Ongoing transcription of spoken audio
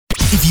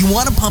If you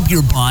want to pump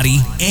your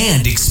body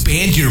and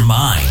expand your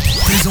mind,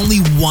 there's only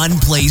one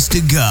place to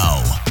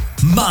go.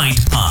 Mind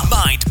Pump.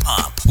 Mind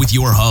Pump with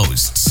your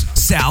hosts,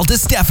 Sal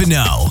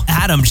DiStefano,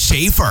 Adam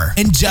Schafer,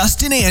 and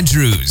Justin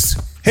Andrews.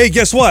 Hey,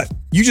 guess what?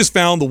 You just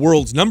found the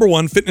world's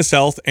 #1 fitness,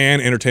 health,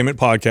 and entertainment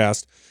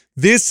podcast.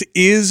 This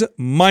is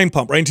Mind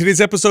Pump. Right, in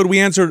today's episode, we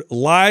answered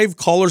live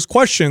callers'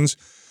 questions,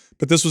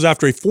 but this was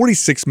after a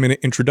 46-minute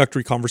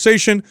introductory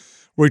conversation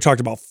where we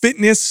talked about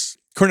fitness,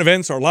 current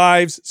events, our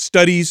lives,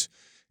 studies,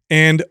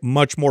 and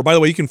much more. By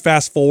the way, you can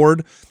fast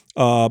forward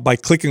by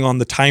clicking on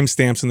the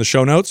timestamps in the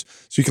show notes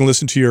so you can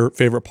listen to your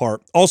favorite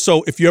part.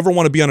 Also, if you ever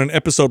want to be on an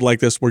episode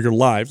like this where you're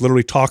live,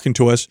 literally talking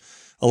to us,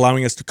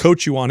 allowing us to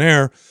coach you on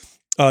air,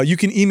 you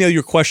can email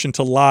your question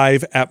to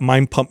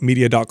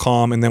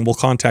live@mindpumpmedia.com, and then we'll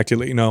contact you,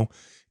 let you know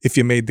if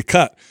you made the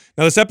cut.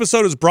 Now, this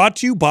episode is brought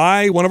to you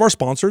by one of our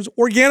sponsors,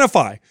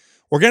 Organifi.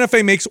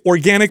 Organifi makes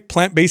organic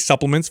plant-based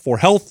supplements for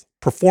health,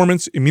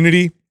 performance,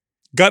 immunity,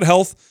 gut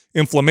health,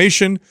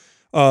 inflammation,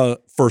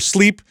 for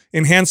sleep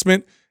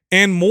enhancement,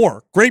 and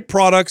more. Great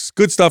products,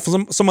 good stuff.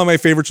 Some of my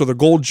favorites are the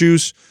gold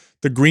juice,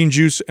 the green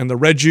juice, and the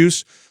red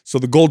juice. So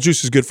the gold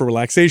juice is good for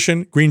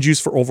relaxation, green juice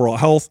for overall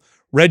health,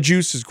 red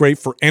juice is great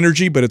for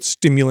energy, but it's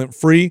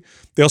stimulant-free.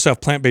 They also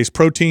have plant-based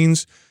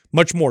proteins,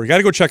 much more. You got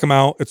to go check them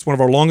out. It's one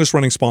of our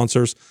longest-running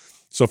sponsors.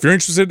 So if you're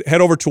interested,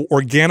 head over to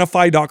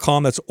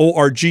Organifi.com. That's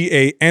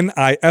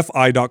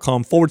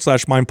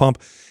ORGANIFI.com/mindpump.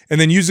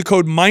 And then use the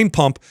code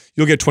MINDPUMP.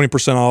 You'll get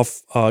 20%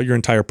 off your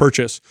entire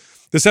purchase.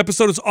 This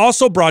episode is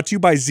also brought to you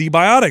by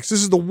ZBiotics.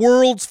 This is the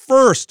world's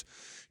first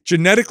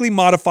genetically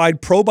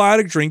modified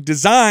probiotic drink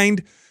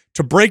designed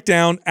to break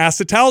down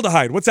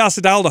acetaldehyde. What's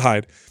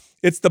acetaldehyde?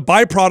 It's the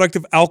byproduct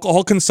of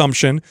alcohol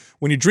consumption.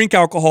 When you drink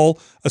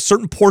alcohol, a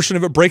certain portion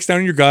of it breaks down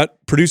in your gut,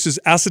 produces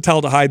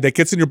acetaldehyde that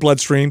gets in your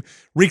bloodstream,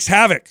 wreaks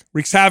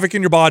havoc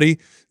in your body.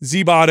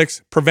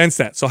 ZBiotics prevents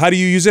that. So how do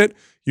you use it?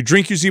 You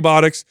drink your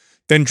ZBiotics,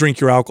 then drink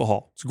your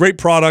alcohol. It's a great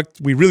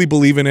product. We really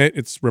believe in it.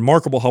 It's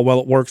remarkable how well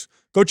it works.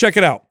 Go check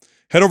it out.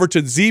 Head over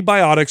to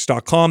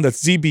zbiotics.com.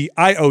 That's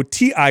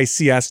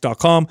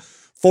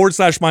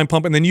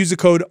ZBIOTICS.com/mindpump, and then use the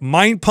code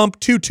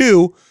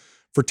MINDPUMP22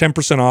 for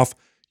 10% off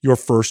your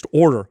first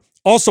order.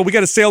 Also, we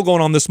got a sale going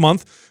on this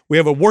month. We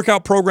have a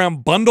workout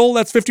program bundle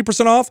that's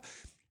 50% off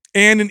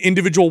and an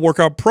individual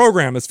workout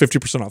program that's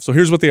 50% off. So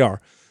here's what they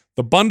are.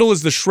 The bundle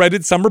is the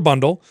Shredded Summer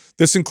Bundle.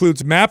 This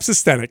includes MAPS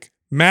Aesthetic,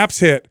 MAPS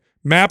HIT,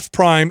 MAPS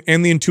Prime,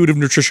 and the Intuitive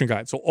Nutrition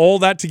Guide. So all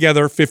that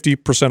together,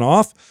 50%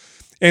 off.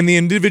 And the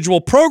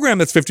individual program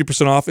that's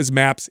 50% off is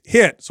MAPS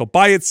HIT. So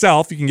by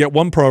itself, you can get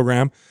one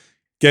program,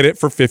 get it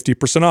for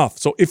 50% off.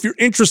 So if you're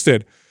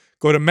interested,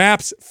 go to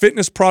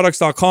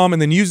mapsfitnessproducts.com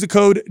and then use the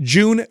code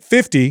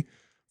JUNE50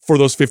 for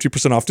those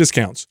 50% off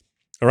discounts.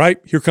 All right,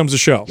 here comes the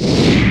show.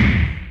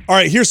 All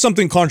right, here's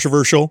something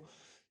controversial.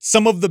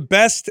 Some of the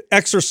best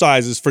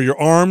exercises for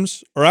your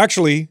arms are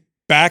actually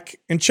back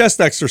and chest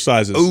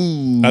exercises.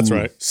 Ooh. That's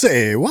right.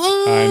 Say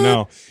what? I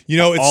know. You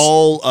know, it's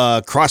all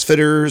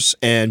CrossFitters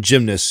and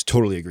gymnasts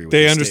totally agree with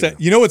this. They understand.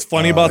 You know what's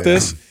funny about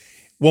this?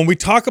 When we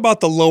talk about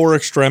the lower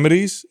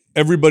extremities,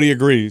 everybody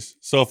agrees.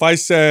 So if I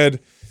said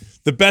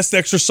the best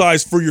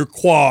exercise for your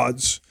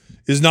quads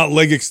is not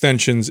leg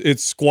extensions,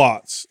 it's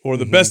squats, or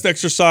the best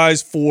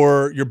exercise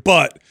for your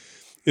butt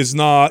is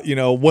not,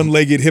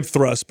 one-legged hip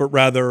thrust, but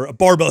rather a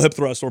barbell hip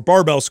thrust or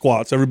barbell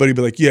squats, everybody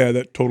be like, yeah,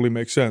 that totally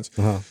makes sense.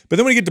 But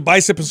then when you get to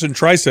biceps and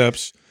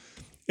triceps,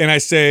 and I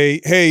say,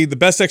 hey, the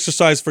best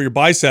exercise for your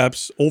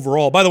biceps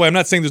overall, by the way, I'm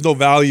not saying there's no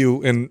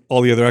value in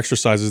all the other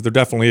exercises. There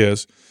definitely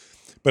is.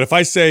 But if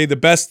I say the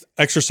best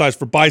exercise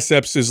for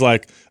biceps is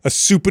like a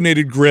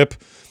supinated grip,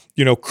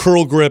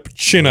 curl grip,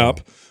 chin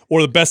up,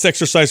 or the best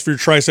exercise for your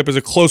tricep is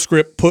a close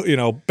grip,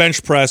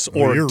 bench press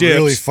or you're dips.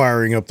 really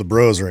firing up the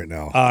bros right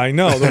now. I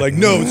know. They're like,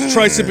 no, it's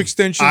tricep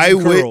extensions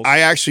and curls.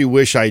 I actually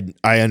wish I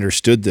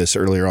understood this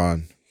earlier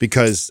on,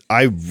 because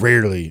I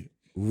rarely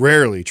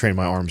train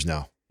my arms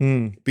now.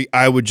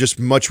 I would just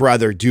much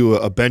rather do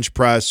a bench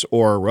press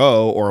or a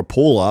row or a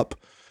pull up,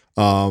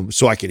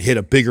 so I could hit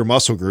a bigger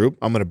muscle group.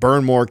 I'm going to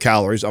burn more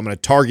calories. I'm going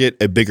to target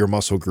a bigger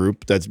muscle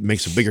group that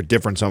makes a bigger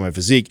difference on my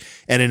physique.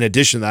 And in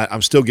addition to that,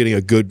 I'm still getting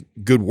a good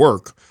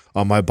work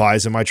on my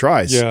bis and my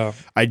tris. Yeah.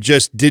 I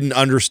just didn't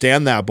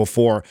understand that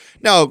before.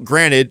 Now,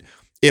 granted,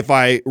 if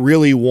I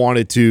really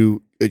wanted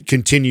to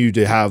continue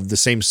to have the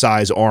same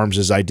size arms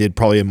as I did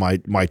probably in my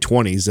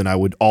 20s, then I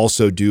would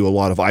also do a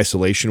lot of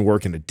isolation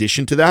work in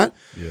addition to that.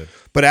 Yeah.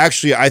 But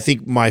actually, I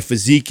think my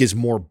physique is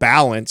more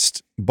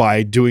balanced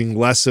by doing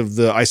less of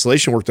the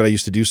isolation work that I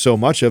used to do so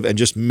much of, and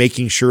just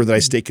making sure that I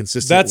stay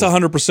consistent. That's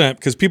 100%,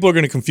 because people are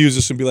going to confuse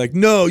us and be like,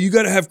 no, you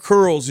got to have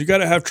curls. You got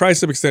to have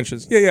tricep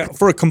extensions. Yeah.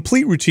 For a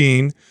complete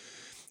routine,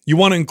 you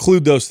want to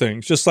include those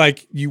things, just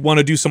like you want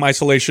to do some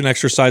isolation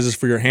exercises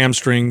for your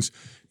hamstrings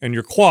and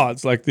your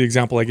quads, like the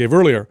example I gave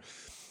earlier.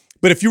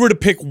 But if you were to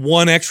pick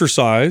one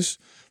exercise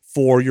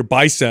for your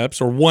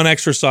biceps or one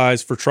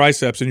exercise for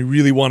triceps, and you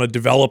really want to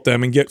develop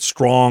them and get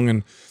strong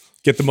and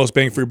get the most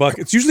bang for your buck,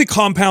 it's usually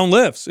compound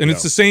lifts. And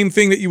it's the same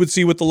thing that you would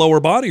see with the lower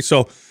body.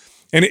 So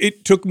And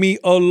it took me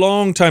a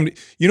long time.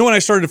 When I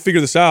started to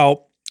figure this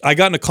out, I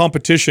got in a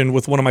competition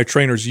with one of my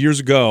trainers years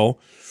ago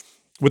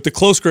with the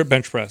close grip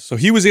bench press. So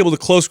he was able to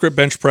close grip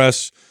bench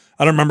press.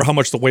 I don't remember how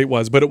much the weight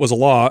was, but it was a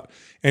lot.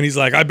 And he's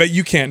like, I bet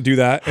you can't do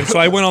that. And so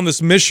I went on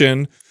this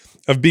mission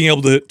of being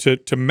able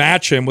to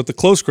match him with the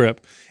close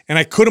grip. And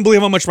I couldn't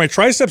believe how much my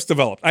triceps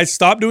developed. I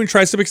stopped doing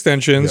tricep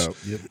extensions.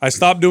 I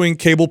stopped doing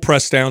cable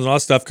press downs and all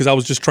that stuff because I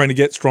was just trying to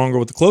get stronger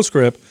with the close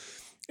grip.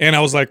 And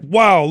I was like,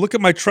 wow, look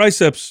at my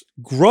triceps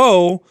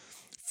grow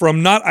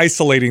from not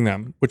isolating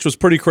them, which was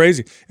pretty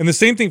crazy. And the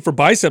same thing for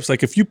biceps.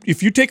 Like if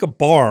you take a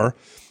bar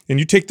and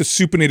you take the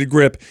supinated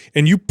grip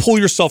and you pull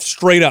yourself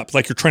straight up,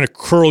 like you're trying to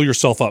curl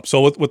yourself up.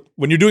 So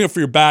when you're doing it for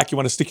your back, you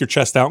want to stick your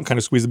chest out and kind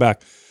of squeeze the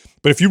back.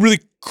 But if you really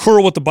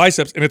curl with the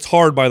biceps, and it's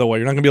hard, by the way,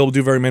 you're not going to be able to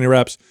do very many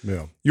reps.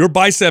 Yeah. Your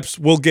biceps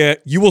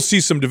you will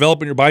see some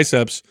develop in your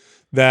biceps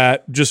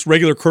that just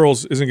regular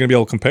curls isn't going to be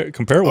able to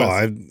compare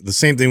with. The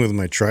same thing with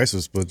my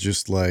triceps, but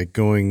just like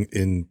going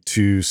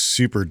into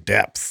super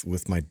depth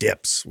with my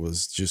dips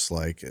was just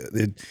like,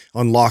 it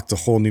unlocked a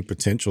whole new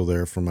potential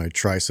there for my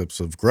triceps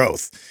of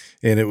growth.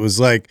 And it was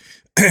like,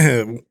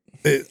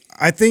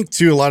 I think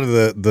too, a lot of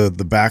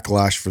the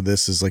backlash for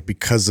this is like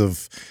because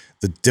of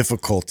the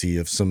difficulty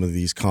of some of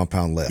these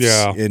compound lifts,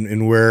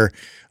 and where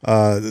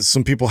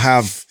some people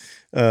have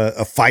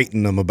a fight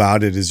in them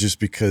about it is just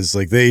because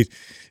like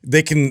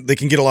they can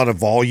get a lot of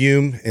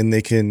volume and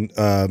they can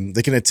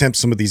attempt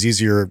some of these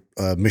easier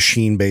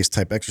machine based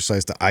type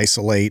exercise to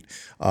isolate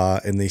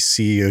and they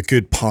see a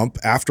good pump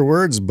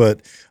afterwards.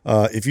 But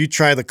if you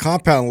try the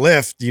compound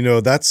lift,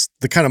 that's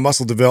the kind of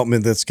muscle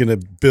development that's going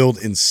to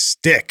build and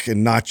stick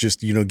and not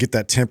just get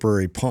that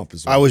temporary pump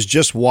as well. I was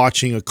just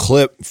watching a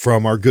clip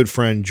from our good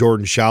friend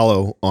Jordan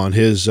Shallow on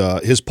his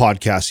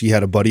podcast. He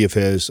had a buddy of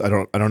his.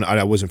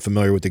 I wasn't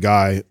familiar with the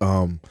guy.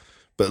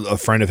 But a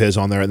friend of his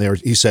on there, and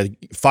he said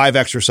 5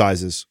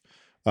 exercises.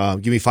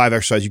 Give me 5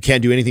 exercises. You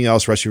can't do anything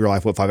else the rest of your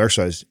life. What 5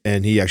 exercises?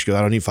 And he actually goes,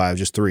 I don't need 5,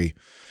 just 3.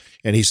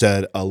 And he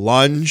said a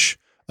lunge,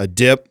 a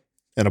dip,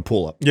 and a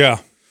pull up. Yeah.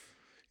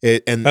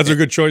 Those are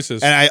good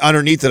choices. And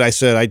underneath it, I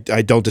said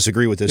I don't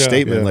disagree with this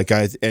statement.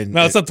 Yeah.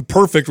 No, it's not the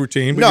perfect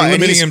routine, but you're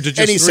limiting him to just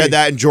 3. And he said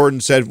that, and Jordan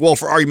said, well,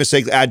 for argument's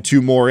sake, add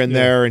 2 more in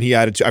there. And he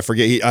added, I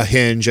forget, a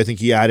hinge. I think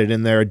he added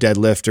in there a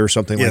deadlift or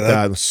something like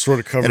that. Sort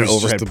of covers and an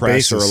overhead just the press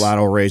basis. or a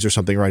lateral raise or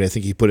something, right? I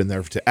think he put in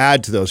there to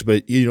add to those.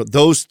 But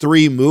those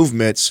 3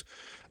 movements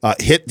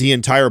hit the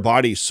entire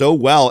body so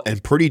well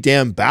and pretty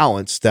damn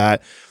balanced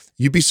that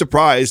you'd be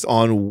surprised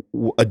on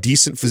a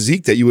decent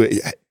physique that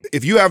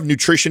if you have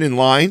nutrition in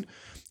line.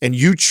 And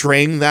you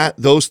train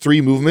those 3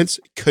 movements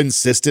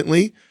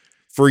consistently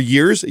for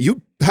years,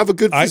 you have a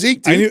good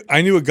physique, dude.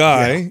 I knew a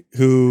guy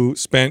who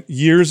spent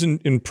years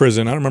in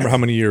prison. I don't remember how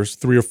many years,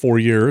 3 or 4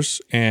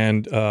 years.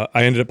 And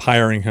I ended up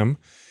hiring him.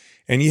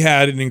 And he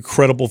had an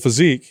incredible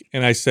physique.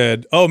 And I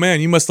said, oh,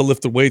 man, you must have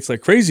lifted weights like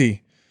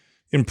crazy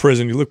in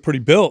prison. You look pretty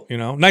built,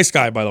 Nice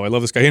guy, by the way. I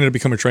love this guy. He ended up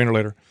becoming a trainer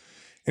later.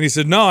 And he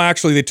said, no,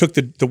 actually, they took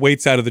the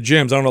weights out of the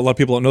gyms. I don't know, a lot of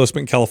people don't know this,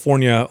 but in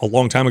California a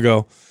long time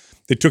ago,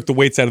 they took the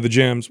weights out of the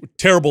gyms.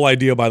 Terrible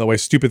idea, by the way.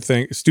 Stupid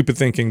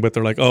thinking. But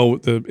they're like, oh,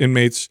 the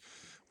inmates,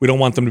 we don't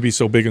want them to be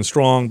so big and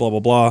strong. Blah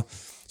blah blah.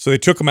 So they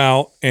took them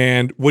out,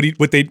 and what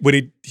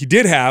he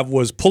did have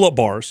was pull-up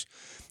bars,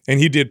 and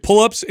he did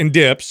pull-ups and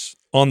dips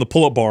on the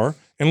pull-up bar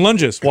and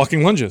lunges,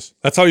 walking lunges.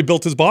 That's how he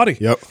built his body.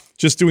 Yep.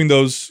 Just doing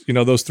those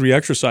 3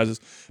 exercises.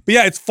 But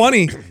yeah, it's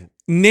funny.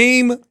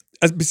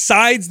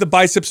 Besides the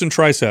biceps and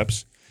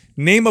triceps,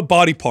 name a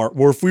body part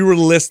where if we were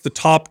to list the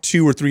top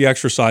 2 or 3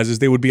 exercises,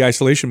 they would be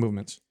isolation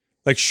movements.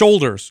 Like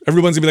shoulders,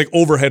 everyone's gonna be like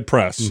overhead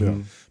press.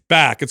 Mm-hmm.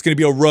 Back, it's gonna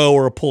be a row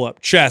or a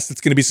pull-up. Chest, it's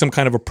gonna be some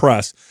kind of a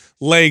press.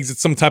 Legs, it's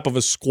some type of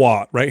a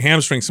squat, right?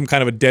 Hamstring, some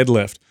kind of a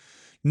deadlift.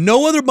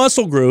 No other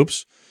muscle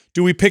groups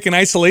do we pick an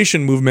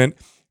isolation movement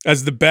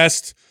as the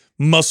best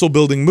muscle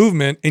building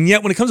movement. And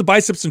yet when it comes to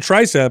biceps and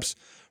triceps,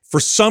 for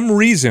some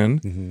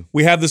reason,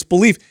 we have this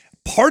belief.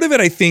 Part of it,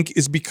 I think,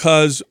 is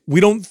because we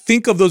don't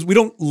think of those, we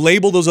don't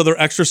label those other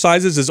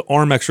exercises as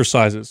arm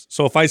exercises.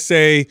 So if I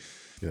say,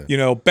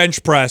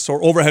 bench press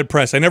or overhead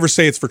press, I never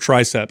say it's for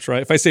triceps,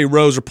 right? If I say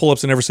rows or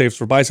pull-ups, I never say it's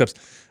for biceps.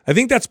 I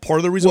think that's part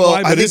of the reason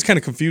why, but it is kind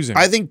of confusing.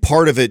 I think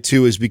part of it,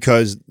 too, is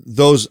because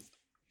those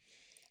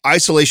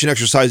isolation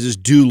exercises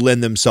do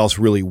lend themselves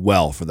really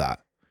well for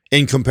that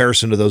in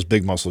comparison to those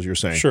big muscles you're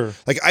saying. Sure.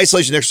 Like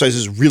isolation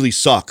exercises really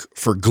suck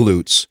for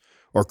glutes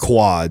or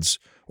quads.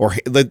 Or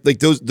like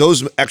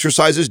those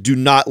exercises do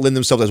not lend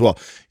themselves as well.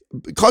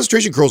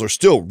 Concentration curls are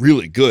still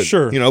really good.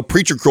 Sure.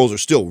 Preacher curls are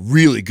still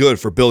really good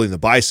for building the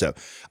bicep.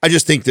 I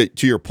just think that,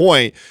 to your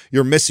point,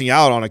 you're missing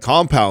out on a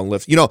compound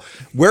lift.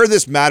 Where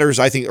this matters,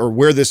 I think, or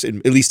where this,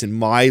 at least in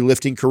my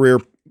lifting career,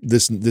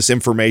 this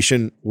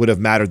information would have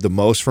mattered the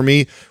most for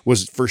me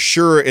was for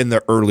sure in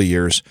the early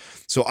years.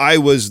 So I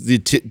was the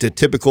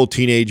typical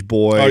teenage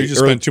boy. Oh, you just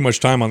spent too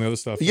much time on the other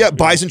stuff. Yeah,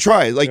 buys and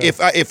tries. Like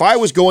if I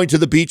was going to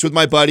the beach with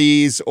my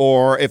buddies,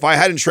 or if I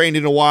hadn't trained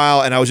in a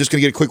while and I was just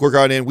going to get a quick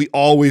workout in, we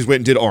always went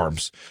and did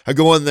arms. I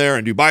go in there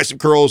and do bicep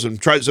curls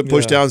and tricep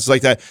push downs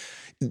like that.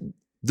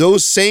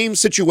 those same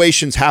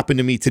situations happen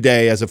to me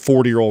today as a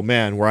 40-year-old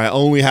man where I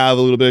only have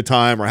a little bit of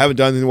time or I haven't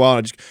done anything well.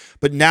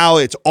 But now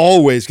it's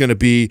always going to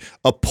be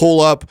a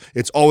pull-up.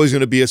 It's always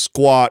going to be a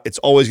squat. It's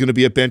always going to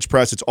be a bench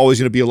press. It's always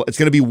going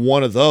to be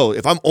one of those.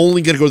 If I'm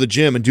only going to go to the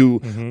gym and do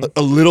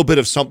a little bit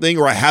of something,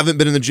 or I haven't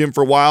been in the gym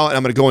for a while and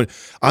I'm going to go in,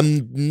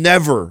 I'm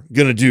never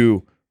going to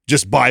do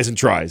just buys and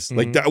tries.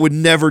 Like I would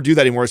never do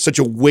that anymore. It's such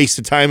a waste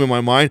of time in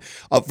my mind.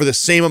 For the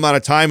same amount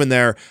of time in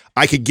there,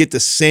 I could get the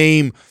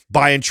same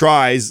buy and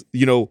tries,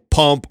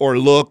 pump or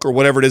look or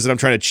whatever it is that I'm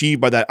trying to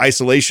achieve by that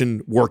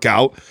isolation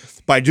workout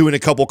by doing a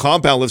couple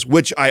compound lifts,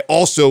 which I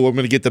also am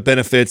going to get the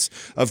benefits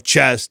of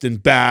chest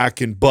and back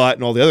and butt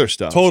and all the other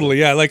stuff. Totally,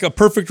 yeah. Like a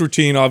perfect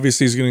routine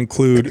obviously is going to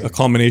include a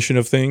combination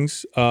of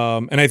things.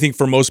 And I think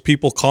for most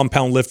people,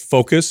 compound lift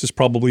focus is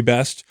probably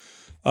best.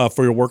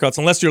 For your workouts,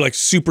 unless you're like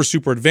super,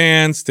 super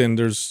advanced and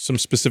there's some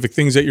specific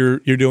things that you're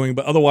doing,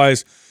 but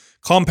otherwise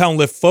compound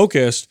lift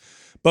focused.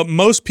 But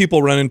most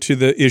people run into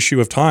the issue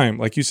of time,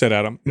 like you said,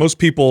 Adam. Most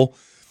people,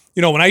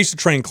 when I used to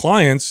train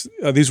clients,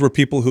 these were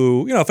people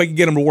who, if I could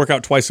get them to work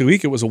out twice a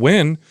week, it was a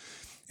win.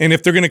 And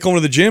if they're going to come to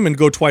the gym and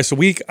go twice a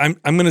week, I'm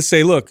going to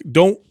say, look,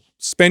 don't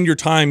spend your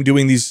time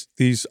doing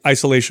these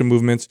isolation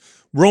movements.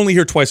 We're only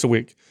here twice a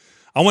week.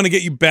 I want to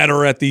get you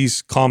better at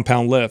these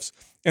compound lifts.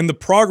 And the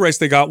progress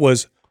they got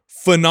was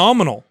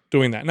phenomenal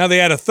doing that. Now they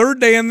had a third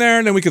day in there,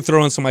 and then we could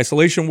throw in some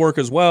isolation work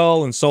as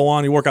well, and so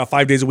on. You work out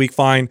 5 days a week,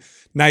 fine.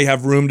 Now you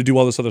have room to do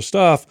all this other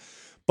stuff.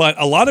 But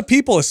a lot of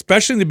people,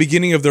 especially in the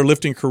beginning of their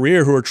lifting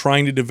career, who are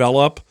trying to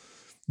develop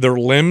their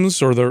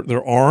limbs or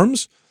their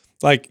arms,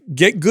 like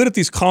get good at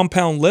these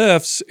compound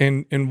lifts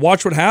and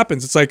watch what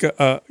happens. It's like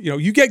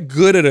you get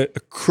good at a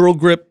curl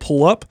grip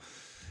pull up.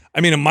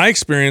 I mean, in my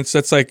experience,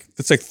 that's like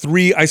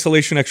 3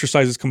 isolation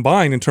exercises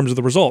combined in terms of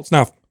the results.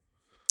 Now,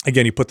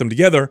 again, you put them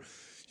together,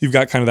 you've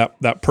got kind of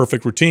that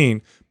perfect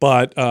routine.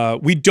 But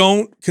we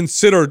don't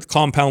consider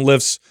compound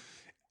lifts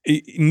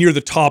near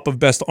the top of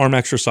best arm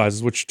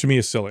exercises, which to me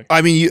is silly.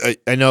 I mean,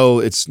 I know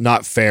it's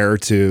not fair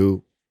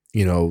to,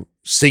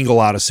 single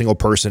out a single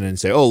person and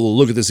say, oh, well,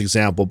 look at this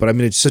example. But I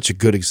mean, it's such a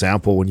good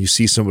example when you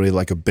see somebody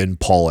like a Ben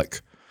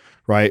Pollock,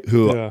 right?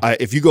 Who,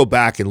 if you go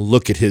back and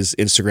look at his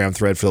Instagram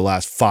thread for the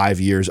last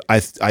 5 years,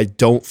 I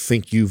don't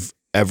think you've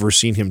ever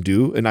seen him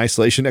do an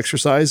isolation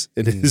exercise.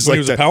 And it's when he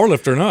was a power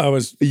lifter, no, I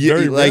was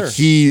very like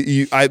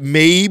rare.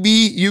 Maybe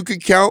you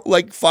could count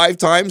like 5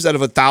 times out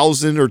of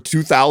 1,000 or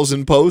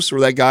 2,000 posts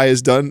where that guy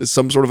has done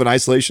some sort of an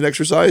isolation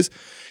exercise.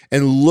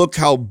 And look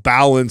how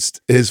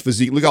balanced his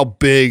physique, look how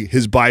big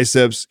his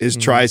biceps, his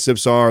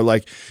triceps are,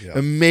 like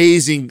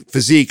amazing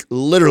physique,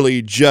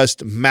 literally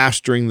just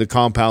mastering the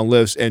compound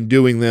lifts and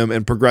doing them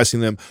and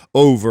progressing them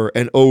over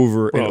and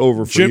over and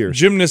over for years.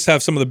 Gymnasts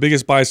have some of the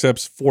biggest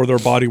biceps for their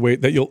body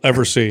weight that you'll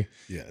ever see.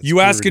 You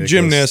ask a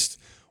gymnast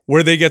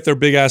where they get their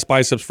big ass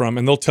biceps from,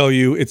 and they'll tell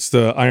you it's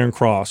the Iron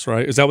Cross,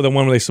 right? Is that the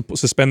one where they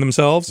suspend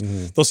themselves?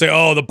 They'll say,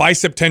 oh, the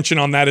bicep tension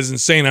on that is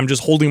insane. I'm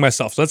just holding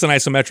myself. So that's an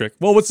isometric.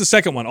 Well, what's the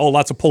second one? Oh,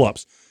 lots of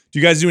pull-ups. Do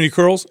you guys do any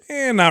curls?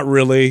 Not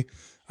really.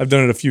 I've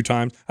done it a few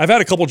times. I've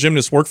had a couple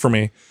gymnasts work for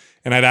me,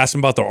 and I'd ask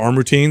them about their arm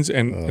routines,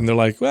 and they're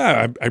like,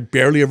 well, I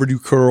barely ever do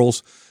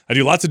curls. I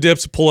do lots of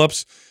dips,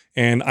 pull-ups,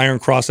 and Iron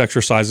Cross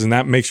exercises, and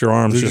that makes your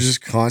arms just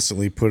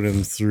constantly put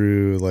them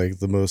through like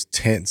the most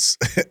tense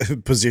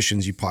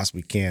positions you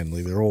possibly can.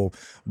 Like their whole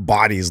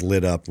body is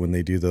lit up when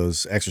they do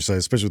those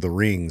exercises, especially with the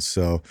rings.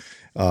 So,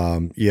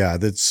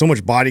 there's so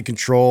much body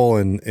control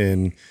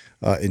and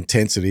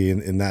intensity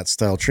in that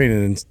style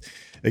training. And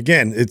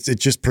again, it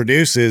just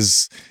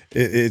produces.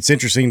 It's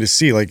interesting to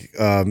see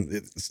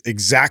it's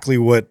exactly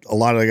what a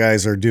lot of the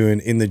guys are doing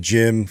in the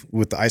gym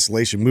with the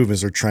isolation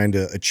movements. They're trying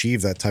to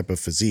achieve that type of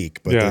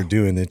physique, but they're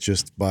doing it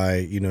just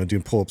by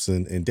doing pull-ups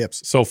and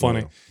dips. So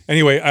funny.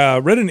 Anyway, I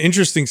read an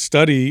interesting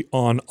study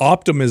on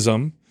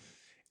optimism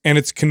and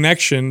its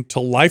connection to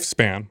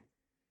lifespan.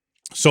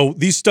 So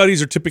these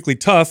studies are typically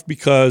tough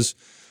because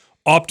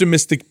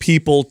optimistic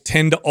people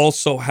tend to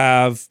also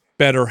have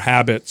better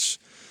habits.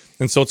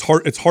 And so it's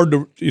hard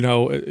to, you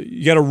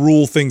got to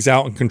rule things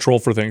out and control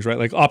for things, right?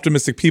 Like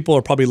optimistic people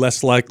are probably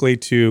less likely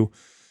to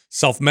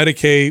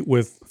self-medicate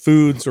with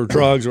foods or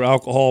drugs or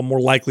alcohol,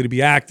 more likely to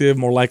be active,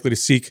 more likely to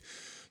seek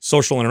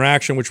social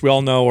interaction, which we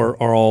all know are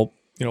all,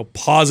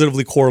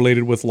 positively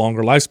correlated with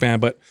longer lifespan.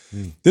 But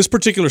this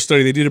particular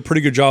study, they did a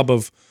pretty good job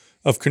of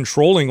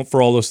controlling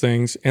for all those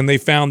things. And they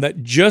found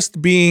that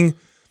just being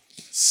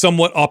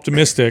somewhat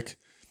optimistic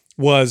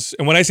was,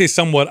 and when I say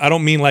somewhat, I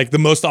don't mean like the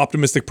most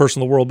optimistic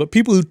person in the world, but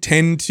people who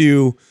tend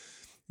to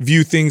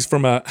view things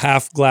from a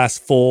half glass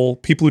full,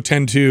 people who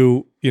tend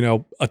to,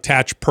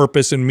 attach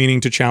purpose and meaning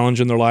to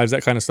challenge in their lives,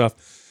 that kind of stuff,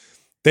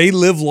 they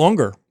live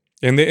longer.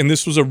 And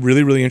this was a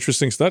really, really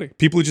interesting study.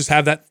 People who just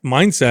have that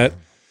mindset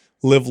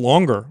live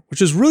longer, which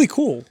is really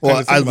cool.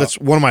 Well, that's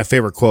one of my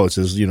favorite quotes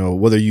is,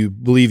 whether you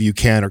believe you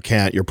can or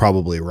can't, you're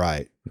probably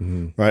right.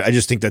 Right. I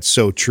just think that's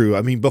so true.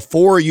 I mean,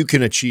 before you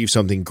can achieve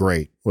something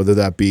great, whether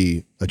that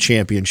be a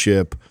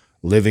championship,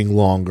 living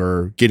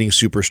longer, getting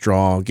super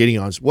strong, getting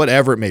on,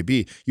 whatever it may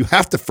be, you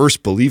have to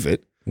first believe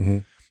it.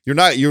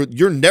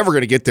 You're never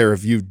going to get there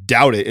if you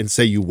doubt it and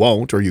say you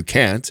won't or you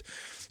can't.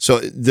 So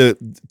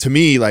to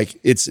me, like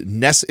it's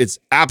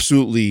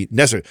absolutely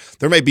necessary.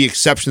 There may be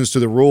exceptions to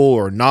the rule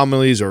or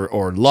anomalies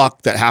or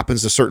luck that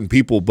happens to certain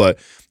people, but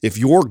if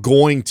you're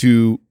going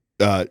to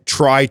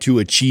try to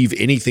achieve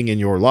anything in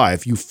your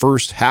life, you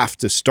first have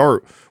to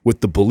start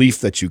with the belief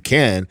that you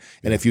can,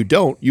 and if you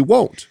don't, you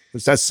won't.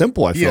 It's that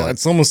simple. I feel like.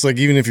 It's almost like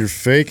even if you're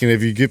fake and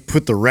if you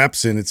put the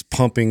reps in, it's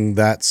pumping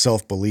that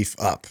self-belief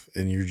up,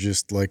 and you're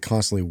just like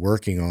constantly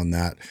working on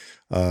that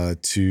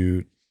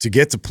to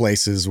get to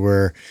places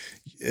where,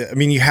 I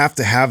mean, you have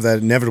to have that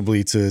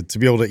inevitably to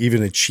be able to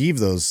even achieve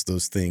those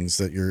things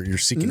that you're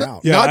seeking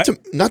out. Yeah,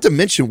 not to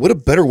mention, what a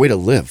better way to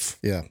live.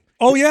 Yeah.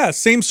 Oh yeah,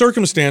 same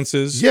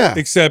circumstances. Yeah.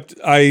 Except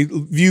I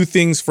view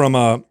things from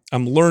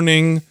I'm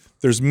learning.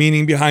 There's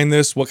meaning behind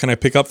this. What can I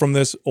pick up from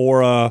this?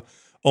 Or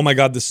oh my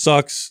God, this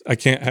sucks. I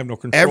have no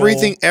control.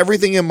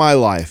 Everything in my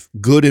life,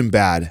 good and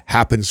bad,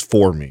 happens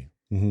for me,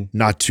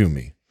 not to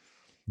me.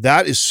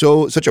 That is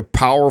such a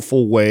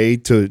powerful way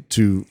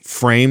to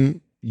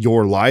frame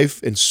your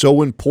life, and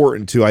so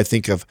important to, I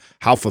think, of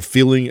how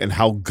fulfilling and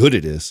how good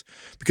it is,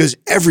 because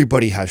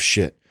everybody has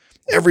shit.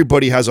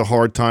 Everybody has a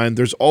hard time.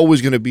 There's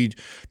always going to be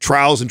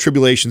trials and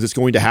tribulations that's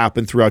going to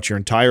happen throughout your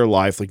entire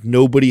life. Like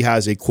nobody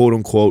has a quote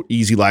unquote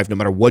easy life, no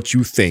matter what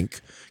you think.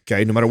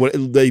 Okay. No matter what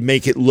they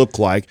make it look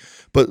like,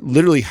 but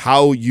literally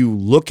how you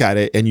look at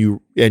it and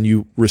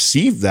you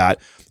receive that,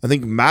 I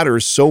think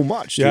matters so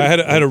much. Yeah. I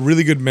had a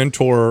really good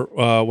mentor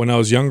when I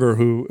was younger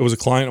it was a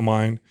client of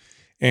mine,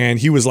 and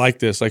he was like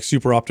this, like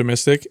super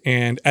optimistic.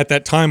 And at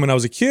that time when I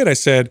was a kid, I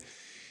said,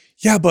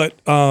 yeah, but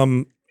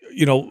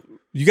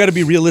you got to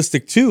be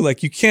realistic too.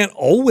 Like you can't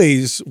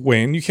always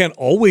win. You can't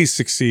always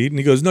succeed. And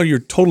he goes, no, you're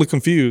totally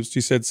confused.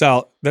 He said,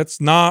 Sal, that's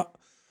not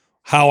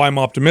how I'm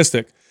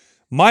optimistic.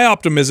 My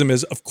optimism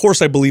is, of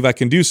course, I believe I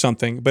can do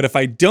something, but if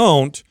I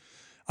don't,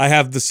 I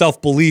have the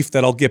self-belief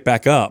that I'll get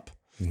back up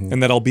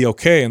and that I'll be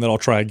okay and that I'll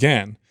try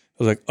again.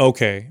 I was like,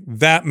 okay,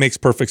 that makes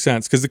perfect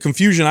sense. Because the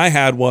confusion I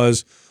had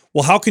was,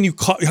 well, how can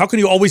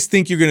you always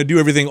think you're going to do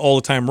everything all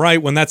the time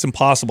right when that's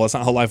impossible? That's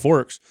not how life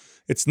works.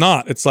 It's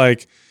not. It's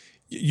like,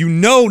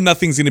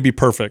 nothing's going to be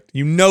perfect.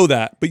 You know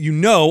that, but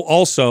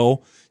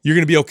also you're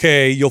going to be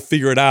okay. You'll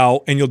figure it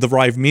out and you'll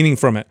derive meaning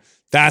from it.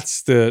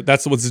 That's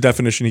what's the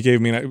definition he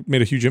gave me, and it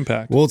made a huge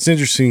impact. Well, it's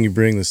interesting you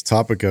bring this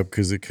topic up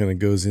because it kind of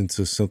goes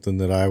into something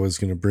that I was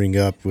going to bring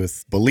up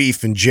with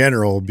belief in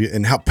general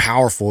and how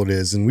powerful it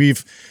is. And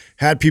we've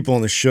had people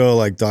on the show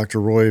like Dr.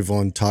 Roy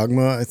von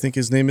Togma, I think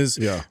his name is,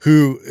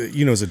 who,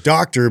 is a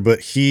doctor, but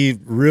he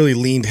really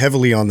leaned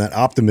heavily on that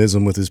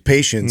optimism with his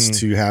patients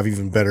to have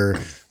even better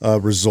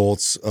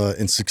results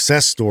and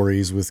success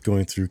stories with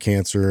going through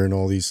cancer and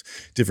all these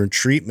different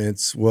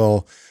treatments.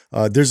 Well,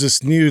 there's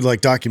this new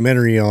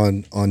documentary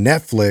on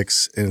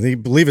Netflix, and they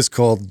believe it's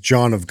called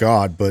John of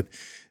God, but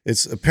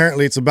it's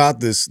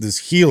about this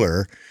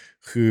healer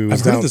who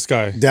I've heard of this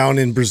guy down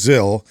in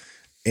Brazil.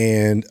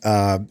 And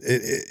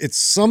it's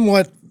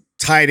somewhat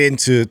tied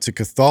into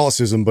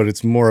Catholicism, but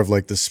it's more of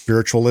like the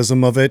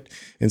spiritualism of it.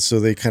 And so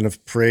they kind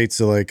of pray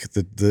to like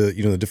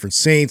the different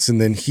saints,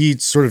 and then he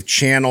sort of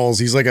channels.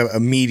 He's like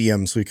a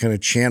medium, so he kind of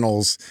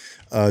channels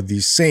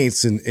these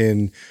saints,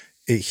 and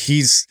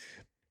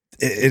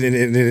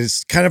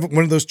it's kind of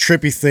one of those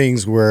trippy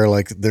things where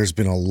like there's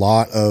been a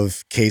lot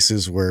of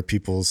cases where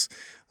people's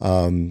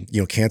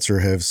cancer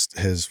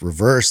has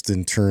reversed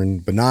and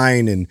turned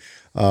benign, and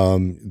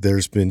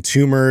there's been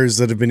tumors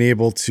that have been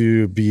able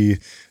to be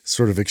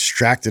sort of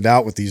extracted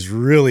out with these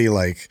really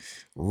like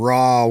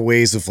raw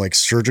ways of like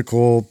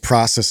surgical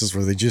processes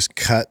where they just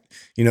cut,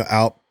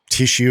 out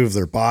tissue of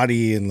their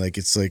body. And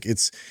it's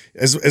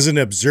as an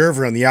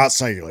observer on the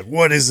outside, you're like,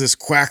 what is this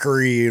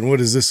quackery and what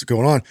is this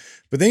going on?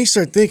 But then you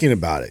start thinking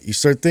about it. You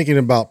start thinking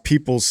about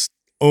people's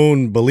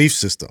own belief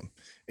system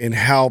and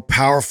how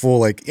powerful,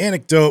 like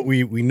anecdote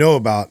we know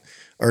about,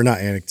 or not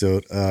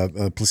anecdote,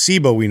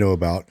 placebo we know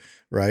about.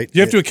 Right,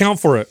 you have to account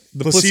for it.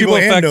 The placebo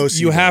effect,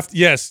 you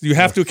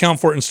have to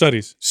account for it in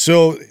studies.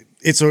 So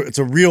it's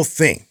a real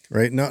thing,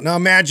 right? Now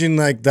imagine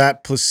like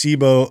that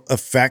placebo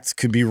effect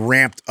could be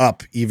ramped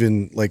up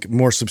even like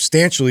more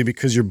substantially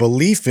because your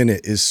belief in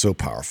it is so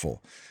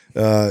powerful.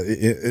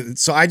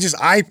 So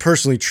I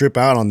personally trip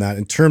out on that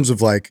in terms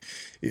of like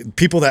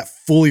people that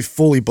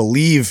fully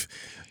believe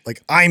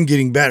like I'm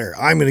getting better.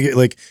 I'm gonna get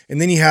like,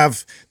 and then you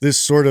have this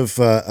sort of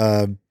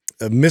a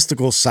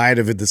mystical side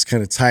of it that's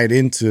kind of tied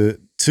into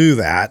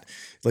that.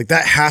 Like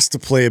that has to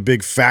play a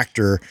big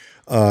factor.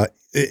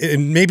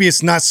 And maybe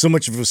it's not so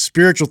much of a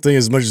spiritual thing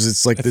as much as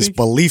it's like this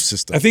belief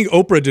system. I think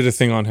Oprah did a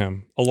thing on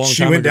him a long time ago.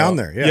 She went down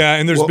there. Yeah.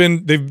 And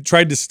they've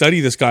tried to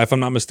study this guy, if I'm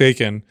not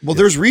mistaken. Well,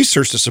 there's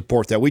research to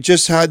support that. We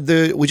just had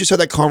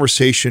that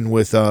conversation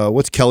with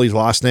what's Kelly's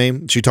last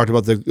name? She talked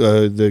about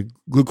the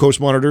glucose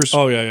monitors.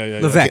 Oh yeah.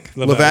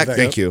 Levac,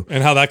 thank you.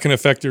 And how that can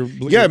affect your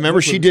Yeah,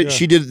 remember she did.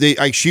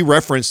 She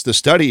referenced the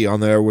study on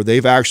there where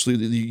they've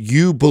actually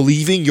you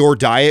believing your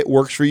diet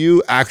works for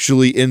you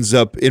actually ends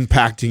up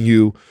impacting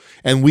you,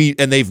 and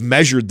they've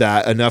measured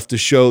that enough to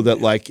show that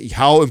like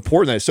how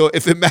important that is. So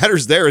if it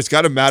matters there, it's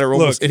got to matter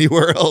almost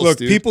anywhere else. Look,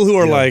 dude. people who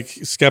are like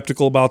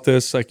skeptical about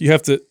this, like you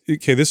have to.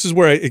 Okay, this is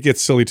where it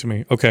gets silly to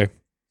me. Okay,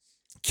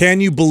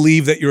 can you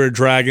believe that you're a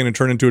dragon and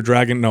turn into a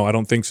dragon? No, I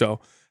don't think so.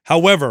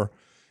 However,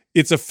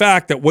 it's a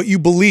fact that what you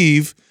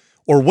believe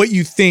or what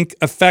you think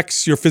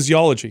affects your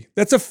physiology.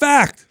 That's a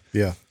fact.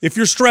 Yeah. If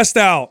you're stressed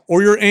out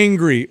or you're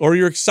angry or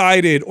you're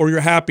excited or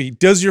you're happy,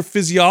 does your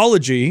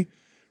physiology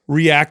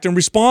react and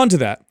respond to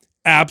that?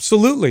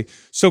 Absolutely.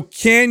 So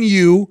can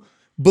you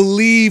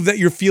believe that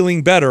you're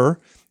feeling better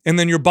and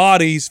then your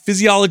body's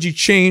physiology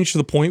change to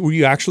the point where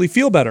you actually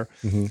feel better?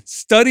 Mm-hmm.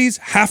 Studies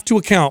have to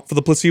account for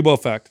the placebo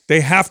effect.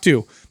 They have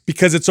to,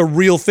 because it's a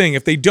real thing.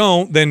 If they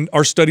don't, then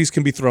our studies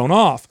can be thrown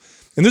off.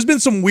 And there's been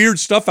some weird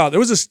stuff out. There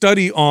was a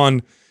study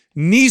on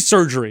knee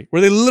surgery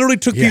where they literally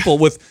took people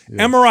with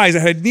MRIs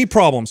that had knee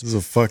problems. This is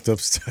a fucked up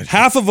study.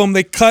 Half of them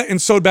they cut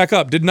and sewed back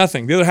up, did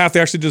nothing. The other half they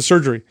actually did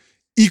surgery.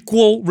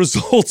 Equal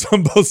results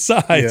on both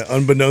sides. Yeah,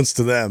 unbeknownst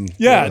to them.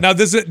 Yeah. Now,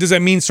 does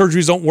that mean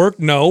surgeries don't work?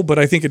 No, but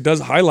I think it does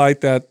highlight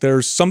that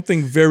there's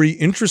something very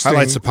interesting.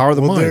 Highlights the power of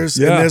the mind. And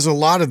there's a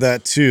lot of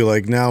that too.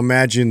 Like now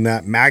imagine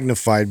that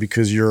magnified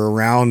because you're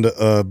around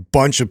a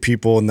bunch of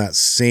people in that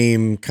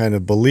same kind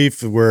of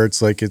belief where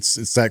it's like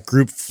it's that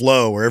group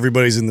flow where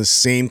everybody's in the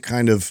same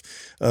kind of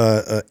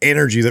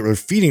energy that we're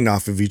feeding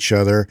off of each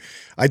other.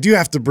 I do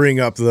have to bring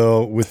up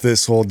though with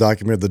this whole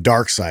document the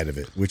dark side of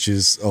it, which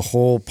is a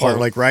whole part,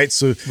 like right.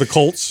 So the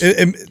cults,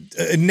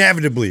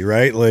 inevitably,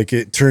 right? Like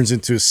it turns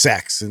into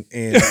sex, and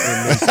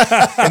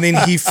then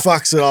he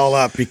fucks it all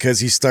up because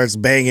he starts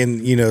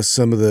banging,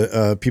 some of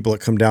the people that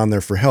come down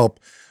there for help.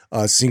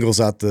 Singles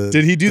out the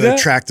Did he do that?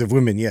 Attractive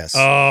women, yes.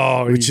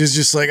 Oh, which is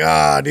just like,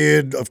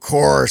 dude, of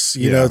course.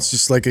 You know, it's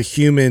just like a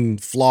human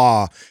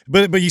flaw.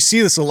 But you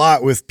see this a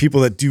lot with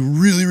people that do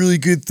really, really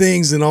good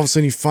things, and all of a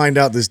sudden you find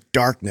out this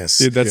darkness.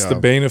 Dude, that's the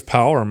bane of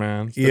power,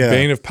 man. The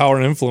bane of power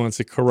and influence.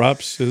 It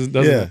corrupts, doesn't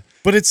it?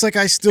 But it's like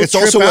I still trip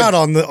also out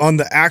on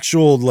the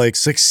actual like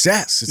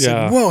success. It's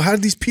like, whoa, how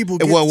did these people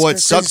get well, what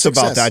sucks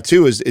about that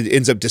too is it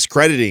ends up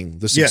discrediting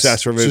the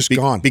success from it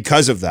gone.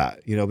 Because of that.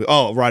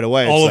 Right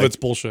away. All of it's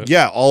bullshit.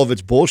 Yeah, all of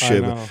it's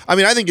bullshit. I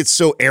mean, I think it's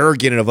so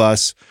arrogant of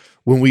us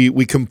when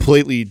we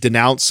completely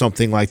denounce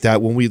something like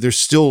that when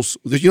there's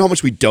how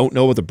much we don't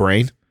know of the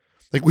brain?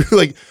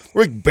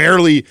 We're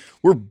barely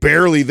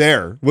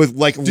there with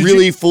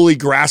fully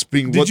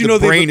grasping what the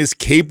brain is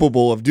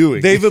capable of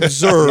doing. They've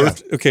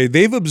observed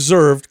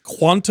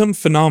quantum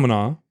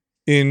phenomena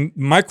in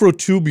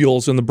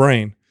microtubules in the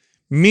brain,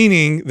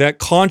 meaning that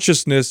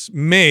consciousness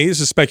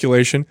this is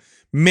speculation,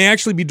 may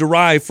actually be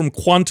derived from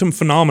quantum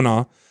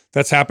phenomena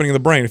that's happening in the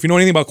brain. If you know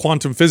anything about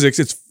quantum physics,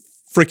 it's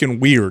freaking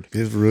weird.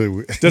 It's really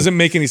weird. Doesn't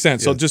make any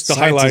sense. So just to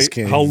highlight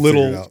how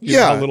little,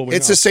 how little we know.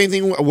 It's the same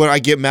thing when I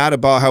get mad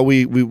about how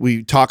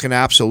we talk in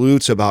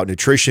absolutes about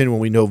nutrition when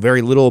we know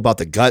very little about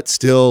the gut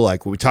still.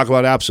 Like when we talk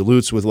about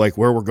absolutes with like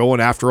where we're going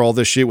after all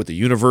this shit with the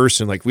universe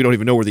and like we don't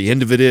even know where the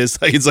end of it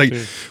is. Like it's like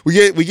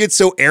we get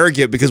so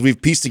arrogant because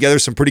we've pieced together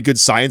some pretty good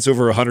science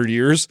over 100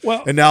 years.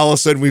 Well, and now all of a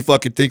sudden we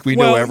fucking think we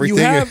know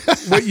everything.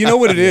 You know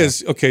what it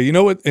is? Okay, you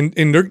know what? And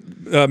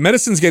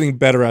medicine's getting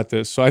better at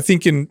this. So I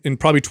think in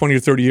probably 20 or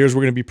 30 years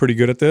we're going to be pretty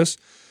good at this,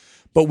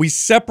 but we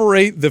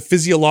separate the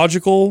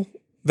physiological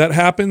that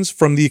happens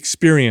from the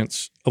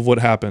experience of what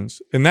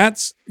happens. And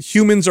that's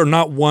humans are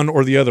not one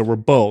or the other. We're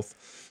both.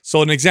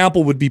 So an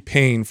example would be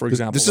pain, for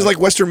example. This is like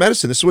Western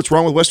medicine. This is what's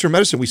wrong with Western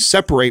medicine. We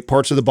separate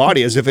parts of the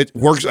body as if it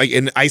works like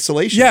in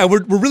isolation. Yeah,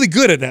 we're really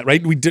good at that,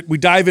 right? We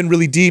dive in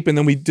really deep and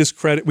then we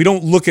discredit. We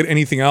don't look at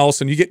anything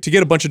else. And to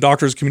get a bunch of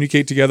doctors to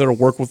communicate together or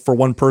work for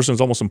one person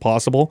is almost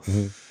impossible.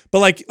 Mm-hmm.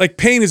 But like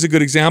pain is a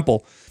good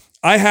example.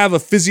 I have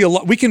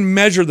we can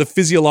measure the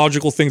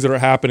physiological things that are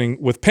happening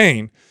with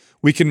pain.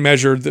 We can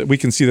measure that. We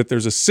can see that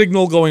there's a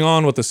signal going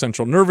on with the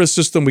central nervous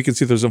system. We can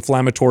see there's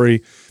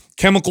inflammatory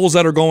chemicals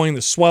that are going,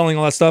 the swelling,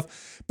 all that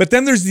stuff. But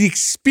then there's the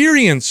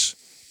experience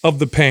of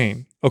the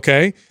pain.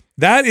 Okay.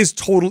 That is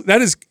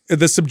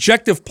the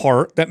subjective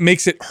part that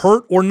makes it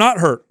hurt or not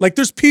hurt. Like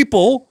there's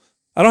people,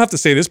 I don't have to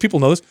say this, people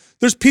know this.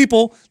 There's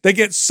people that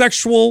get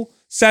sexual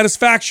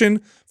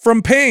satisfaction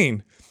from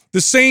pain. The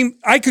same,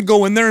 I could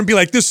go in there and be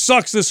like, this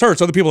sucks, this hurts.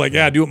 Other people are like,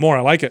 yeah, do it more,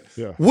 I like it.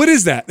 Yeah. What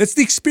is that? That's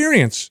the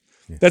experience.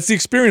 Yeah. That's the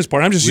experience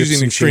part. I'm just using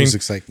an extreme.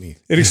 Excite me.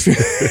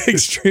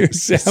 Extreme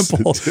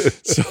sample.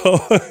 So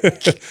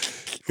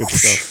good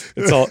stuff.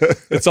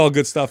 It's all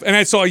good stuff. And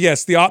I saw,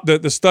 yes,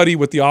 the study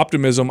with the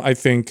optimism, I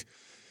think,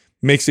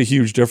 makes a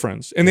huge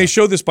difference. And they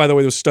show this, by the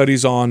way, those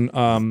studies on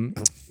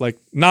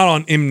not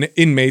on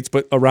inmates,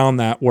 but around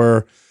that,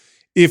 where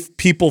if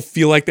people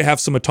feel like they have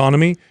some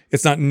autonomy,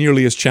 it's not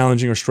nearly as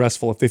challenging or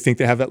stressful if they think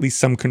they have at least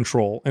some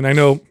control. And I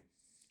know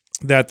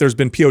that there's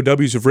been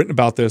POWs who've written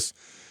about this,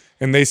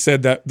 and they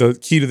said that the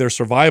key to their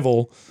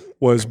survival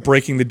was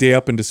breaking the day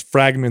up into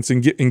fragments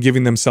and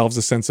giving themselves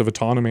a sense of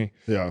autonomy.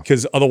 Yeah.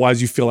 Because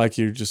otherwise you feel like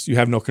you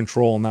have no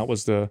control, and that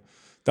was the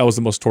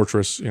most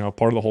torturous,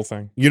 part of the whole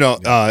thing.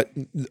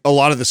 A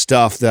lot of the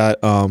stuff that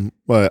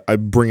I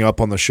bring up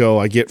on the show,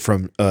 I get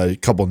from a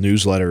couple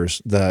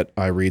newsletters that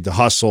I read, The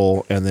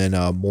Hustle and then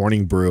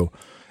Morning Brew.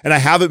 And I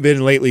haven't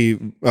been lately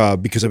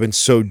because I've been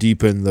so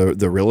deep in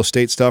the real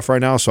estate stuff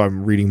right now. So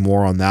I'm reading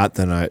more on that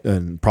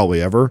than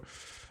probably ever.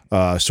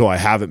 So I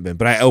haven't been.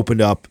 But I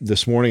opened up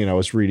this morning and I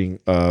was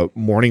reading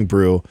Morning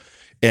Brew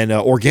and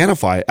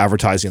Organifi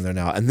advertising there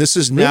now. And this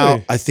is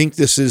now, I think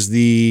this is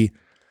the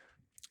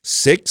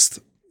 6th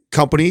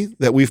company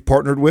that we've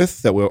partnered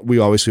with that we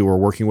obviously were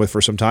working with for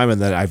some time, and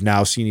that I've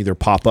now seen either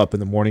pop up in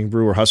the Morning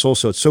Brew or Hustle.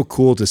 So it's so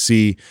cool to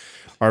see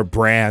our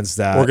brands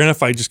that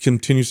Organifi just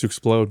continues to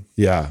explode.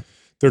 Yeah.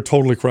 They're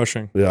totally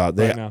crushing. Yeah,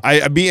 right now.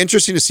 I'd be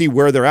interesting to see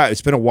where they're at.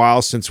 It's been a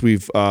while since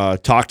we've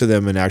talked to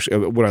them, and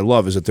actually, what I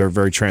love is that they're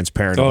very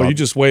transparent. Oh, you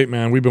just wait,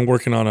 man. We've been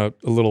working on a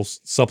little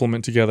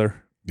supplement together.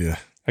 Yeah,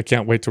 I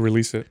can't wait to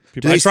release it.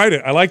 I tried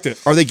it. I liked it.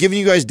 Are they giving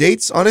you guys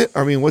dates on it?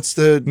 I mean, what's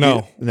the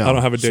no? I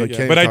don't have a date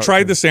yet. But I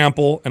tried the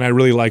sample, and I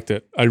really liked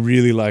it. I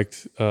really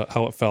liked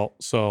how it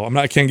felt. So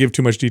I can't give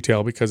too much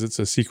detail because it's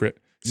a secret.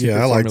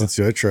 Yeah, I liked it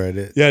too. I tried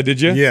it. Yeah, did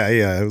you? Yeah,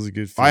 it was a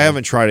good feeling. I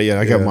haven't tried it yet.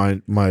 I got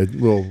my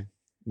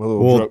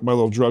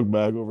little drug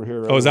bag over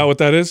here. Right, is that what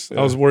that is? Yeah.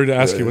 I was worried to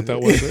ask you what that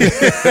was.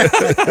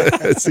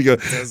 It's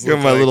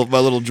my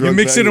little drug. You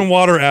mix bag. it in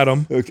water,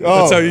 Adam. Okay.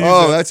 That's how you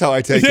use it. That's how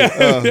I take it.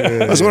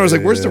 I was wondering, I was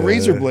like, "Where's the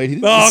razor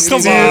blade?" Oh,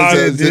 come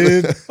on,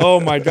 dude!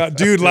 Oh my god,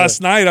 dude!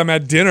 Last night I'm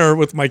at dinner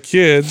with my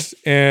kids,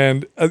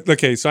 and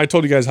okay, so I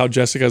told you guys how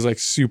Jessica's like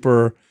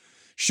super.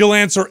 She'll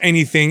answer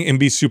anything and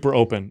be super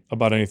open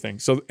about anything.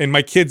 So, and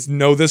my kids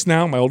know this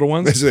now, my older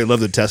ones. So they love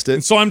to test it.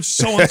 And so I'm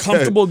so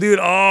uncomfortable, dude.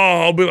 Oh,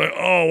 I'll be like,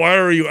 oh, why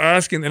are you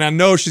asking? And I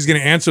know she's going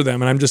to answer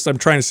them. And I'm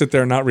trying to sit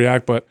there and not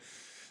react. But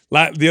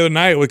the other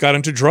night we got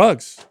into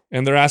drugs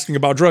and they're asking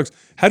about drugs.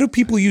 How do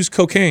people use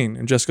cocaine?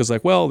 And Jessica's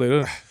like, well, they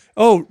don't.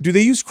 Oh, do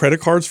they use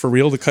credit cards for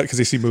real to cut because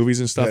they see movies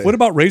and stuff? What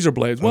about razor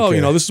blades? Well,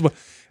 this is what,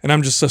 and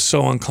I'm just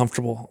so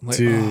uncomfortable. I'm like,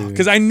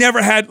 because I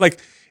never had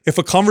if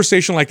a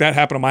conversation like that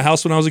happened at my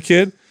house when I was a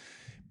kid,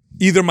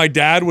 either my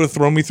dad would have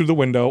thrown me through the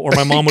window or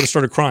my mom would have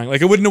started crying.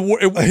 Like it wouldn't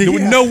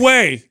have, no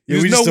way.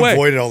 We just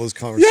avoided all those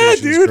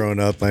conversations growing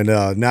up. I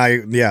know. Now,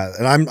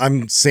 and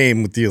I'm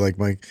same with you.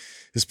 Like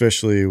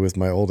especially with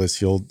my oldest,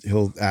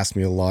 he'll ask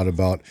me a lot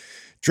about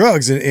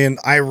drugs. And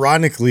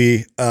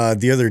ironically,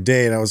 the other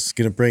day, and I was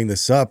going to bring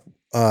this up.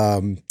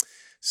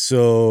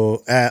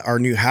 So at our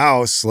new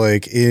house,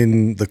 like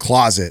in the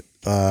closet,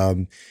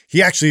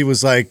 he actually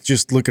was like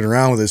just looking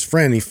around with his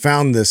friend. He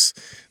found this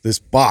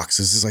box.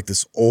 This is like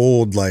this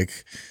old,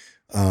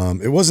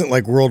 it wasn't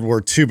like World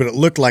War II, but it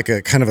looked like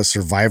a kind of a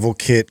survival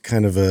kit,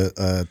 kind of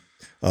a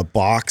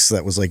box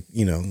that was like,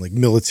 like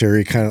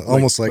military kind of,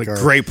 almost like our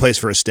great place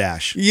for a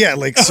stash. Yeah.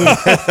 Like,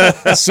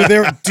 so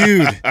there,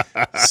 dude,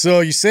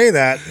 so you say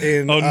that.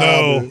 And, oh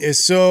no.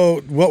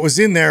 So what was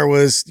in there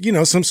was,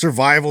 some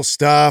survival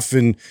stuff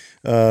and,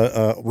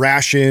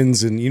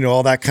 rations and,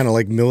 all that kind of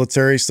like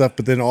military stuff.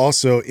 But then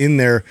also in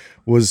there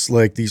was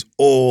like these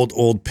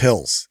old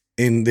pills.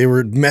 And they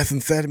were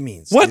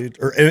methamphetamines. What? Dude,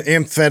 or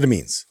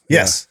amphetamines.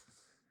 Yes.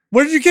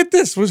 Where did you get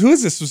this? Who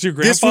is this? Was your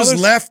grandfather's? This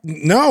was left.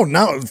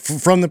 No,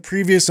 from the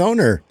previous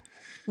owner.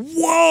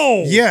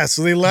 Whoa. Yeah.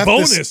 So they left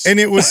bonus. This, and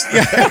it was.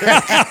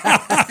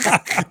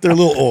 They're a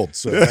little old,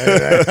 so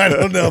I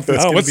don't know if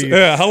it's going to be.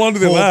 How long do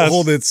they last?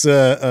 Hold its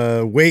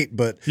weight,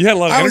 but you had a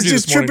lot of I was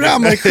just tripping out.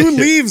 I'm like, who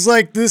leaves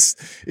like this?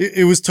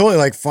 It was totally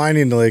like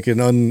finding like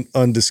an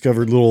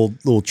undiscovered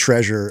little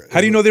treasure. How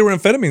do you know they were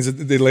amphetamines?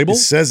 Did they label? It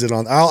says it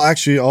on.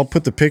 I'll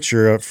put the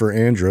picture up for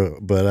Andrew,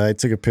 but I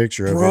took a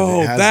picture of it.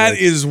 Bro, that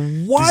is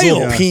wild. These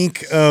little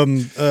pink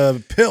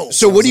pills.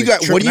 So what do you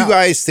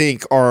guys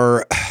think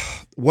are?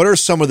 What are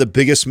some of the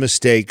biggest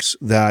mistakes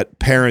that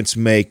parents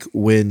make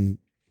when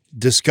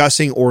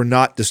discussing or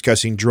not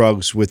discussing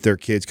drugs with their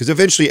kids? Because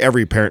eventually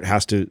every parent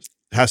has to deal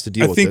with this.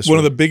 I think one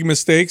of the big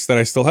mistakes that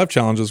I still have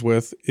challenges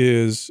with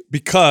is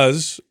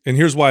because, and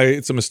here's why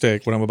it's a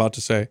mistake, what I'm about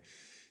to say,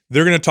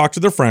 they're going to talk to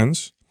their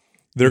friends,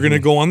 they're going to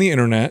go on the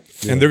internet,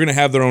 and they're going to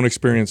have their own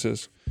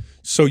experiences.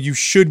 So you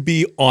should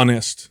be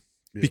honest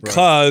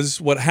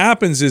because what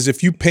happens is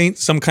if you paint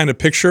some kind of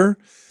picture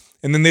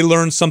and then they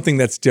learn something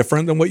that's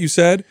different than what you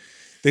said,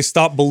 they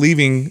stop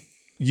believing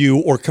you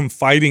or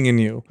confiding in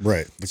you.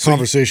 Right. The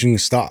conversation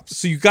stops.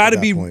 So you got to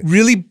be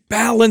really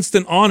balanced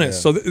and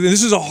honest. So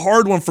this is a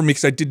hard one for me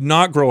because I did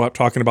not grow up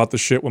talking about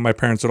this shit with my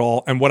parents at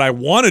all. And what I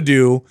want to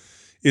do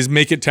is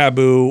make it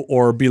taboo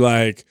or be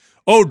like,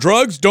 oh,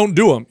 drugs, don't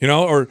do them,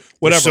 or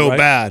whatever. They're so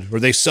bad or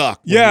they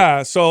suck.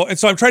 Yeah. So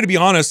I'm trying to be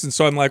honest. And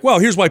so I'm like, well,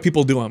 here's why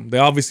people do them. They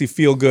obviously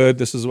feel good.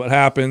 This is what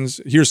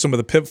happens. Here's some of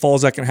the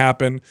pitfalls that can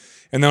happen.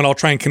 And then I'll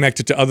try and connect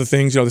it to other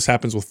things. This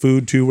happens with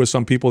food too, where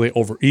some people, they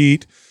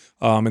overeat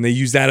and they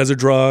use that as a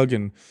drug.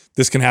 And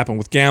this can happen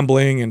with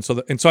gambling. And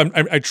so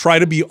I try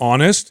to be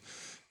honest.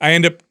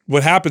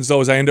 What happens though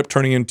is I end up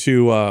turning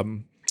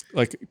into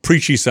like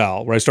preachy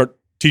Sal, where I start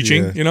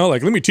teaching, Yeah. you know,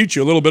 like, let me teach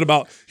you a little bit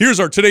about, here's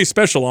our today's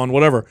special on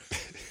whatever.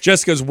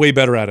 Jessica's way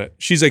better at it.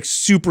 She's like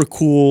super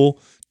cool,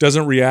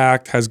 doesn't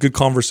react, has good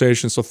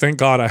conversation. So thank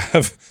God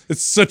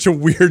it's such a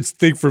weird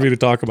thing for me to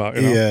talk about.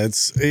 You know? Yeah,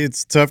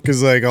 it's tough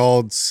because like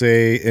I'll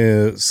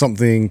say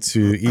something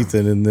to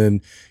Ethan, and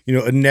then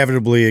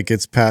inevitably it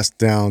gets passed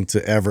down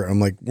to Everett. I'm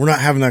like, we're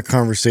not having that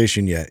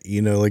conversation yet.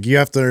 Like you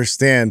have to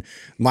understand,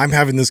 I'm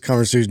having this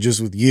conversation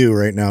just with you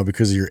right now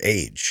because of your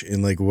age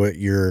and like what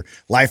your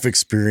life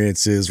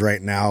experience is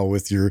right now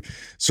with your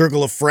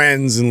circle of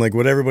friends and like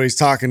what everybody's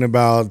talking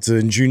about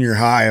in junior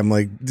high. I'm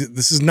like,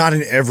 this is not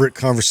an Everett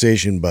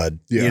conversation, bud.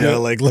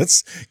 Like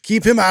let's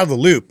keep him out of the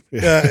loop.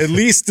 At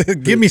least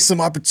give me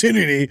some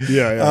opportunity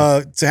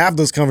to have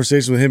those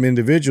conversations with him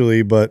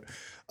individually. But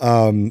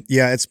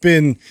that's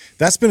been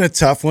a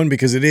tough one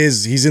because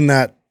he's in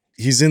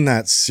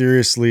that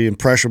seriously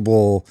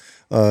impressionable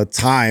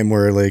time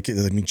where like,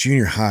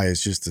 junior high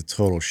is just a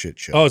total shit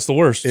show. Oh, it's the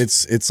worst.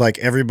 It's like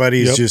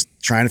everybody's just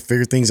trying to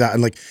figure things out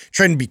and like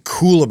trying to be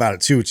cool about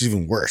it too, which is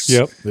even worse.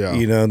 Yep. Yeah.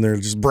 And they're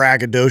just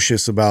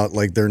braggadocious about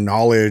like their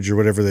knowledge or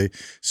whatever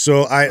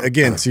so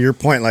again, to your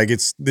point, like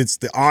it's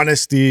the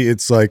honesty.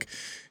 It's like,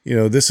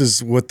 this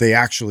is what they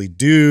actually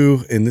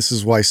do. And this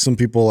is why some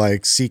people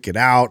like seek it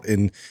out.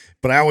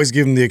 But I always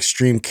give them the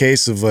extreme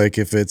case of like,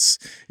 if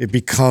it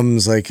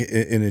becomes like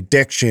an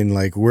addiction,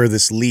 like where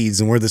this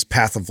leads and where this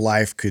path of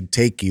life could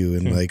take you.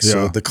 And like,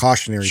 so the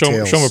cautionary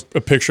tales. Show him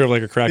a picture of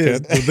like a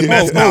crackhead. The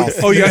meth mouth.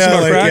 Oh, you asked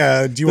about crack?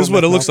 Yeah. This is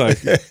what it looks like.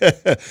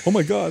 Oh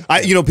my God.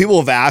 People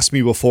have asked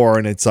me before,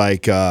 and it's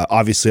like,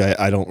 obviously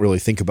I don't really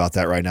think about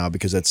that right now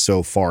because that's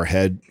so far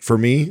ahead for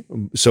me.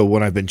 So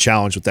when I've been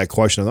challenged with that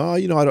question,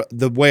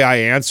 the way I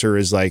answer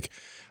is like,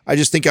 I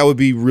just think I would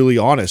be really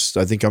honest.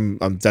 I think I'm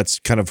that's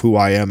kind of who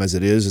I am as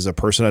it is as a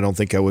person. I don't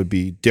think I would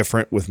be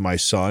different with my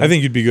son. I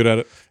think you'd be good at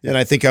it. And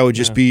I think I would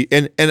just be,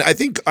 and I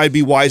think I'd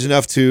be wise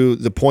enough to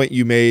the point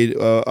you made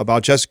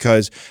about Jessica,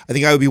 is I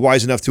think I would be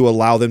wise enough to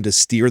allow them to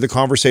steer the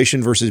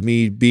conversation versus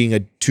me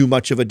being too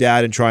much of a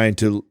dad and trying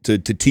to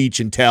teach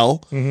and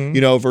tell,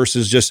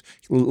 versus just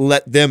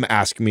let them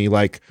ask me,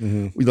 like,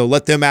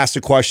 let them ask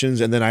the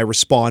questions and then I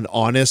respond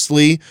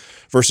honestly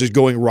versus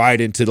going right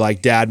into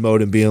like dad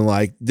mode and being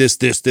like this,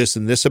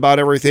 and this about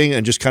everything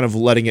and just kind of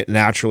letting it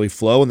naturally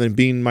flow and then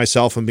being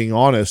myself and being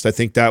honest. I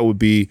think that would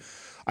be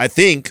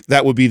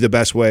the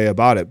best way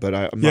about it, but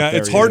I'm not there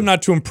it's hard yet.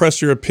 not to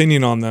impress your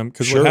opinion on them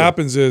because what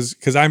happens is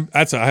I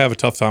have a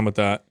tough time with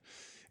that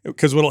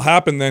because what'll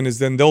happen then is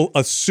they'll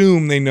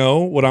assume they know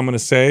what I'm going to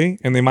say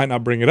and they might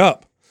not bring it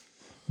up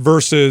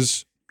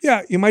versus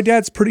my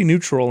dad's pretty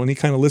neutral and he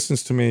kind of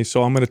listens to me,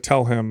 so I'm going to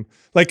tell him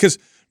like because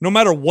no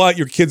matter what,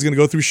 your kid's going to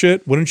go through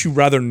shit. Wouldn't you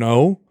rather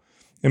know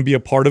and be a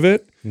part of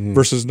it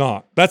versus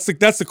not?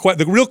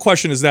 The real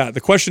question is that.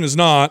 The question is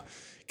not,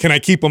 can I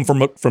keep them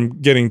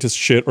from getting to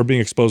shit or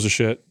being exposed to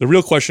shit? The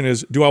real question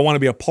is, do I want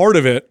to be a part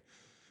of it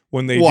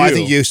when they do? Well, I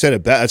think you said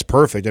it best. That's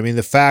perfect. I mean,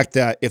 the fact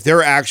that if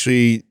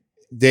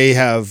they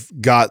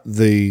have got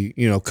the,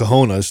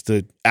 cojones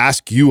to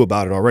ask you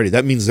about it already,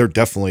 that means they're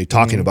definitely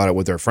talking about it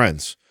with their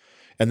friends.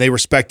 And they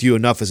respect you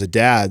enough as a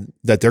dad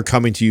that they're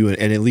coming to you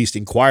and at least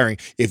inquiring.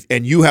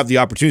 And you have the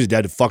opportunity,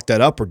 dad, to fuck that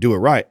up or do it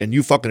right. And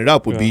you fucking it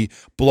up would be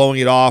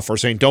blowing it off or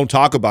saying, don't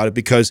talk about it,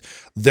 because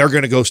they're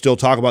going to go still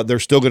talk about it. They're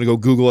still going to go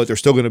Google it. They're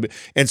still going to be.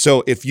 And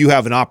so if you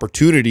have an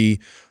opportunity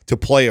to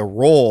play a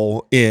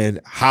role in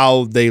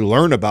how they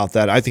learn about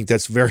that, I think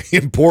that's very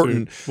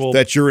important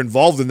that you're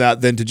involved in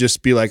that than to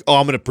just be like, oh,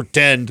 I'm going to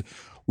pretend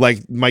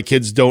like my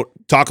kids don't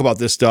talk about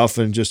this stuff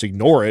and just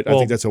ignore it. I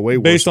think that's a way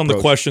worse based on approach.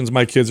 the questions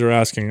my kids are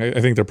asking. I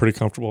think they're pretty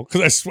comfortable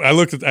because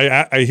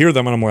I hear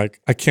them and I'm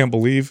like, I can't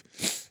believe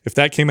if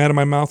that came out of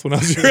my mouth when I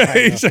was your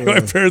age, my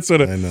parents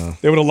would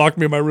have locked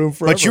me in my room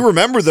forever. But you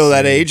remember though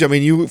that age. I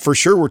mean, you for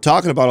sure were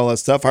talking about all that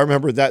stuff. I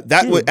remember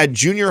that was, at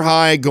junior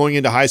high going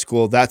into high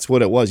school, that's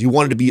what it was. You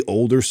wanted to be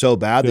older so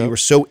bad that you were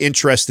so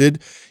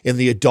interested in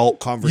the adult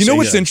conversation. You know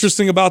what's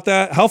interesting about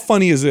that? How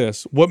funny is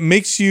this? What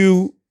makes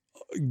you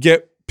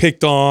get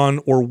picked on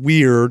or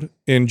weird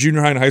in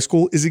junior high and high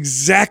school is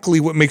exactly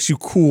what makes you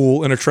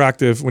cool and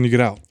attractive when you get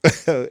out.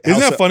 Isn't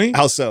that funny?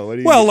 How so? What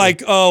do you well, mean? like,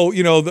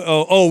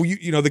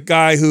 the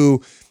guy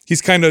who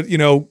he's kind of,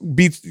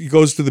 he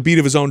goes to the beat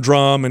of his own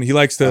drum and he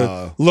likes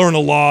to learn a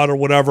lot or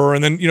whatever.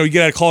 And then, you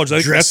get out of college.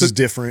 Like, Dress is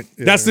different.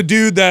 Yeah. That's the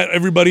dude that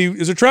everybody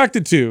is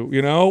attracted to,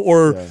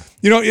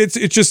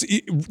 it's just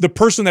the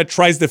person that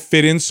tries to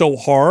fit in so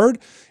hard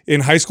in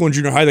high school and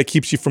junior high that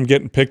keeps you from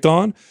getting picked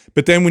on.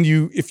 But then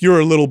if you're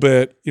a little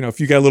bit, if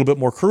you got a little bit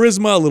more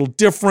charisma, a little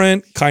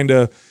different, kind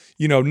of,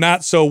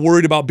 not so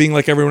worried about being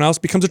like everyone else,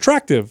 becomes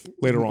attractive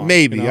later on.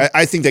 Maybe.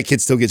 I think that kid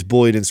still gets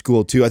bullied in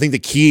school too. I think the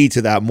key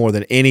to that more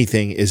than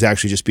anything is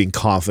actually just being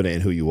confident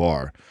in who you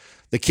are.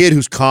 The kid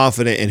who's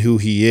confident in who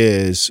he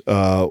is,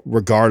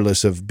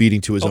 regardless of beating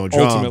to his own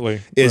drum,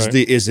 ultimately,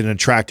 is an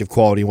attractive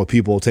quality and what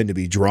people tend to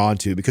be drawn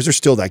to, because there's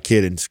still that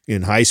kid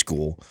in high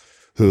school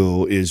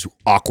who is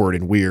awkward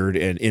and weird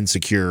and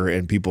insecure,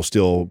 and people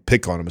still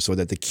pick on him. So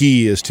that the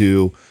key is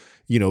to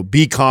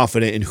be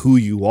confident in who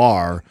you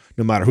are,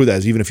 no matter who that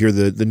is, even if you're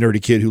the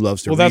nerdy kid who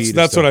loves to read. Well,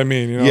 that's what I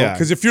mean. Yeah.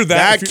 Because if you're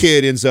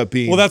kid ends up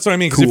being well, that's what I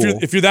mean. Because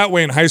if you're that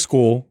way in high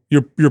school,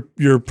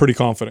 you're pretty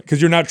confident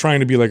because you're not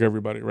trying to be like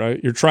everybody, right?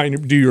 You're trying to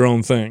do your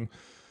own thing.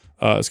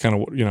 It's kind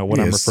of what I'm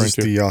referring just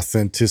to. The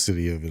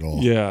authenticity of it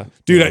all. Yeah,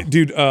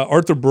 dude.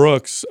 Arthur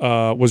Brooks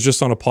was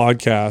just on a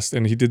podcast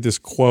and he did this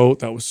quote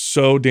that was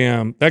so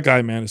damn. That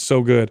guy, man, is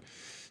so good.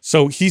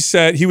 So he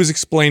said he was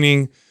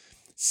explaining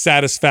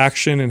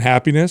satisfaction and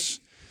happiness,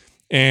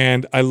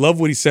 and I love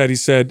what he said. He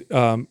said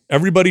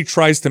everybody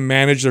tries to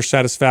manage their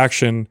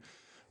satisfaction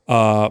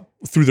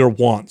through their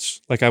wants.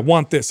 Like I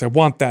want this, I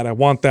want that, I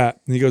want that.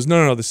 And he goes,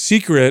 no. The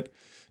secret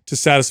to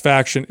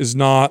satisfaction is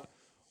not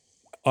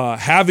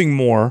having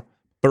more,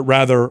 but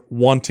rather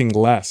wanting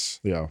less.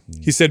 Yeah.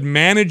 He said,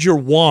 manage your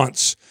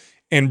wants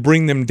and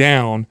bring them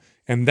down,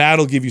 and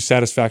that'll give you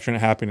satisfaction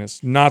and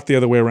happiness, not the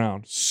other way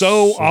around.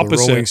 So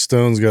opposite. The Rolling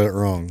Stones got it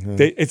wrong. Huh?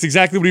 It's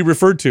exactly what he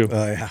referred to.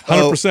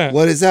 100%.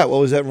 What is that? What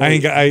was that? I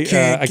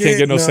can't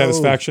get no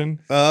satisfaction.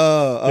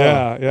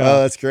 Yeah.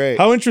 Oh, that's great.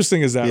 How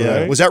interesting is that,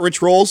 right? Was that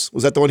Rich Rolls?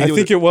 Was that the one he did? I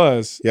think it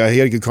was. Yeah, he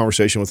had a good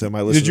conversation with him.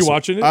 I listened. Did you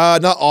watch it?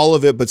 Not all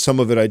of it, but some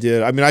of it I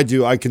did. I mean, I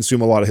do. I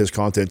consume a lot of his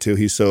content too.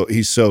 He's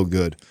so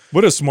good.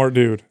 What a smart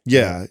dude.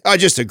 Yeah.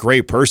 Just a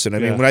great person. I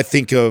mean, when I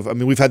think of,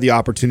 we've had the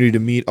opportunity to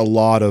meet a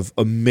lot of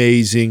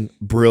amazing,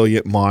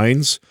 brilliant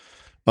minds.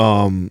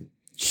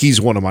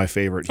 He's one of my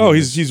favorite. Oh,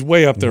 he's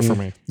way up there for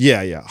me.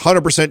 Yeah.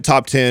 100%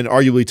 top 10,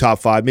 arguably top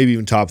 5, maybe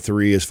even top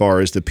 3 as far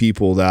as the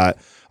people that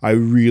I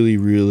really,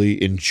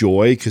 really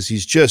enjoy, because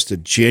he's just a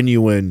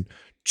genuine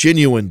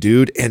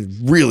dude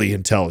and really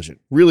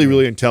intelligent.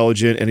 Really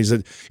intelligent. And he's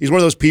one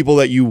of those people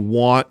that you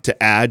want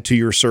to add to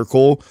your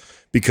circle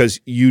because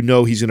he's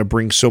going to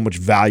bring so much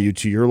value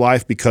to your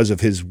life because of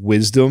his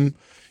wisdom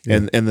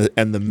and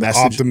the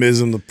message,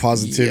 optimism, the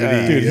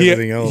positivity, dude,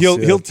 everything else.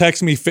 He'll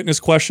text me fitness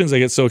questions. I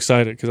get so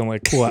excited because I'm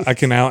like, cool, I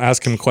can now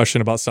ask him a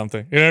question about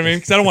something. You know what I mean?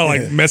 Because I don't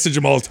want to message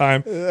him all the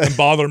time and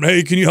bother him.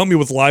 Hey, can you help me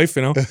with life?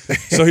 So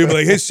he'll be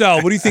like, hey Sal,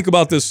 what do you think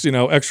about this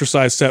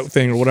exercise set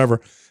thing or whatever?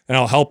 And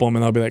I'll help him,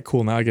 and I'll be like,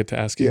 cool, now I get to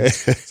ask you.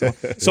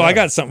 So I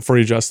got something for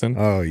you, Justin.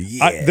 Oh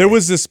yeah. There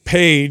was this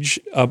page,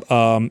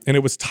 and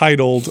it was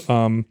titled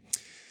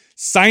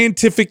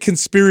 "Scientific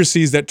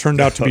Conspiracies That Turned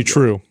Out to Be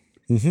True."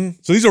 Mm-hmm.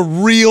 So these are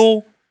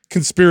real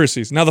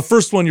conspiracies. Now, the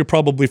first one you're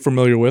probably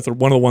familiar with, or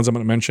one of the ones I'm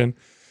going to mention,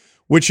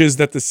 which is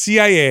that the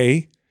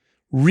CIA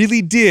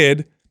really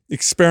did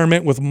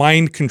experiment with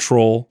mind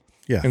control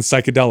and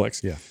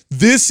psychedelics. Yeah.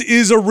 This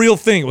is a real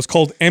thing. It was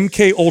called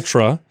MK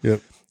Ultra.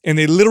 Yep. And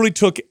they literally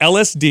took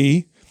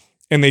LSD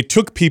and they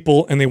took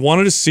people and they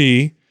wanted to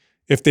see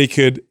if they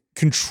could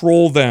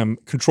control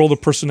the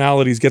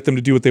personalities, get them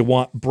to do what they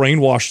want,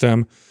 brainwash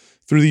them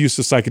through the use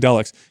of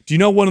psychedelics. Do you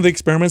know one of the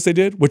experiments they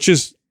did? Which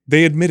is,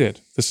 they admitted,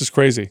 this is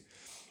crazy.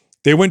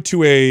 They went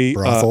to a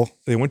brothel.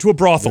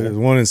 There's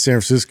one in San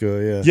Francisco,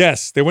 yeah.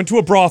 Yes, they went to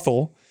a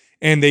brothel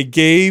and they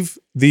gave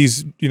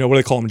these, what do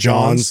they call them?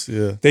 Johns.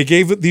 Yeah. They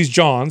gave these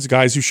Johns,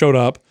 guys who showed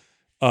up,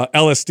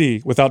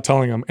 LSD without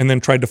telling them, and then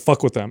tried to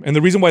fuck with them. And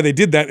the reason why they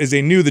did that is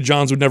they knew the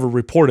Johns would never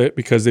report it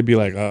because they'd be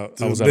like, I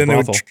was at a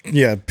brothel.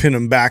 They would, pin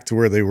them back to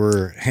where they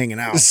were hanging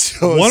out.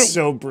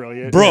 So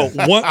brilliant. Bro,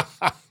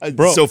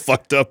 so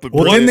fucked up. But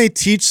well, didn't they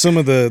teach some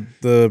of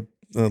the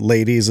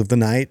ladies of the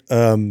night?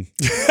 Trying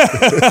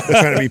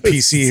to be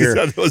PC here.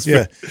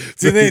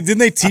 Didn't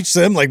they teach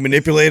them like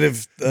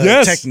manipulative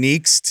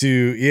techniques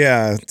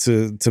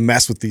to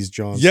mess with these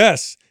Johns?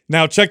 Yes.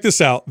 Now, check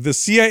this out. The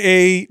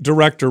CIA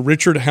director,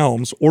 Richard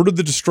Helms, ordered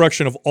the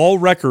destruction of all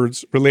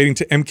records relating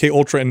to MK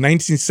Ultra in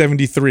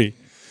 1973.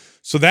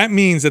 So that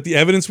means that the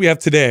evidence we have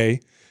today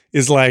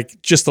is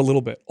like just a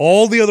little bit.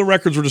 All the other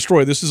records were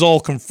destroyed. This is all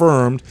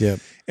confirmed. Yep.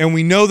 And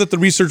we know that the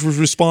research was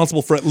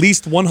responsible for at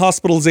least 1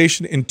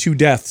 hospitalization and 2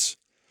 deaths.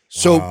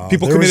 So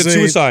people committed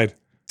suicide.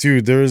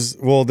 Dude, there's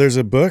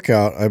a book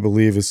out, I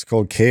believe it's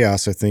called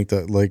Chaos, I think,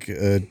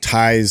 that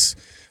ties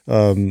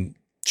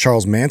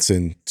Charles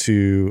Manson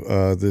to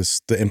the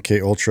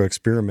MK Ultra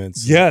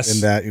experiments. Yes.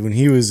 And that when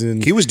he was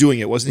doing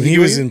it, wasn't he? When he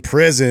was in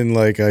prison,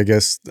 like I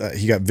guess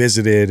he got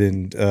visited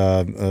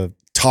and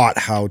taught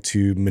how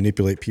to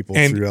manipulate people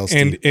through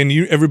LSD. And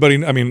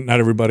everybody, I mean,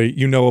 not everybody,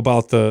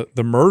 about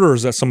the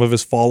murders that some of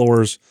his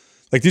followers,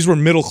 like these were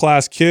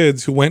middle-class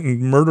kids who went and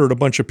murdered a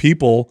bunch of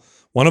people.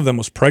 One of them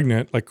was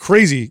pregnant, like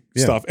crazy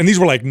stuff. And these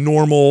were like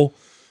normal,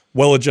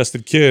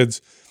 well-adjusted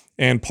kids.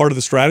 And part of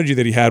the strategy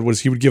that he had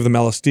was he would give them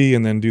LSD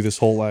and then do this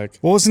whole like.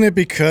 Well, wasn't it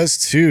because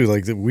too,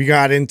 like we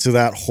got into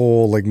that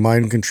whole like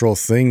mind control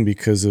thing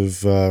because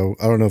of I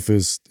don't know if it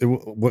was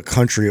what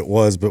country it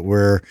was, but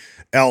where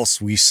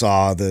else we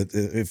saw that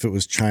if it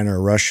was China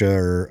or Russia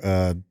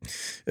or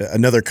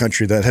another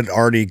country that had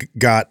already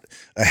got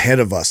ahead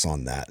of us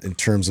on that in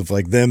terms of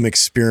like them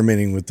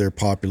experimenting with their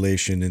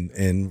population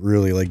and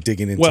really like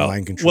digging into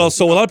mind control. Well,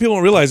 so a lot of people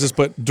don't realize this,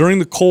 but during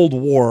the Cold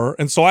War,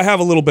 and so I have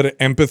a little bit of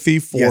empathy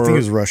for. Yeah, I think it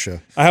was Russia.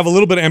 I have a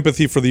little bit of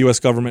empathy for the U.S.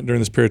 government during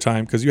this period of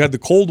time because you had the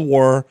Cold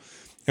War,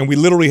 and we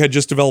literally had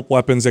just developed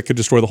weapons that could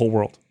destroy the whole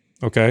world.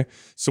 Okay,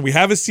 so we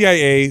have a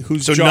CIA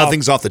whose So job,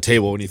 nothing's off the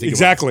table when you think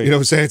Exactly. about it. You know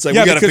what I'm saying? It's like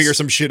Yeah, we got to because- figure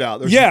some shit out.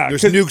 There's Yeah,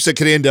 nukes that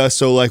could end us,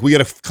 so like we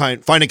got to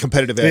find a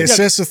competitive They edge.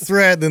 assess a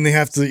threat, then they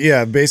have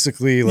to,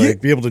 basically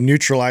like be able to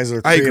neutralize or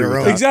I create agree our with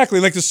own. that. Exactly.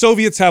 Like the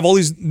Soviets have all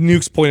these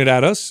nukes pointed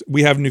at us.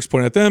 We have nukes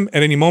pointed at them.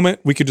 At any moment,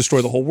 we could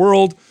destroy the whole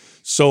world.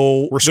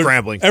 So We're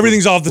scrambling.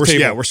 Everything's off the We're-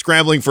 table. Yeah, we're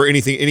scrambling for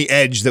anything, any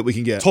edge that we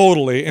can get.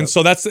 Totally. And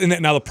so that's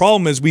now the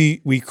problem is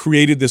we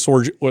created this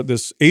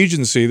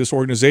agency, this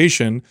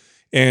organization,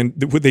 and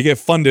they get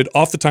funded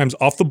oftentimes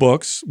off the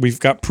books. We've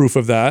got proof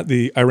of that.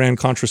 The Iran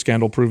Contra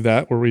scandal proved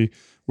that, where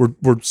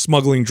we're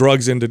smuggling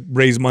drugs in to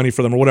raise money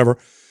for them or whatever.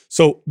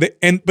 So but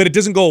it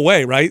doesn't go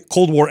away, right?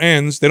 Cold War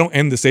ends. They don't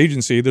end this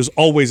agency. There's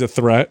always a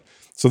threat.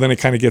 So then it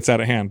kind of gets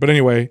out of hand. But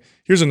anyway,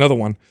 here's another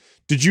one.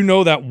 Did you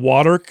know that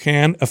water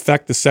can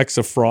affect the sex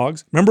of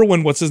frogs? Remember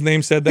when what's his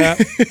name said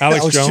that?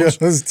 Alex Jones.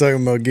 was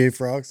talking about gay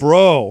frogs.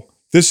 Bro,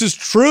 this is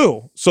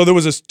true. So there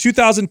was a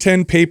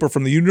 2010 paper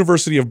from the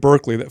University of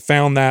Berkeley that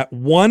found that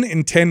 1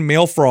 in 10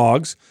 male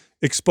frogs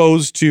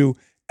exposed to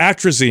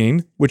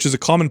atrazine, which is a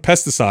common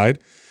pesticide,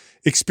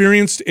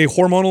 experienced a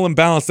hormonal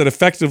imbalance that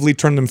effectively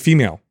turned them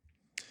female.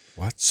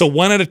 What? So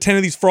 1 out of 10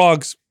 of these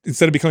frogs,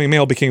 instead of becoming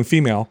male, became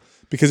female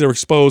because they were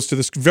exposed to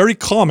this very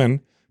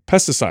common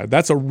pesticide.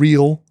 That's a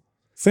real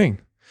thing.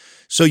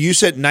 So you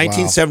said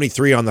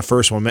 1973 on the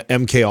first one,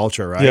 MK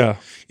Ultra, right? Yeah.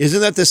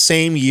 Isn't that the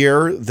same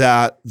year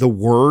that the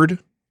word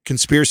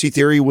conspiracy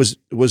theory was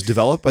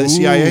developed by the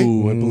CIA?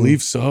 Ooh, I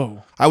believe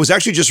so. I was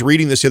actually just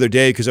reading this the other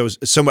day because I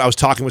was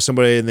talking with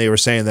somebody and they were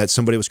saying that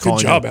somebody was calling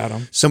job, them,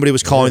 Adam. somebody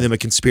was calling them a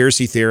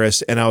conspiracy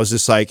theorist, and I was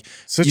just like,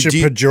 Such a do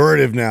you-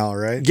 pejorative now,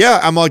 right? yeah.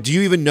 I'm like, do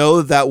you even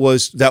know that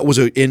was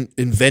an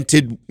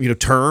invented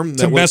term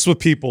To that mess with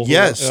people.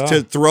 Yes, Yeah.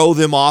 to throw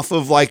them off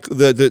of like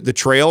the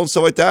trail and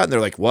stuff like that. And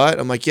they're like, "What?"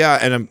 I'm like, "Yeah."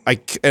 And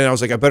I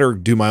was like, "I better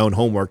do my own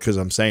homework because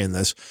I'm saying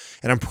this."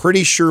 And I'm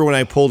pretty sure when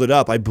I pulled it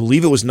up, I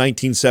believe it was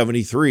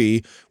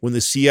 1973 when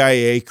the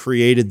CIA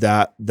created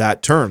that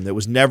term. That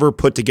was never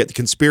put together. The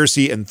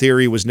conspiracy and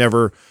theory was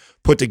never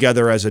put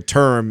together as a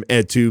term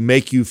and to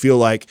make you feel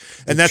like,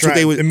 and that's what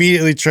they would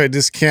immediately try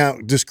to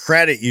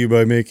discredit you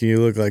by making you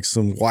look like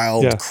some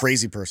wild, Yeah.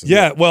 crazy person.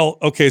 Yeah, well,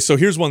 okay, so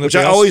here's one that which they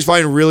I also- always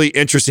find really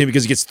interesting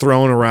because it gets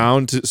thrown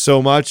around so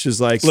much.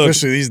 Is like, Look,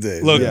 especially these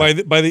days. Look,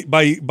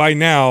 Yeah. by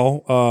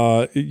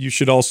now, you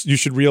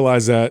should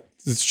realize that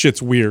this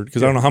shit's weird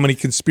because I don't know how many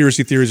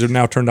conspiracy theories have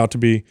now turned out to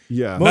be.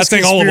 yeah, Not Most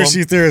saying all of conspiracy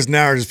them. theorists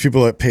now are just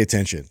people that pay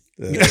attention.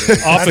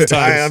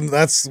 Oftentimes.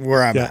 That's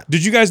where I'm Yeah. at.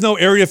 Did you guys know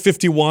Area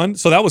 51?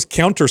 So that was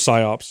counter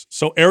psyops.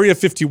 So Area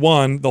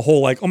 51, the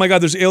whole like, oh my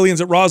God, there's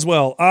aliens at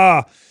Roswell.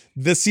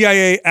 The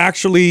CIA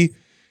actually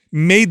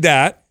made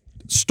that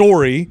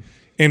story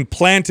and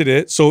planted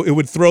it so it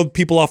would throw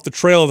people off the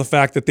trail of the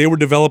fact that they were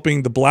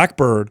developing the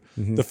Blackbird,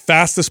 the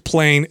fastest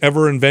plane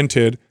ever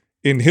invented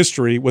in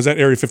history was at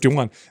Area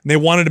 51. And they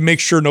wanted to make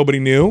sure nobody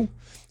knew.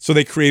 So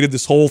they created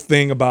this whole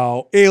thing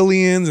about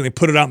aliens and they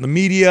put it out in the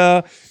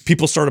media.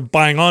 People started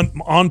buying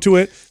onto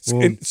it.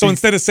 So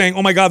instead of saying,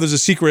 oh my God, there's a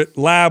secret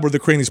lab where they're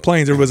creating these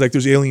planes, everybody's like,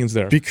 there's aliens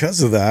there.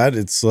 Because of that,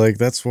 it's like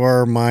that's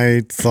where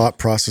my thought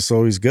process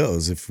always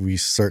goes. If we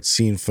start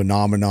seeing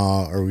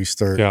phenomena or we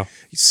start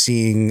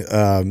seeing,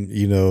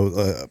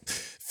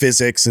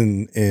 physics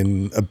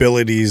and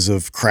abilities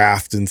of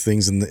craft and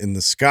things in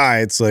the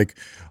sky, it's like,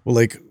 well,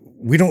 like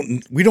we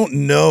don't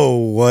know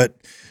what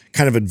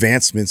kind of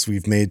advancements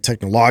we've made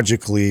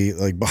technologically,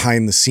 like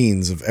behind the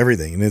scenes of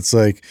everything. And it's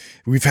like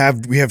we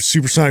have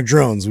supersonic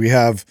drones. We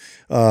have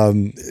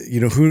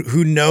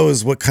who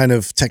knows what kind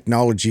of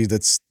technology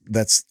that's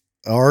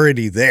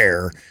already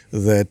there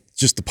that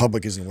just the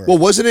public isn't aware Well,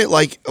 of. wasn't it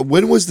like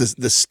when was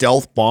the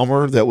stealth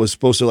bomber that was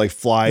supposed to like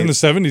fly In the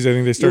 70s, I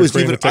think they It started was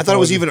creating even, the I thought it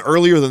was technology. even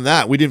earlier than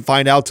that. We didn't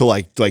find out till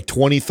like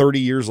 20, 30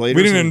 years later.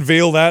 We didn't So-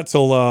 unveil that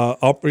till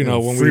when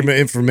Freedom we of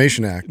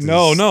Information Act. is-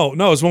 No,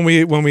 it's when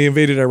we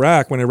invaded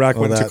Iraq, when Iraq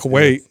went to that,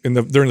 Kuwait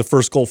during the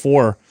first Gulf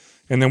War.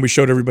 And then we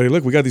showed everybody,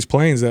 look, we got these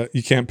planes that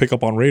you can't pick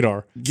up on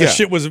radar. Yeah. That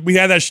shit we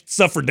had that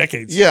stuff for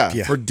decades. Yeah,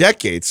 Yeah. for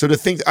decades. So to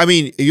think, I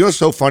mean, you know what's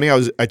so funny?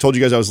 I told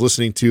you guys I was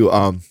listening to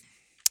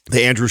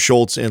the Andrew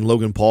Schultz and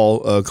Logan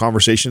Paul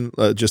conversation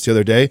just the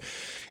other day.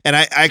 And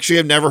I actually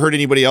have never heard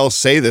anybody else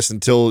say this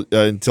until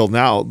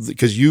now,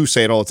 because you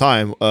say it all the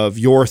time of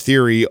your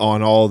theory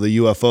on all the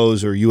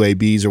UFOs or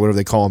UABs or whatever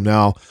they call them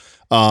now,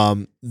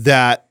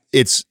 that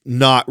it's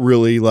not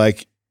really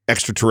like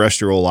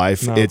extraterrestrial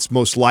life. No. It's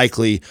most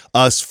likely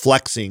us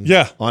flexing.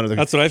 Yeah, on other.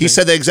 that's what I He think.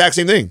 said the exact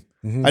same thing.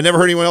 I never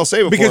heard anyone else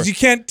say it before. Because you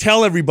can't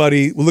tell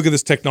everybody, well, look at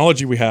this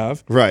technology we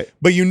have. Right.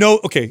 But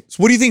okay, so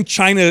what do you think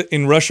China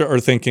and Russia are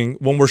thinking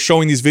when we're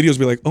showing these videos?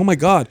 Be like, oh my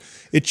God,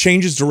 it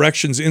changes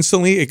directions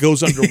instantly. It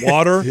goes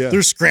underwater. Yeah.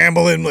 They're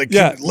scrambling like,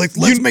 Yeah. let's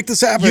You- make this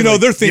happen. you know,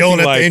 Like, they're thinking yelling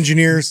at like- the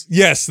engineers.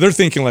 Yes, they're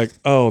thinking like,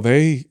 oh,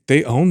 they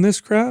own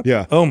this crap?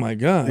 Yeah. Oh my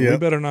God, we Yeah.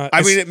 better not.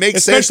 I mean, it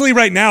makes sense. especially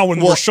right now when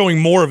Well- we're showing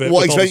more of it.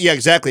 Well, with all this- yeah,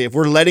 exactly. If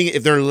they're letting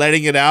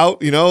it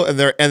out, and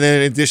then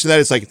in addition to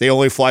that, it's like they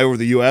only fly over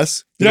the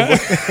U.S.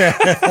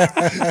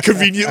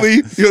 Conveniently,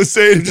 you know what I'm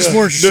saying? Just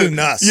more interested in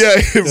us. Yeah.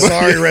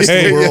 Sorry, rest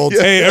of the world.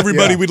 Hey,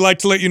 everybody, Yeah. we'd like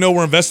to let you know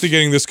we're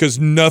investigating this because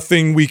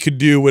nothing we could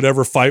do would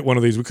ever fight one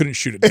of these. We couldn't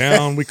shoot it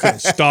down. We couldn't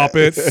stop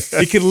it.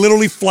 It could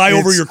literally fly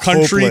over It's your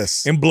country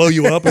hopeless. and blow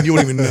you up and you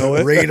wouldn't even know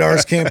it.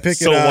 Radars can't pick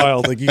So it up.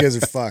 wild. Like you guys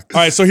are fucked.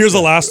 All right, so here's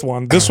the last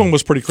one. This one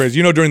was pretty crazy.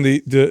 You know, during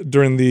the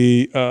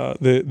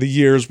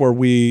years where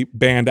we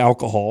banned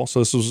alcohol, so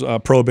this was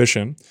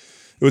prohibition.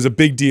 It was a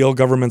big deal.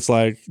 Government's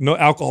like, no,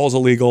 alcohol is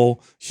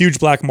illegal. Huge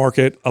black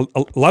market. A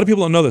lot of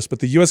people don't know this, but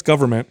the U.S.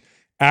 government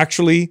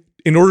actually,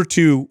 in order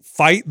to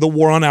fight the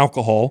war on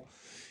alcohol,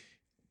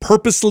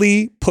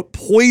 purposely put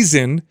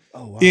poison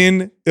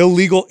in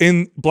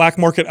black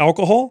market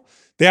alcohol.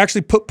 They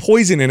actually put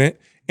poison in it,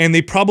 and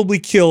they probably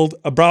killed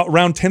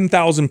around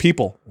 10,000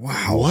 people.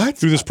 Wow. What?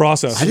 Through this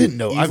process. I didn't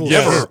know.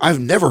 Yes. I've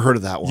never heard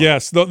of that one.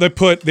 Yes,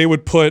 they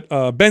would put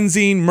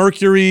benzene,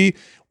 mercury,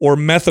 or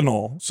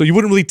methanol, so you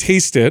wouldn't really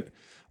taste it.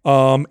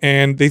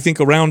 And they think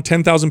around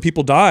 10,000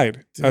 people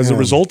died as a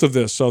result of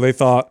this. So they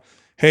thought,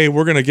 hey,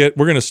 we're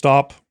gonna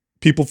stop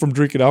people from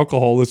drinking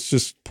alcohol. Let's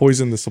just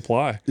poison the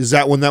supply. Is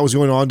that when that was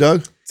going on,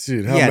 Doug?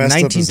 Dude, how messed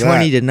up is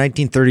 1920 to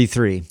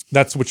 1933.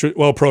 That's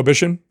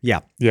prohibition. Yeah,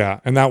 yeah,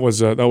 and that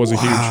was a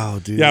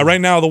huge. Dude. Yeah, right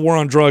now the war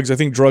on drugs. I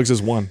think drugs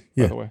is one.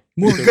 By the way,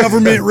 More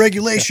government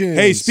regulations.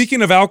 Hey,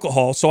 speaking of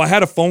alcohol, so I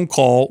had a phone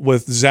call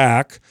with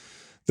Zach,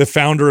 the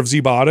founder of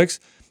ZBiotics.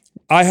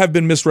 I have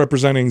been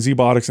misrepresenting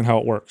ZBiotics and how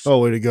it works. Oh,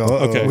 way to go.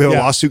 Okay. We have Yeah.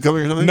 a lawsuit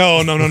coming or something?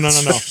 No. No, I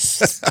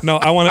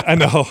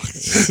know.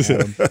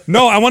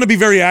 No, I want to be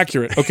very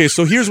accurate. Okay,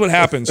 so here's what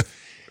happens.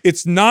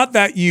 It's not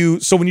that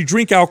so when you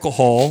drink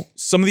alcohol,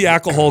 some of the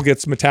alcohol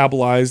gets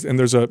metabolized and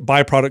there's a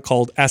byproduct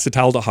called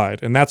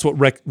acetaldehyde, and that's what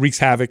wreaks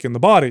havoc in the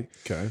body.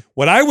 Okay.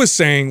 What I was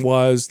saying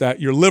was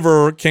that your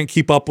liver can't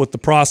keep up with the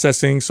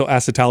processing, so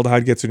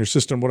acetaldehyde gets in your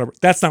system, whatever.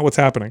 That's not what's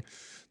happening.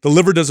 The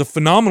liver does a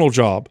phenomenal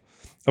job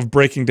of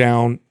breaking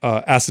down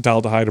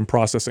acetaldehyde and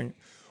processing.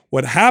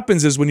 What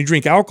happens is when you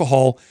drink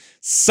alcohol,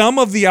 some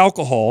of the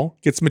alcohol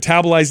gets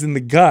metabolized in the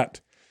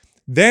gut.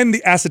 Then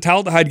the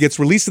acetaldehyde gets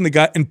released in the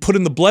gut and put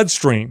in the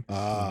bloodstream.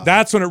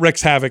 That's when it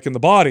wreaks havoc in the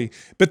body.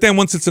 But then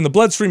once it's in the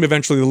bloodstream,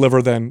 eventually the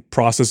liver then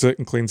processes it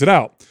and cleans it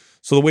out.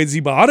 So the way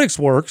ZBiotics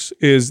works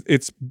is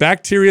it's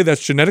bacteria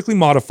that's genetically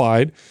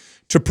modified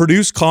to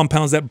produce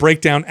compounds that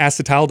break down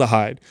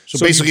acetaldehyde. So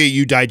basically,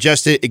 you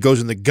digest it, it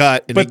goes in the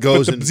gut, and it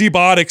goes but in. the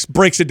ZBiotics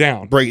breaks it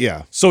down.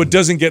 Yeah. So it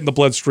doesn't get in the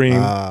bloodstream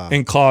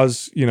and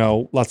cause,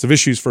 lots of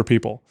issues for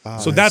people.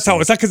 So that's how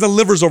it's not because the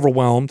liver's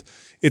overwhelmed.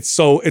 It's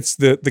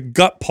the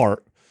gut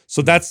part.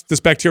 So this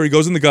bacteria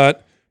goes in the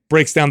gut,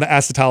 breaks down the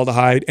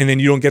acetaldehyde, and then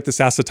you don't get this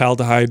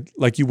acetaldehyde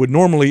like you would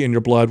normally in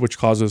your blood, which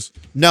causes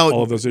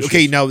all of those issues.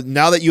 Okay, now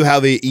that you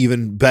have a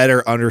even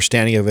better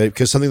understanding of it,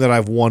 because something that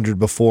I've wondered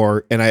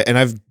before, and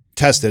I've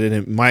tested it,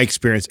 and in my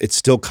experience, it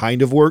still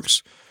kind of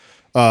works.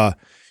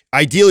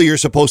 Ideally, you're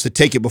supposed to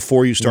take it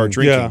before you start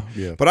drinking.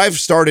 Yeah. But I've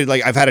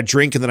had a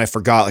drink and then I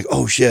forgot, like,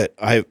 oh shit,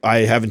 I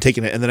haven't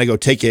taken it, and then I go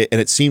take it,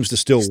 and it seems to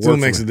still work. Still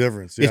makes a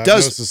difference. Yeah, It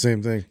does. It's the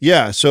same thing.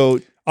 Yeah.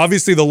 So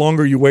Obviously, the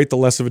longer you wait, the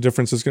less of a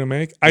difference it's going to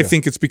make. I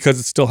think it's because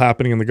it's still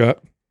happening in the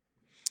gut.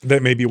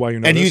 That may be why you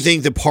notice. And you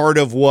think that part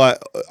of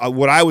what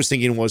I was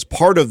thinking was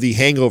part of the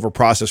hangover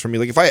process for me,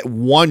 like if I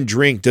one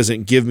drink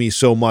doesn't give me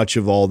so much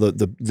of all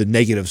the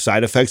negative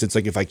side effects, it's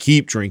like if I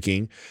keep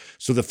drinking.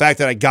 So the fact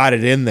that I got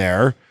it in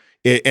there,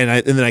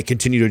 and then I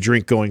continue to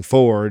drink going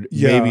forward,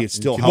 maybe it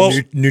still helps.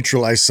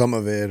 Neutralize some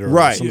of it, or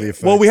Right. some of the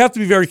effects. Well, we have to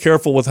be very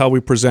careful with how we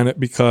present it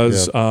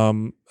because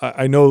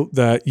I know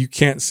that you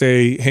can't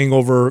say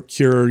hangover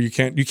cure. You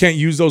can't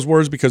use those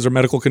words because they're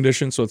medical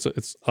conditions, so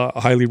it's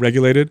highly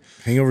regulated.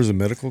 Hangover is a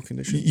medical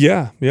condition.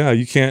 Yeah,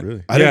 you can't.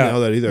 Really? I didn't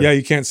know that either. Yeah,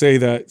 you can't say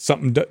that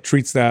something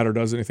treats that or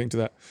does anything to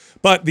that.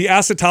 But the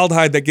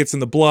acetaldehyde that gets in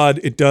the blood,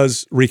 it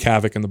does wreak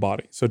havoc in the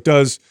body. So it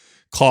does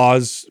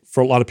cause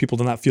for a lot of people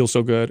to not feel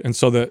so good, and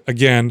so that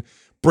again,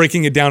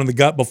 breaking it down in the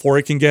gut before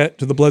it can get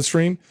to the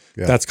bloodstream,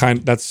 that's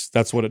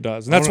what it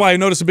does, and that's why I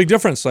notice a big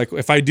difference. Like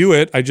if I do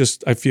it, I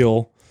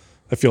feel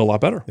a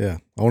lot better. Yeah,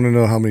 I want to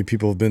know how many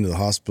people have been to the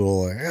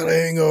hospital. Like, I got a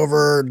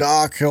hangover,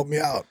 doc, help me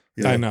out.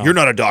 I know. You're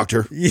not a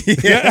doctor. Yeah.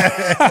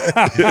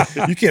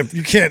 you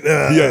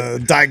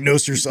can't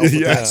diagnose yourself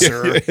with that,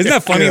 sir. Isn't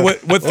that funny?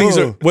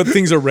 What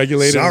things are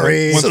regulated?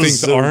 Sorry. and what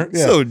things aren't.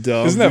 So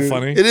dumb. Isn't that dude.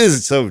 funny? It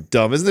is so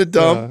dumb. Isn't it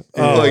dumb? I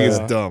feel like it's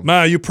dumb.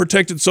 Ma, you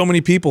protected so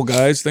many people,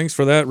 guys. Thanks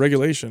for that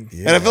regulation.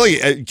 And I feel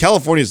like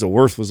California is the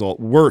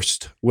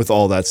worst with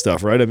all that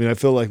stuff, right? I mean, I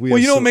feel like Well,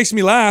 you know what makes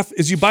me laugh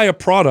is you buy a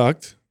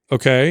product,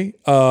 okay?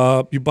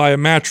 You buy a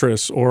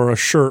mattress or a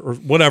shirt or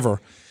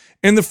whatever,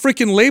 and the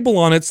freaking label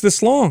on it's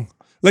this long.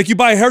 Like you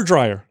buy a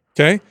hairdryer,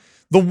 okay?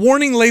 The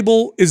warning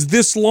label is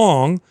this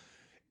long.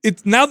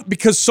 It's now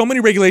because so many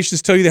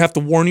regulations tell you they have to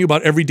warn you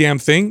about every damn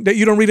thing that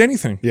you don't read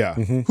anything. Yeah.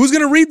 Mm-hmm. Who's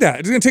going to read that?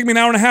 It's going to take me an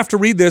hour and a half to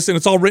read this, and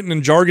it's all written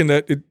in jargon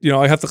that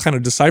I have to kind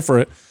of decipher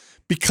it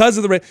because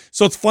of the.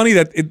 So it's funny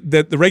that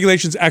that the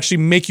regulations actually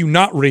make you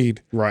not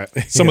read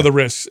some of the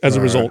risks as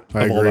a result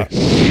of all that.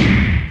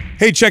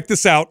 Hey, check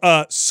this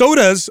out.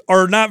 Sodas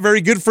are not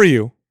very good for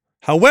you.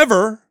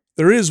 However,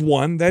 there is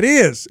one that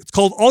is. It's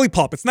called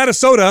Olipop. It's not a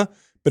soda,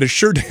 but it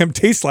sure damn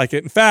tastes like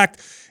it. In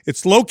fact,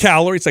 it's low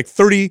calorie. It's like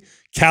 30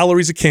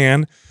 calories a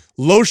can,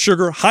 low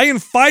sugar, high in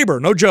fiber.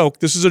 No joke.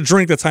 This is a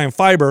drink that's high in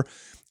fiber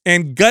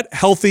and gut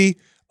healthy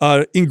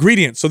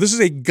ingredients. So this is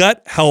a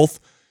gut health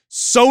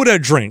soda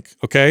drink,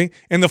 okay?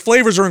 And the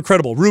flavors are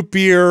incredible. Root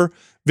beer,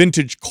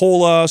 vintage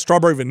cola,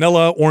 strawberry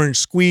vanilla, orange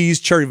squeeze,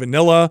 cherry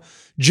vanilla,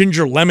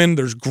 ginger lemon.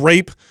 There's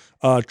grape,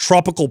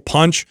 tropical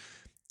punch.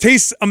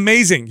 Tastes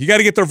amazing. You got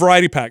to get their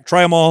variety pack.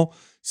 Try them all.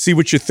 See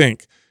what you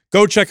think.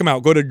 Go check them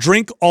out. Go to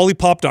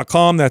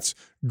drinkolipop.com. That's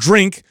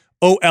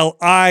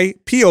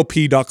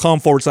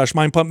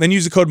drinkolipop.com/mindpump. Then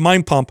use the code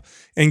mindpump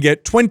and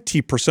get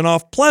 20%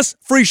 off plus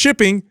free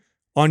shipping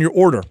on your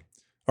order.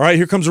 All right,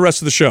 here comes the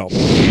rest of the show.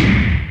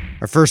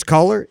 Our first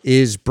caller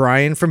is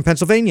Brian from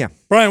Pennsylvania.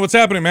 Brian, what's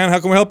happening, man? How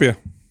can we help you?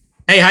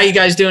 Hey, how you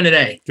guys doing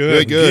today?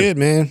 Good,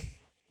 man.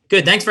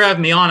 Good. Thanks for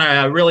having me on.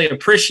 I really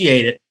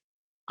appreciate it.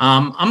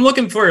 I'm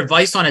looking for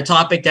advice on a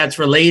topic that's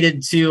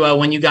related to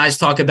when you guys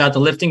talk about the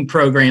lifting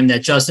program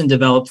that Justin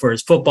developed for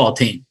his football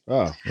team.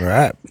 Oh, All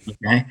right.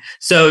 Okay.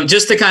 So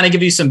just to kind of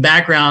give you some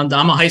background,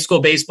 I'm a high school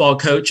baseball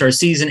coach. Our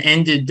season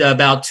ended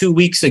about 2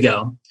 weeks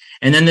ago.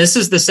 And then this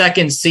is the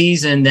second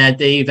season that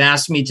they've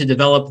asked me to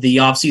develop the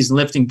off-season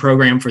lifting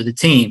program for the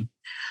team.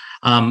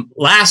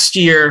 Last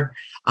year,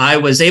 I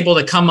was able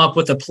to come up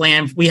with a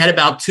plan. We had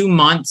about 2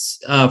 months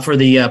for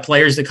the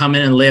players to come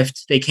in and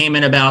lift. They came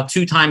in about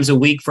 2 times a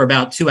week for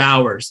about 2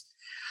 hours.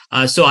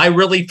 So I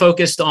really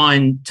focused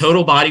on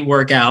total body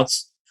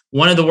workouts.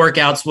 One of the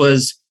workouts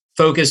was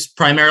focused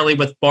primarily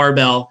with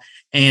barbell,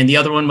 and the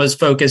other one was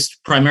focused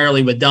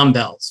primarily with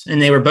dumbbells.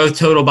 And they were both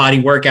total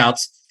body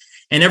workouts.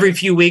 And every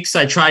few weeks,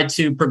 I tried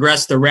to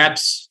progress the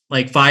reps,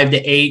 like 5 to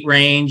 8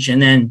 range.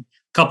 And then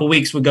a couple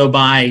weeks would go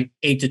by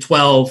 8 to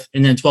 12,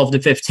 and then 12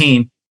 to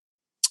 15.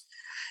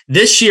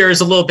 This year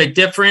is a little bit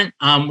different.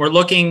 We're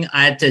looking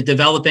at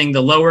developing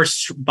the lower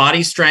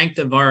body strength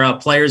of our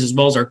players as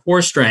well as our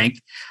core strength.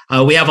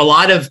 We have a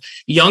lot of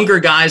younger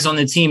guys on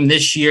the team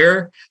this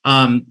year.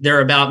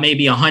 They're about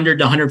maybe 100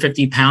 to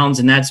 150 pounds,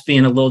 and that's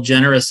being a little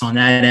generous on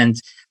that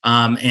end.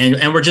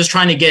 And we're just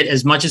trying to get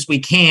as much as we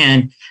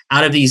can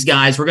out of these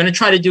guys. We're going to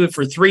try to do it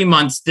for 3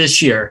 months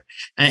this year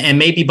and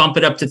maybe bump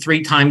it up to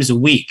 3 times a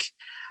week.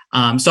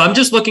 So I'm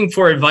just looking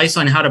for advice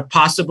on how to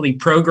possibly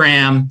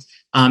program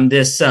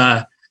this,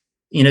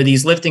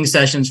 these lifting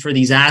sessions for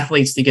these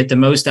athletes to get the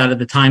most out of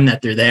the time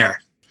that they're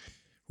there.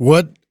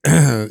 What,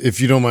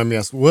 if you don't mind me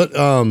asking,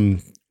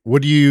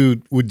 what do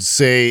you would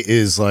say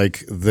is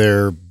like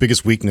their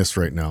biggest weakness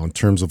right now in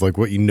terms of like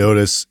what you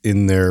notice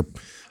in their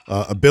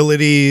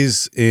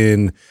abilities,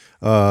 in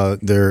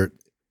their,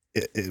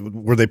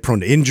 were they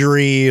prone to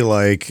injury?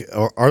 Like,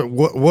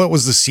 what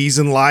was the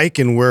season like,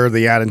 and where are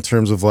they at in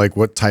terms of like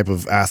what type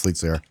of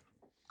athletes they are?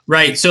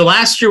 Right. So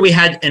last year we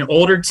had an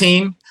older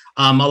team.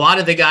 A lot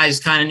of the guys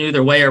kind of knew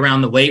their way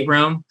around the weight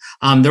room.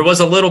 There was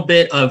a little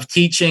bit of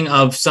teaching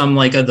of some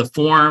like of the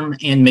form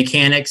and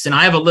mechanics, and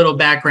I have a little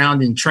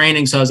background in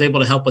training, so I was able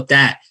to help with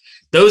that.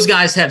 Those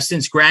guys have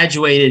since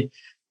graduated.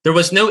 There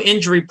was no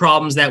injury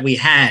problems that we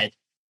had.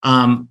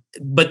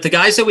 But the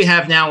guys that we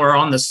have now are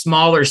on the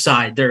smaller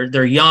side.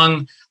 They're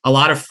young, a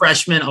lot of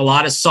freshmen, a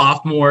lot of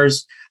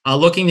sophomores,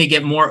 looking to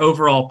get more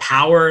overall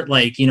power,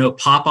 like,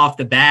 pop off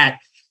the bat,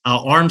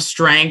 arm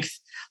strength.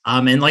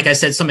 And like I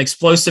said, some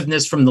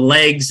explosiveness from the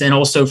legs and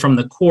also from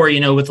the core,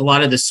 with a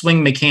lot of the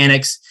swing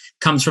mechanics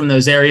comes from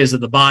those areas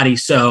of the body.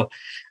 So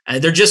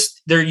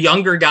they're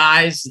younger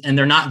guys, and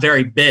they're not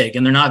very big,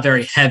 and they're not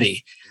very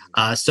heavy.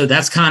 So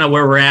that's kind of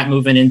where we're at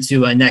moving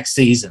into next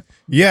season.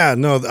 Yeah,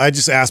 no, I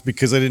just asked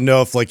because I didn't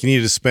know if like you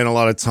needed to spend a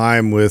lot of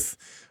time with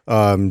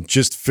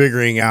just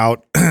figuring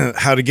out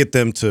how to get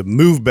them to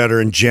move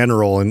better in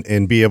general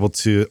and be able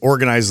to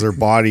organize their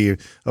body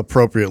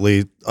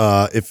appropriately.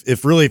 If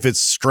it's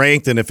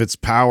strength and if it's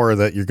power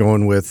that you're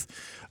going with.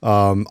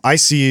 I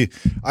see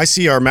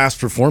our mass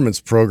performance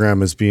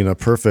program as being a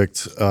perfect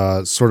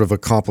sort of a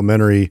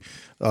complementary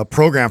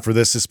program for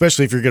this,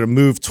 especially if you're going to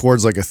move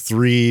towards like a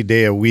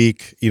 3-day a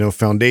week,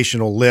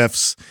 foundational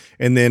lifts.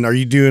 And then are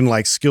you doing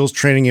like skills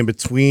training in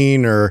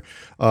between or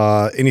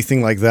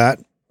anything like that?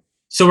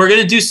 So we're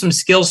going to do some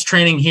skills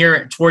training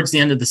here towards the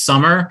end of the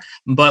summer,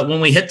 but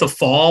when we hit the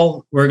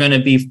fall, we're going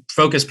to be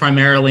focused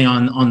primarily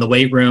on the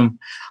weight room.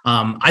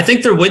 I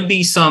think there would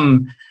be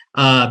some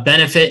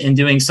benefit in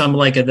doing some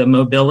like the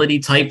mobility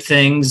type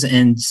things,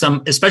 and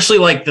some, especially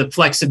like the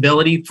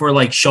flexibility for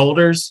like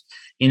shoulders,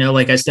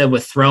 like I said,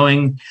 with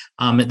throwing,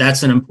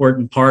 that's an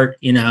important part,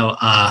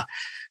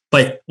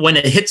 but when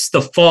it hits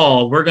the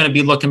fall, we're going to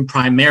be looking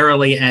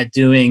primarily at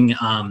doing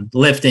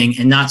lifting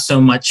and not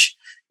so much,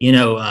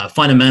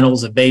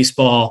 fundamentals of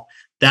baseball.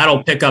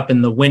 That'll pick up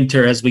in the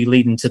winter as we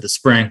lead into the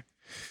spring.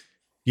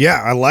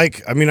 Yeah, I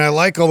like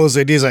all those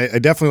ideas. I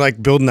definitely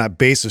like building that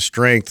base of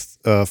strength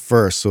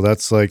first. So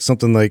that's like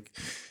something like,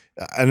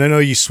 and I know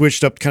you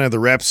switched up kind of the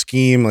rep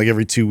scheme like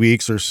every 2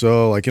 weeks or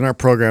so. Like in our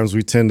programs,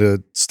 we tend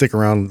to stick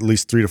around at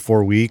least 3 to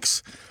 4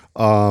 weeks.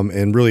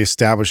 and really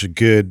establish a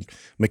good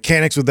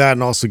mechanics with that,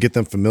 and also get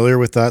them familiar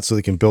with that so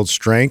they can build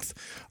strength,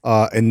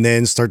 and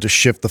then start to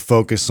shift the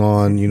focus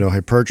on,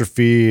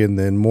 hypertrophy and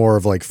then more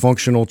of like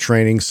functional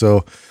training.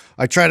 So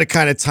I try to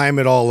kind of time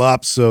it all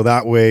up so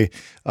that way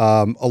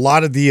a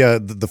lot of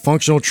the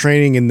functional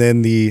training and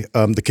then the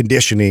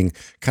conditioning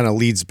kind of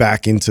leads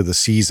back into the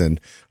season.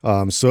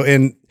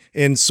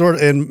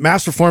 And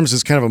mass performance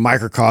is kind of a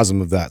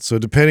microcosm of that. So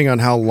depending on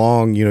how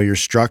long you're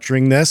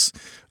structuring this,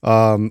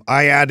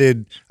 I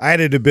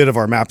added a bit of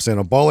our MAPS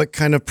anabolic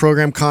kind of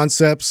program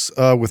concepts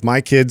with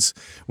my kids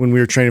when we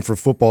were training for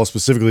football,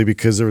 specifically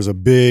because there was a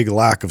big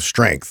lack of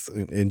strength,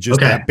 and just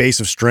that base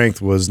of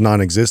strength was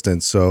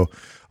non-existent. So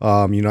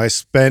I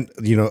spent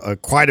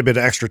quite a bit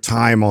of extra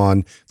time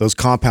on those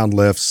compound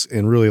lifts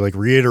and really like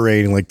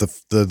reiterating like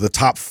the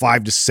top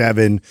 5 to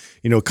 7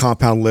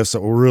 compound lifts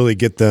that will really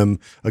get them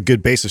a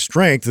good base of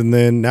strength. And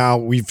then now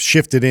we've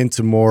shifted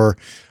into more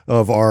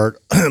of our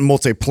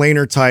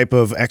multiplanar type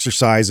of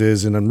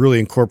exercises, and I'm really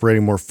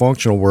incorporating more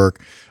functional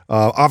work.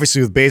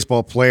 Obviously with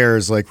baseball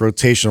players, like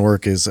rotational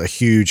work is a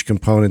huge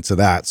component to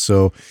that.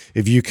 So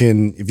if you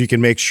can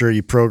make sure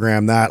you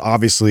program that,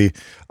 obviously,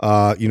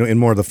 in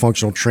more of the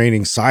functional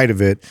training side of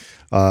it,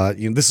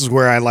 this is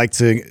where I like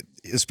to,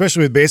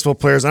 especially with baseball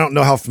players. I don't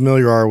know how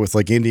familiar you are with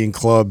like Indian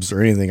clubs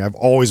or anything. I've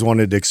always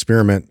wanted to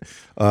experiment,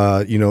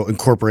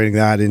 incorporating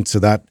that into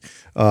that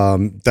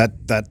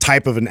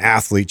type of an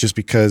athlete, just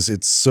because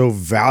it's so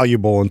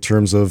valuable in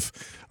terms of,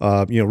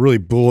 really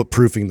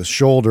bulletproofing the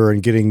shoulder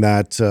and getting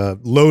that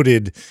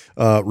loaded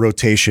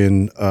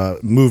rotation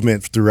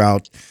movement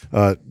throughout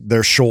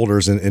their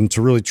shoulders, and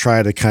to really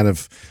try to kind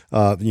of,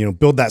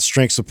 build that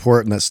strength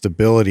support and that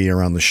stability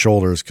around the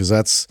shoulders. Because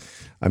that's,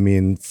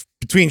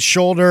 between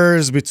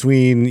shoulders,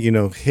 between,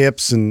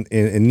 hips and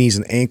knees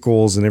and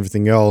ankles and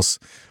everything else,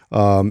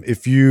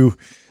 if you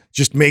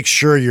just make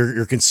sure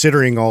you're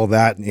considering all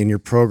that in your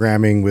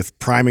programming with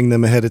priming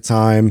them ahead of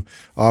time.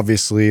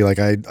 Obviously, like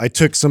I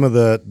took some of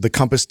the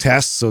Compass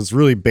tests, so it's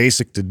really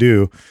basic to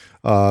do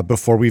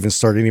before we even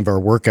start any of our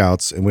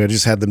workouts. And we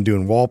just had them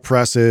doing wall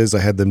presses. I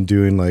had them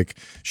doing like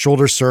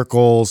shoulder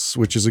circles,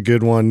 which is a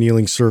good one,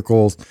 kneeling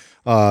circles,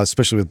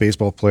 especially with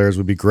baseball players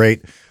would be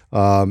great.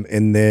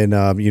 And then,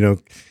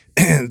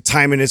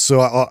 timing it. So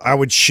I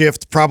would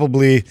shift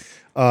probably,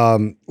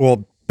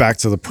 back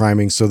to the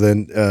priming. So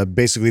then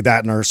basically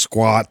that and our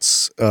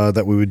squats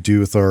that we would do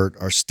with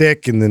our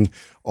stick, and then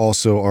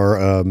also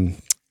our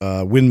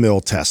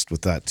windmill test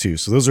with that too.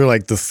 So those are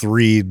like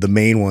the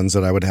main ones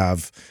that I would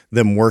have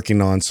them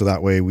working on. So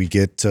that way we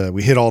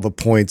hit all the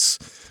points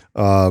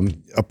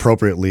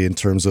appropriately in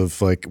terms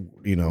of like,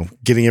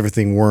 getting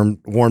everything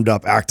warmed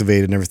up,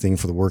 activated, and everything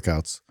for the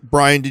workouts.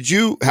 Brian, did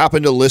you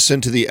happen to listen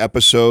to the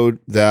episode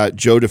that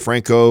Joe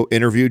DeFranco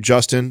interviewed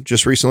Justin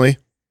just recently?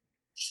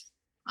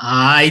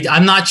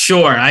 I'm not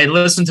sure. I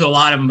listened to a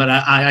lot of them, but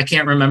I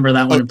can't remember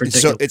that one in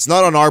particular. So it's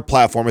not on our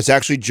platform. It's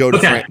actually Joe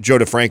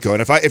DeFranco.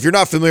 And if you're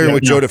not familiar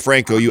with Joe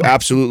DeFranco, you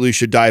absolutely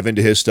should dive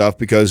into his stuff,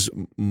 because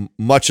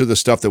much of the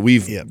stuff that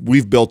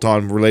we've built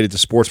on related to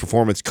sports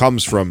performance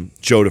comes from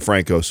Joe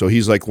DeFranco. So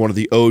he's like one of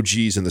the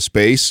OGs in the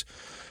space.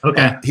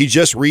 Okay. He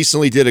just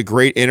recently did a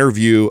great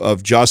interview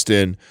of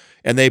Justin,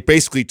 and they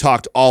basically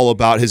talked all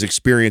about his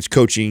experience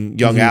coaching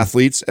young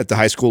athletes at the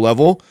high school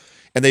level.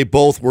 And they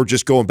both were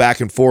just going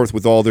back and forth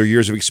with all their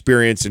years of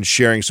experience and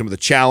sharing some of the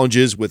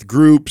challenges with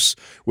groups,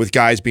 with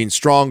guys being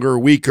stronger,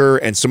 weaker,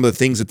 and some of the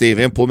things that they've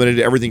implemented,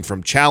 everything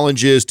from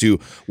challenges to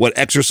what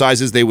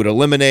exercises they would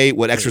eliminate,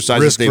 what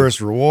exercises risk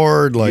versus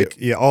reward,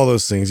 all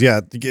those things.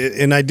 Yeah.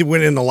 And I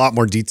went in a lot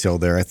more detail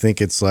there. I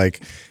think it's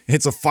like,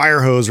 it's a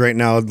fire hose right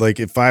now. Like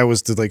if I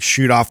was to like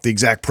shoot off the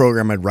exact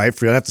program I'd write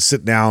for you, I'd have to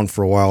sit down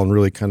for a while and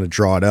really kind of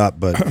draw it up.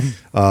 But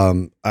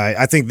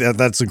I think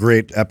that's a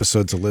great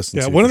episode to listen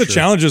to. Yeah, one of the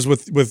challenges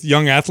with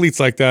young athletes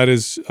like that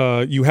is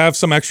you have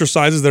some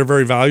exercises that are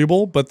very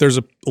valuable, but there's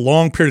a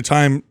long period of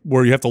time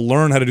where you have to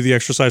learn how to do the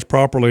exercise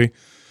properly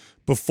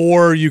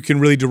before you can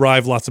really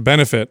derive lots of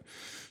benefit.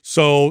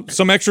 So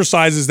some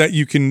exercises that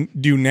you can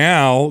do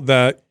now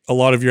that a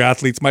lot of your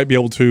athletes might be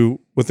able to,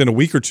 within a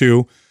week or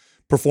two,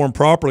 perform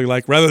properly.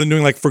 Like rather than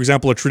doing, like, for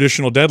example, a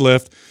traditional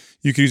deadlift,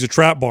 you could use a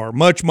trap bar.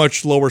 Much,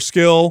 much lower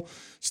skill,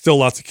 still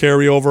lots of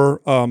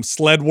carryover.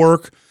 Sled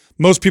work.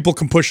 Most people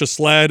can push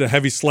a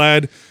heavy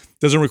sled.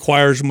 Doesn't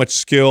require as much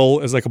skill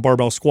as like a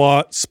barbell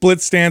squat.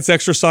 Split stance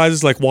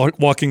exercises like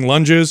walking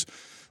lunges,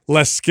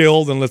 less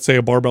skill than, let's say,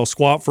 a barbell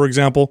squat, for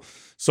example.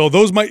 So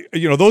those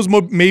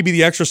may be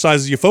the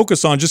exercises you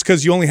focus on, just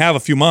because you only have a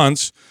few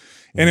months,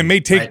 and it may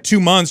take 2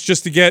 months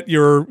just to get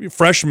your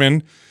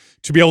freshman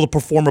to be able to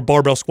perform a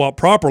barbell squat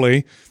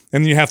properly,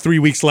 and then you have 3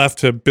 weeks left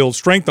to build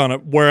strength on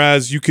it.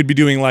 Whereas you could be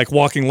doing like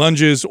walking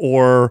lunges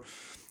or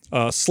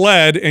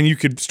sled, and you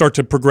could start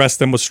to progress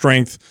them with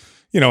strength,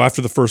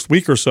 after the first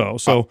week or so.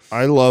 So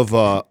I love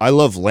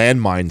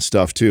landmine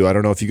stuff too. I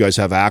don't know if you guys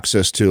have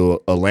access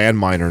to a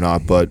landmine or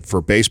not, but for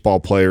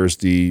baseball players,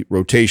 the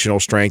rotational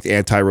strength,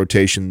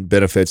 anti-rotation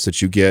benefits that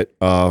you get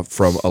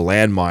from a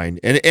landmine,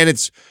 and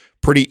it's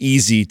pretty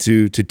easy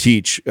to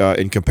teach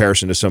in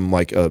comparison to some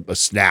like a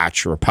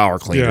snatch or a power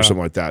clean or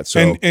something like that.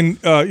 So and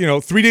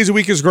 3 days a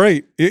week is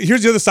great.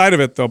 Here's the other side of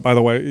it, though. By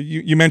the way,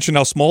 you mentioned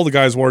how small the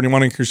guys were, and you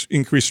want to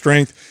increase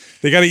strength.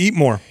 They got to eat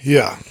more.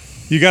 Yeah.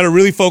 You got to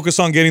really focus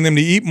on getting them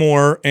to eat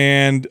more.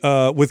 And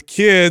with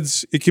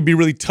kids, it can be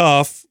really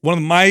tough.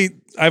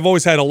 I've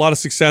always had a lot of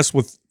success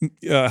with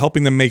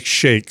helping them make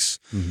shakes.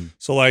 Mm-hmm.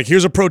 So like,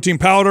 here's a protein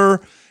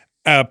powder.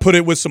 Put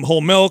it with some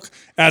whole milk,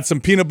 add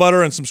some peanut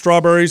butter and some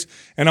strawberries,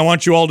 and I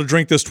want you all to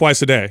drink this twice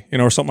a day,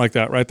 or something like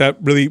that, right? That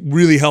really,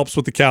 really helps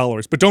with the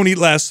calories. But don't eat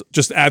less.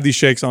 Just add these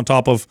shakes on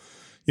top of,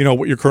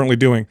 what you're currently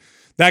doing.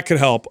 That could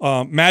help.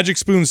 Magic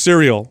Spoon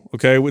cereal,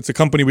 okay? It's a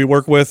company we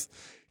work with.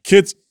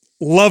 Kids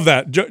love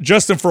that.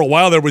 Justin, for a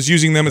while there, was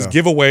using them as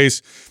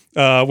giveaways.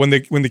 When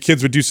the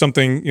kids would do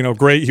something,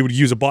 great, he would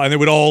use a ball, and they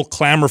would all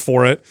clamor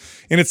for it.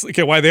 And it's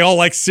okay, why they all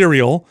like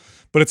cereal,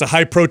 but it's a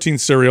high protein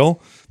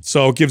cereal.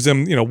 So it gives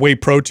them, whey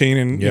protein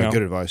and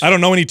good advice. I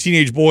don't know any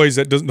teenage boys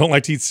that don't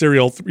like to eat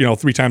cereal,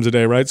 3 times a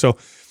day, right? So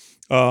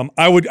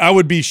I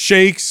would be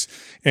shakes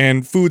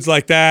and foods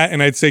like that,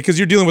 and I'd say because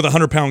you're dealing with a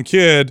 100-pound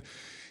kid,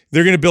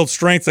 they're going to build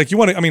strength. Like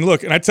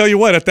look, and I tell you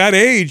what, at that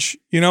age,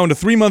 in a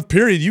 3-month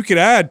period, you could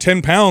add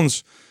 10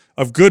 pounds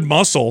of good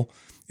muscle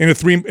in a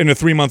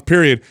 3-month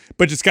period,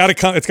 but it's got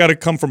to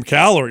come from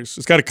calories.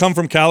 It's got to come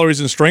from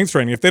calories and strength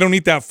training. If they don't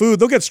eat that food,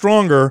 they'll get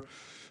stronger,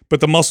 but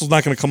the muscle's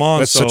not going to come on.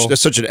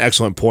 That's such an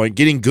excellent point.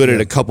 Getting good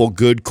at a couple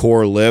good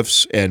core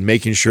lifts and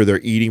making sure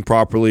they're eating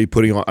properly,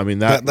 putting on. I mean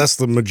that's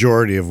the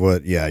majority of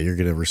what you're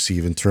going to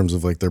receive in terms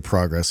of like their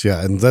progress.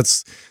 Yeah, and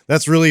that's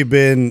really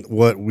been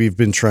what we've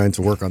been trying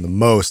to work on the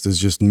most is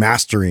just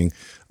mastering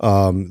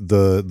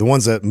the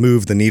ones that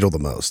move the needle the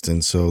most.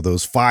 And so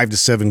those 5 to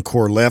 7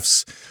 core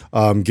lifts,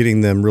 getting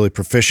them really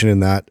proficient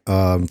in that,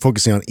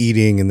 focusing on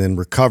eating and then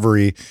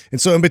recovery. And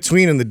so in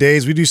between in the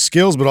days, we do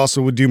skills, but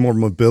also we do more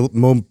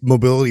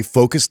mobility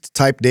focused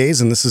type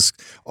days. And this is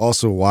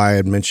also why I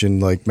had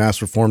mentioned like Mass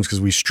Performance, because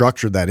we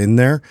structured that in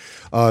there.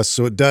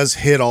 So it does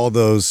hit all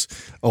those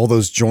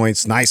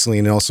joints nicely,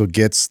 and it also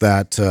gets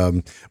that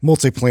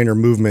multiplanar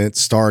movement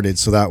started.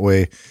 So that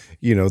way,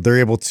 they're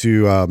able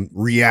to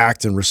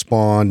react and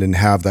respond and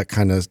have that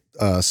kind of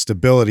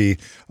stability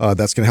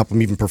that's going to help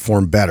them even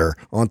perform better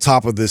on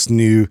top of this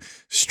new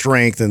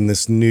strength and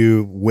this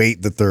new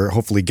weight that they're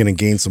hopefully going to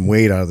gain some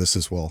weight out of this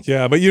as well.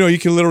 Yeah, but you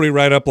can literally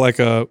write up like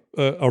a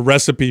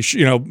recipe,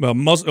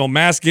 a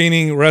mass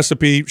gaining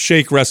recipe,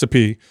 shake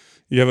recipe.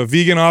 You have a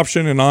vegan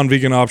option and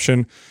non-vegan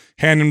option.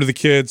 Hand them to the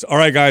kids. All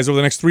right, guys, over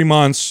the next 3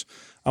 months,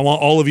 I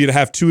want all of you to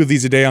have 2 of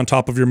these a day on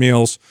top of your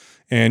meals.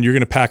 And you're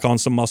going to pack on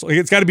some muscle.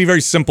 It's got to be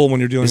very simple when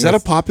you're dealing with kids.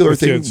 Is that a popular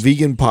thing,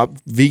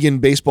 vegan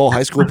baseball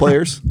high school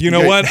players? You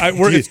know what?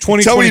 It's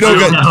 2022.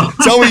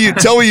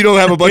 Tell me you don't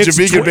have a bunch of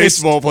vegan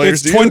baseball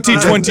players. It's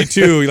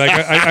 2022. Like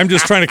I'm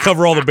just trying to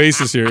cover all the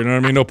bases here. You know what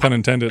I mean? No pun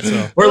intended.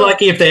 So we're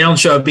lucky if they don't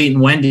show up eating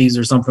Wendy's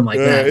or something like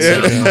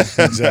that.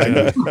 So.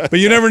 Exactly. But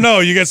you never know.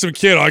 You get some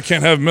kid. I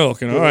can't have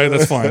milk. All right,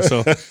 that's fine.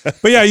 So,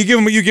 but yeah, you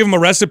give them a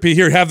recipe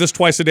here. Have this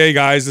twice a day,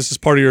 guys. This is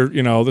part of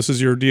your. This is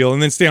your deal,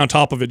 and then stay on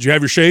top of it. Do you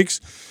have your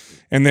shakes?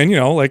 And then,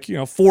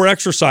 4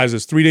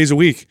 exercises, 3 days a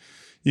week,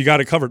 you got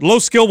it covered. Low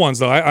skill ones,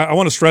 though, I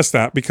want to stress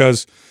that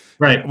because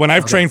when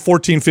I've trained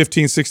 14,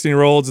 15,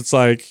 16-year-olds, it's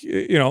like,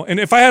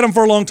 and if I had them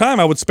for a long time,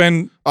 I would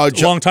spend a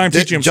long time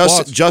teaching them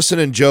squats. Justin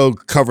and Joe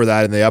cover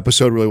that in the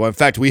episode really well. In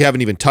fact, we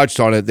haven't even touched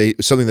on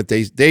it. Something that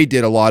they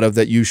did a lot of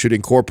that you should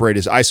incorporate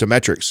is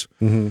isometrics.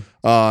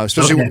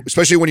 Mm-hmm.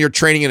 Especially when you're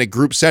training in a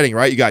group setting,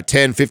 right? You got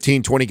 10,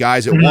 15, 20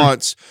 guys at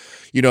once.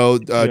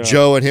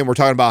 Joe and him were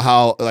talking about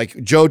how like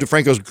Joe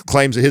DeFranco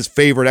claims that his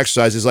favorite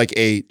exercise is like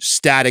a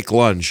static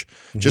lunge,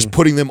 just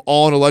putting them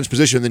all in a lunge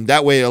position. And then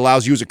that way it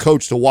allows you as a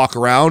coach to walk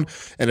around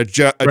and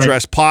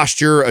address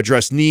posture,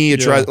 address knee,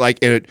 and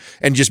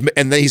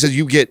then he says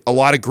you get a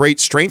lot of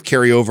great strength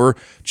carryover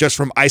just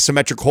from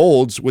isometric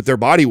holds with their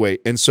body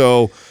weight. And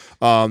so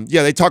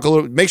they talk a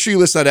little. Make sure you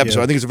listen to that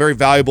episode. I think it's a very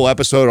valuable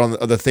episode on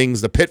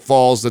the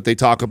pitfalls that they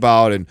talk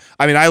about. And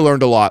I mean, I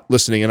learned a lot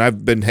listening, and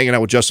I've been hanging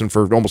out with Justin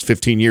for almost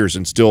 15 years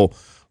and still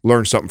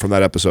learned something from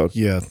that episode.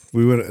 Yeah,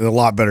 we went in a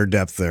lot better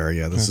depth there.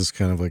 Yeah, this is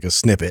kind of like a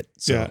snippet.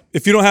 So. Yeah,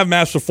 if you don't have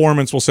Mass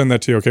Performance, we'll send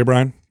that to you. Okay,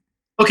 Brian?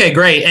 Okay,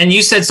 great. And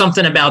you said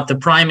something about the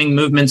priming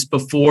movements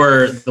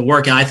before the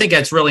workout. I think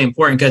that's really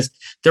important because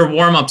their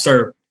warm-ups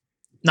are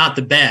not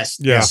the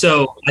best. Yeah.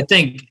 So I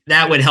think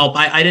that would help.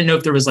 I didn't know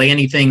if there was like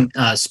anything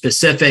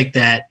specific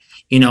that,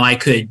 I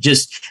could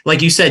just,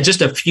 like you said,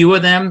 just a few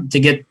of them to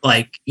get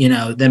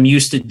them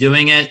used to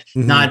doing it,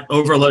 not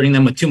overloading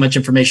them with too much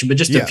information, but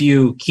just a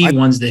few key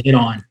ones to hit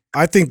on.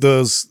 I think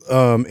those,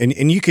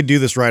 and you could do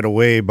this right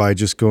away by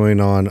just going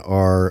on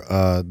our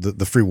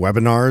the free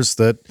webinars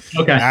that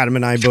Adam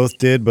and I both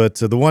did. But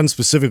the one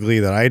specifically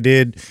that I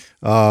did,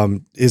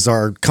 is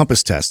our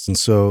compass test. And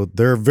so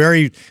they're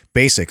very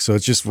basic. So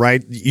it's just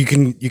right. You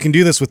can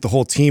do this with the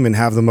whole team and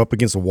have them up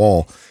against a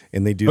wall,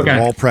 and they do the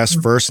wall press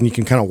first, and you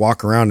can kind of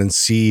walk around and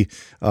see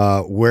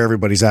where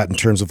everybody's at in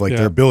terms of like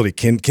their ability.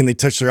 Can they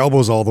touch their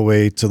elbows all the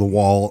way to the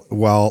wall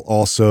while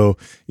also,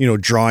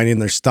 drawing in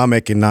their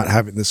stomach and not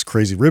having this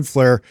crazy rib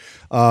flare?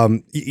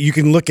 You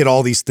can look at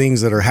all these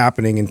things that are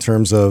happening in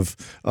terms of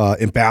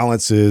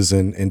imbalances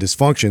and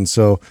dysfunction.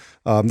 So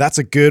that's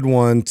a good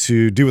one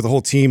to do with the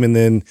whole team. And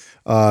then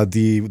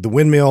the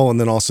windmill, and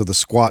then also the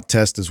squat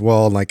test as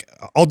well. And like,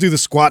 I'll do the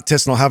squat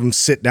test and I'll have them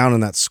sit down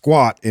in that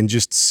squat and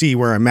just see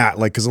where I'm at.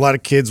 Like, cause a lot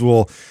of kids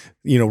will,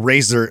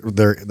 raise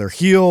their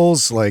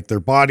heels, like their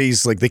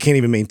bodies, like they can't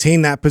even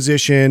maintain that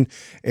position.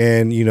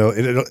 And,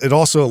 it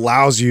also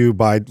allows you,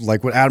 by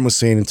like what Adam was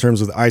saying in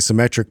terms of the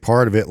isometric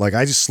part of it, like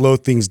I just slow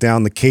things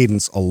down the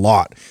cadence a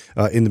lot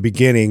in the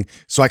beginning,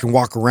 so I can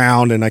walk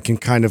around and I can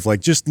kind of like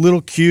just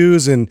little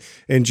cues and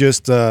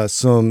just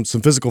some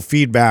physical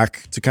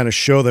feedback to kind of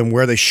show them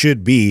where they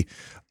should be.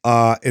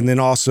 And then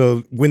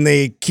also when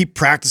they keep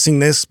practicing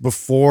this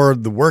before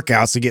the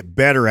workouts, they get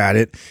better at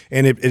it,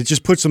 and it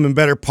just puts them in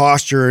better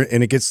posture,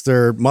 and it gets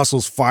their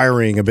muscles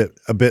firing a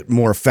bit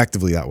more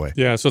effectively that way.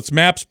 Yeah. So it's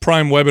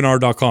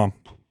mapsprimewebinar.com.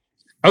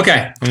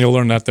 Okay. And you'll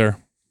learn that there.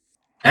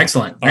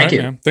 Excellent. Thank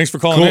you. Man. Thanks for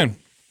calling in.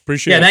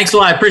 Appreciate it. Yeah. Thanks a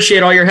lot. I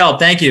appreciate all your help.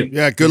 Thank you.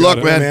 Yeah. Good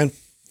luck, man.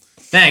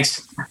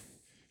 Thanks.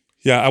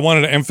 Yeah, I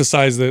wanted to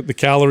emphasize the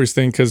calories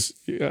thing because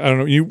I don't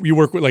know, you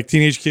work with like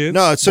teenage kids.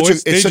 No, it's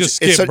Boys, they just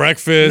skip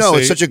breakfast. No,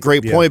 it's such a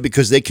great point,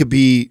 because they could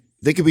be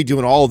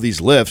doing all of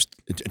these lifts,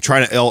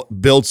 trying to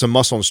build some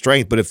muscle and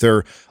strength. But if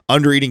they're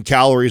under eating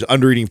calories,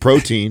 under eating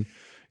protein,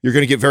 you're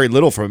going to get very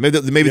little from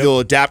it. Maybe they'll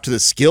adapt to the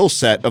skill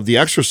set of the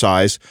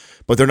exercise,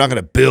 but they're not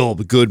going to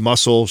build good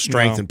muscle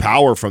strength and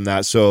power from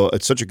that. So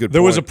it's such a good.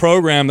 There was a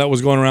program that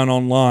was going around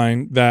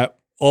online that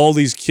all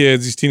these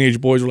kids, these teenage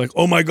boys, were like,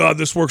 "Oh my God,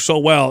 this works so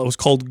well." It was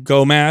called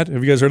GOMAD.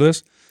 Have you guys heard of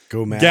this?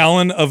 GOMAD.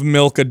 Gallon of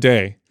milk a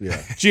day.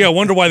 Yeah. Gee, I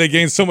wonder why they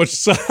gained so much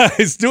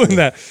size doing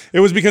that.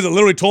 It was because it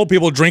literally told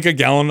people drink a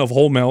gallon of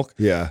whole milk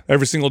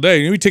every single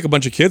day. You take a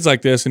bunch of kids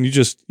like this and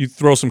you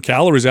throw some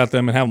calories at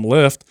them and have them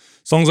lift.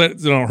 As long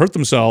as they don't hurt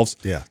themselves,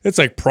 it's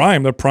like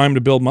prime. They're primed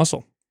to build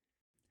muscle.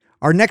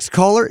 Our next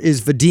caller is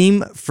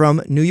Vadim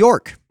from New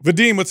York.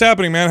 Vadim, what's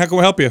happening, man? How can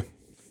we help you?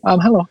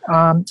 Hello.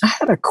 I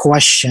had a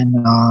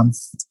question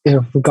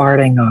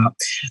regarding.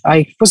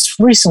 I was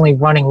recently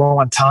running low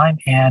on time,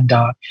 and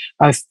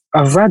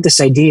I've read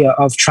this idea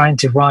of trying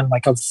to run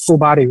like a full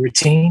body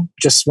routine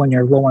just when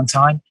you're low on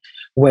time,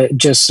 with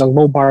just a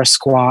low bar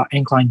squat,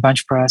 incline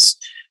bench press,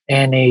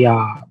 and a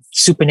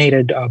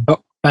supinated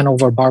bent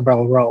over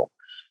barbell row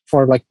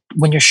for like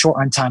when you're short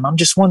on time. I'm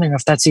just wondering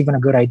if that's even a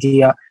good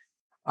idea.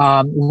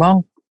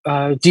 Do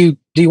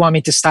you want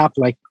me to stop,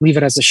 like leave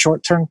it as a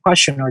short term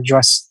question, or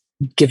just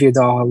give you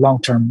the long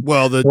term?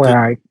 Well, the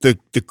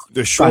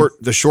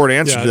short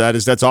answer to that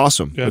is that's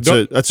awesome. Yeah,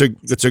 that's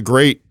a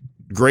great.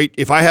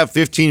 If I have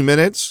 15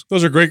 minutes,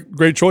 those are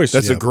great choice.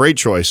 That's a great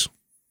choice.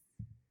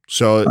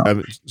 So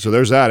so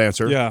there's that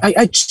answer. Yeah.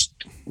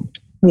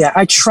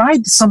 I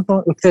tried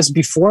something like this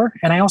before,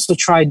 and I also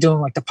tried doing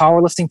like the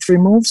powerlifting 3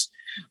 moves.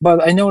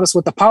 But I noticed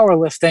with the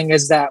powerlifting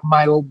is that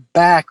my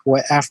back,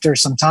 after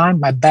some time,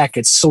 my back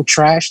gets so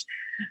trashed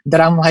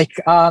that I'm like,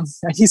 I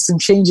need some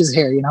changes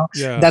here,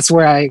 Yeah. That's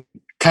where I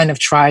kind of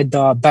tried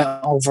the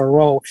bent over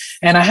row,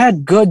 and I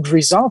had good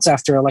results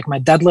after. Like my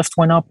deadlift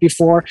went up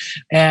before,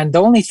 and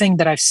the only thing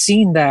that I've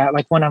seen that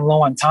like when I'm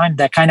low on time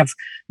that kind of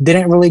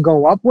didn't really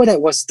go up with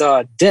it was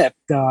the dip,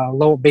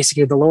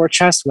 basically the lower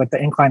chest with the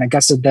incline. I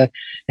guess it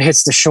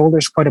hits the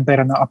shoulders quite a bit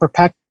on the upper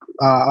pec.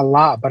 A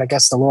lot, but I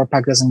guess the lower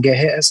pec doesn't get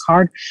hit as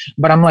hard.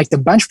 But I'm like, the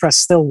bench press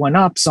still went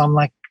up, so I'm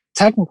like,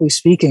 technically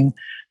speaking,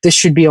 this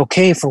should be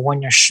okay for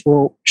when you're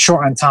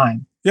short on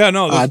time. Yeah,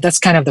 no, that's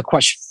kind of the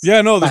question.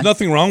 Yeah, no, there's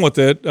nothing wrong with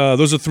it.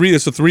 Those are 3.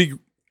 It's a 3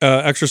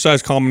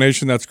 exercise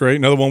combination. That's great.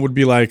 Another one would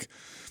be like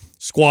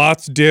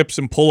squats, dips,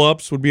 and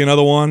pull-ups would be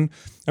another one.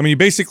 I mean, you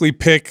basically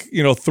pick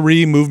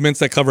 3 movements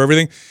that cover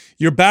everything.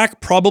 Your back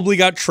probably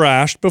got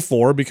trashed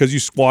before because you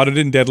squatted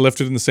and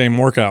deadlifted in the same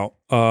workout.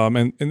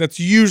 And that's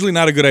usually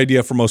not a good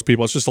idea for most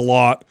people. It's just a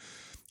lot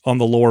on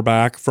the lower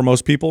back for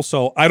most people.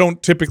 So I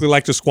don't typically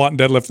like to squat and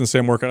deadlift in the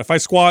same workout. If I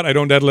squat, I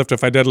don't deadlift.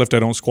 If I deadlift, I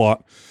don't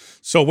squat.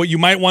 So what you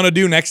might want to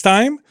do next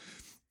time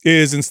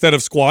is, instead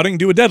of squatting,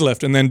 do a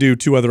deadlift and then do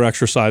 2 other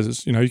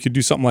exercises. You could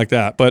do something like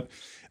that. But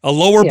a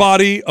lower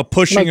body, a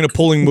pushing and a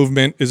pulling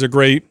movement is a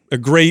great,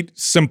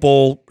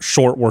 simple,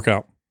 short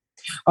workout.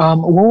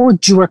 What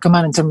would you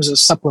recommend in terms of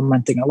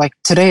supplementing? Like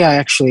today,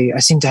 I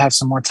seem to have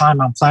some more time.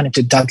 I'm planning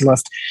to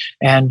deadlift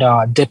and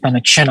dip and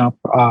a chin up,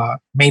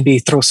 maybe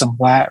throw some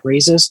lat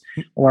raises.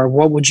 Or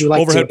what would you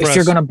like overhead press. If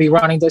you're going to be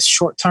running this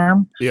short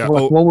term? Yeah.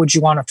 What would you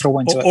want to throw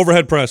into it?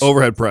 Overhead press.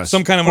 Overhead press.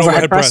 Some kind of an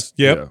overhead press.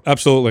 Yep, Yeah.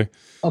 absolutely.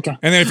 Okay.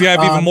 And then if you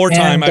have even more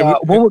time,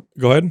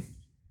 go ahead.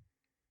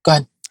 Go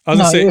ahead. I was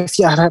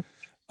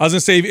gonna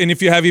say, and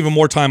if you have even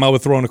more time, I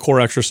would throw in a core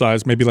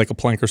exercise, maybe like a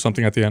plank or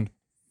something at the end.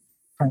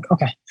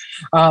 Okay.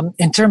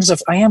 In terms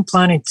of, I am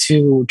planning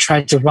to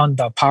try to run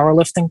the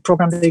powerlifting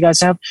program that you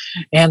guys have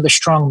and the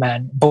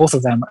strongman, both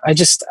of them. I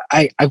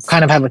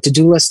kind of have a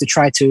to-do list to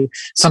try to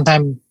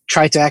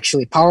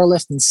actually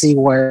powerlift and see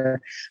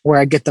where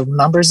I get the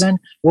numbers in.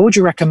 What would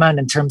you recommend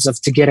in terms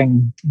of to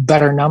getting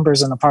better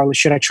numbers in the powerlift?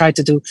 Should I try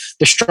to do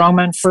the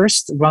strongman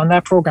first, run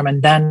that program,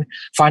 and then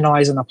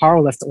finalize in the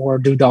powerlift, or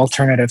do the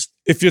alternative?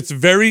 If it's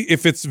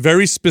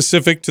very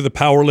specific to the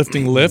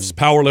powerlifting lifts,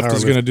 powerlift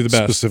is going to do the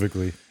best.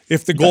 Specifically.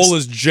 If the goal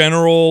is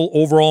general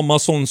overall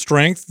muscle and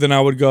strength, then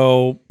I would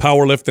go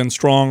powerlift then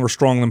strong, or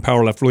strong then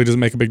powerlift. Really doesn't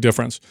make a big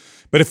difference.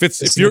 But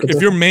if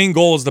your main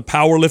goal is the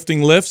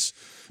powerlifting lifts,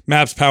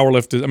 MAPS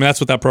Powerlift is,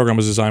 that's what that program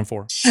was designed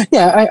for.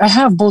 Yeah, I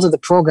have both of the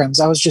programs.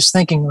 I was just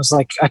thinking, it was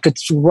like,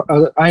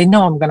 I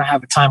know I'm going to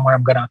have a time where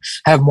I'm going to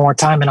have more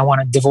time and I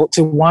want to devote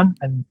to one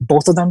and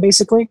both of them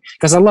basically,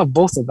 because I love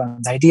both of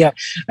them, the idea.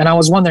 And I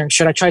was wondering,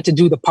 should I try to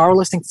do the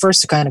powerlifting first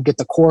to kind of get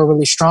the core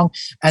really strong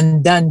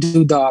and then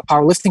do the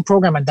powerlifting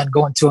program and then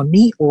go into a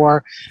meet,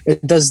 or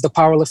does the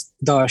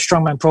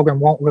strongman program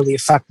won't really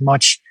affect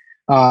much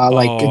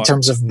in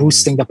terms of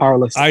boosting the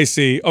powerlifting? I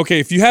see. Okay,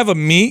 if you have a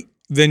meet,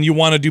 then you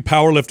want to do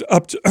powerlift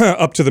up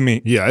to the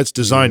meet. Yeah, it's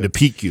designed to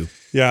peak you.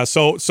 Yeah,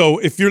 so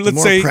if you're, The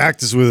more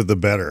practice with it, the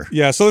better.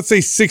 Yeah, so let's say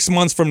 6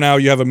 months from now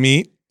you have a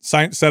meet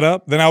set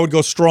up, then I would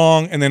go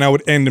strong, and then I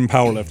would end in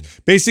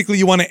powerlift. Basically,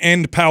 you want to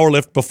end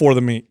powerlift before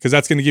the meet, because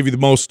that's going to give you the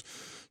most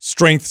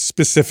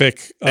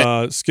strength-specific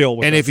skill.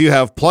 And if you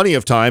have plenty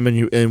of time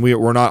and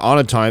we're not on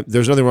a time,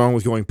 there's nothing wrong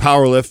with going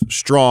powerlift,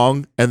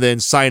 strong, and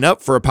then sign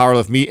up for a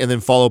powerlift meet, and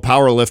then follow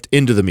powerlift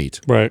into the meet.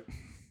 Right.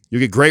 You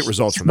get great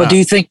results from that. But do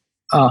you think...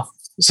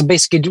 so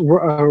basically,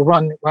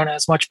 run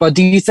as much. But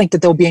do you think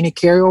that there'll be any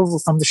carryover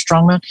from the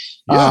strongman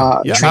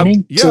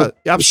training?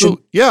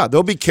 Absolutely. Yeah,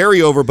 there'll be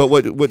carryover. But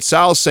what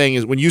Sal's saying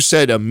is, when you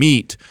said a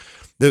meet,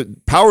 the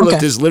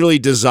powerlift is literally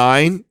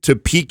designed to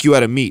peak you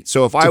at a meet.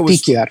 So if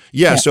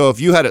so if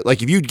you had it,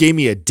 like if you gave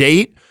me a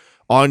date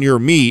on your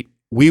meet,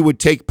 we would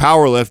take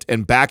powerlift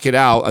and back it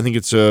out. I think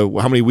it's how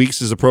many weeks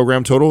is the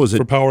program total? Is it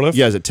for powerlift?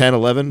 Yeah, is it 10,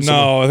 11?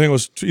 No, I think it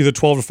was either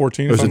 12 to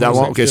 14. Was it that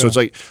long? Okay, so it's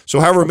like, so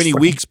however many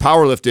weeks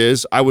powerlift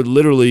is, I would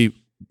literally,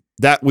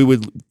 we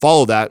would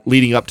follow that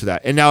leading up to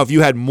that. And now if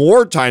you had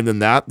more time than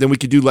that, then we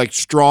could do like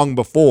strong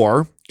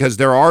before, because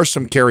there are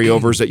some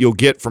carryovers that you'll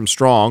get from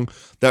strong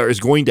that is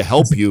going to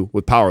help you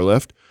with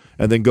powerlift,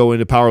 and then go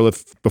into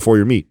powerlift before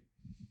your meet.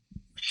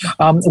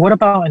 What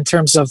about in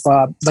terms of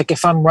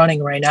if I'm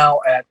running right now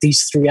at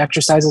these 3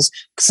 exercises,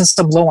 since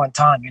I'm low on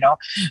time,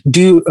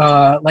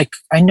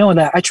 I know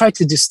that I try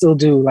to still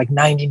do like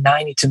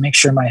 90-90 to make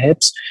sure my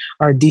hips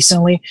are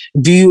decently.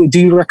 Do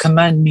you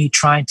recommend me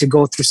trying to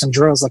go through some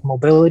drills like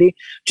mobility,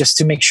 just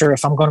to make sure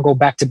if I'm going to go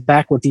back to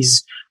back with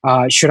these,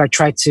 should I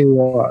try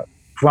to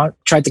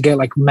get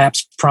like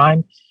MAPS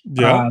Prime?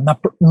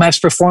 MAPS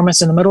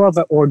Performance in the middle of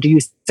it, or do you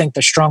think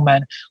the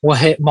strongman will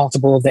hit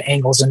multiple of the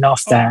angles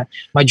enough that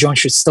my joint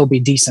should still be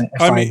decent?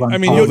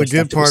 The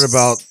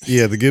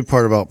good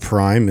part about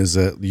Prime is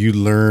that you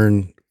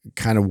learn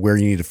kind of where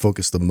you need to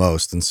focus the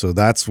most, and so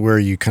that's where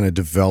you kind of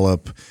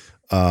develop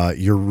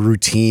your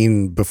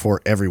routine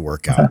before every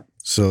workout. Okay.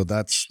 So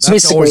that's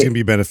always going to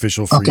be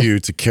beneficial for you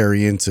to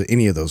carry into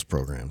any of those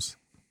programs.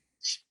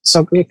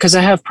 So because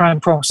I have Prime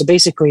Pro, so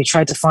basically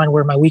try to find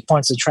where my weak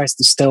points and tries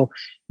to still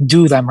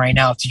do them right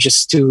now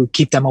to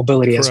keep that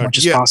mobility as much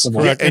as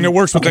possible. Correct. And it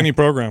works with any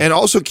program. And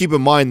also keep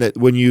in mind that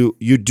when you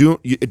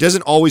do, it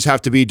doesn't always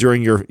have to be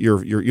during your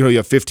you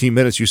have 15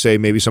 minutes, you say,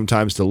 maybe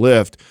sometimes to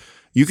lift.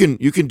 You can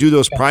do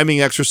those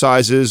priming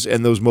exercises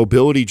and those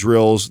mobility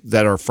drills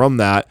that are from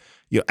that,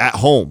 at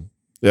home.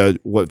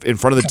 In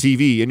front of the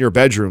TV in your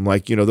bedroom,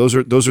 those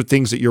are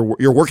things that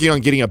you're working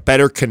on getting a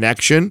better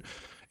connection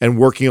and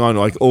working on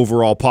like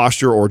overall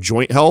posture or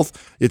joint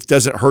health. It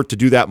doesn't hurt to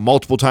do that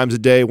multiple times a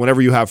day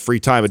whenever you have free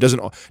time. It doesn't.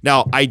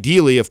 Now,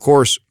 ideally, of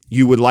course,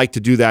 you would like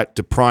to do that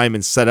to prime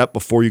and set up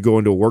before you go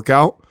into a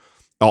workout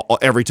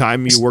every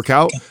time you work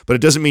out, but it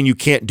doesn't mean you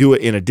can't do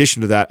it in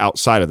addition to that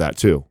outside of that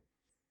too.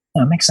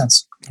 That makes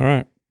sense. All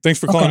right.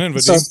 Thanks for calling in,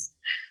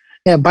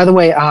 Vadim. By the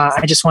way,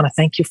 I just want to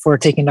thank you for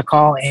taking the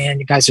call, and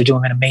you guys are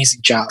doing an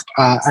amazing job.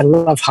 I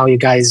love how you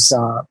guys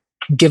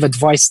give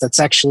advice that's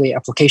actually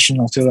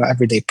applicational to the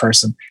everyday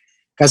person.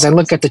 Because I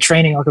look at the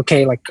training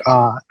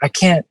I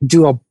can't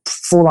do a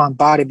full-on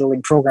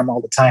bodybuilding program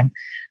all the time.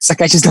 It's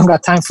like I just don't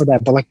got time for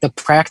that. But like the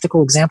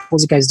practical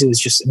examples you guys do is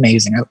just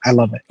amazing. I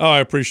love it. Oh, I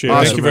appreciate it.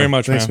 Thank you very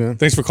much, man.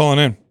 Thanks for calling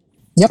in.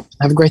 Yep.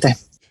 Have a great day.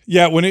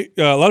 Yeah, when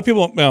a lot of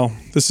people,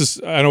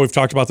 I know we've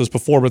talked about this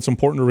before, but it's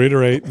important to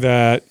reiterate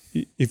that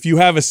if you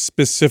have a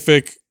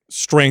specific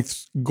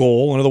strength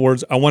goal, in other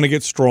words, I want to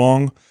get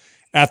strong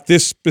at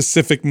this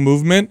specific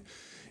movement,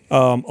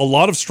 a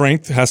lot of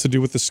strength has to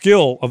do with the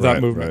skill of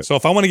that movement. Right. So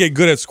if I want to get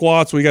good at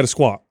squats, we got to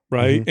squat,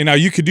 right? Mm-hmm. And now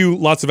you could do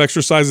lots of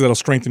exercises that'll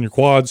strengthen your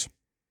quads,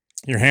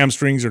 your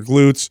hamstrings, your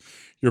glutes,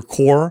 your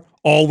core,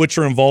 all which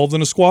are involved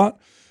in a squat.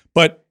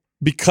 But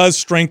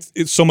because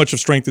so much of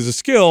strength is a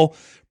skill,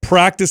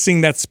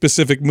 practicing that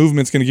specific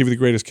movement is going to give you the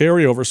greatest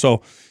carryover.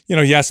 So,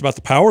 you asked about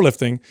the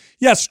powerlifting.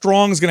 Yeah,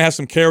 strong is going to have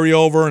some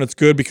carryover, and it's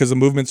good because the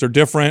movements are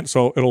different,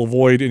 so it'll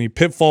avoid any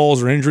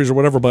pitfalls or injuries or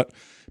whatever. But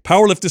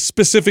powerlift is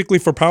specifically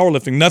for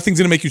powerlifting. Nothing's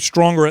going to make you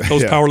stronger at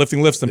those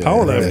powerlifting lifts than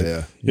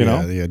powerlifting.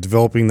 Yeah.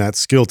 Developing that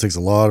skill takes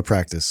a lot of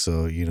practice.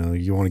 So,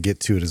 you want to get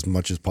to it as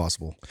much as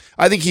possible.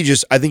 I think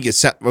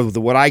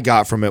what I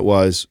got from it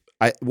was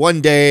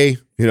one day,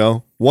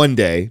 no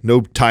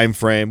time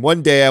frame.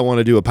 One day I want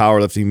to do a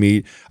powerlifting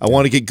meet. I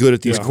want to get good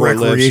at these core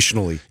lifts.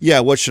 Recreationally.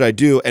 Yeah, what should I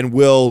do? And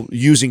will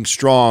using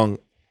strong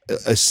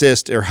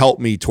assist or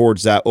help me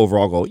towards that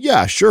overall goal?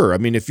 Yeah, sure. I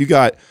mean, if you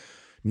got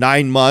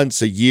 9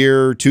 months, a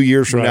year, 2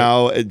 years from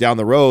now down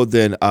the road,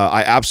 then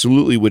I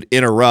absolutely would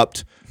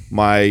interrupt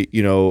my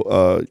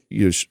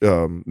MAPS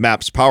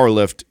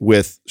powerlift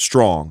with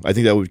strong. I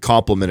think that would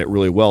complement it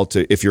really well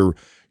to if you're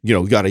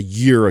got a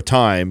year of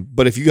time.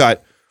 But if you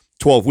got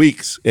 12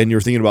 weeks and you're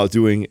thinking about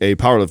doing a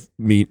powerlift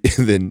meet,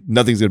 then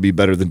nothing's going to be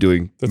better than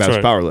doing MAPS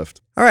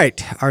powerlift. All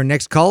right. Our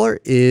next caller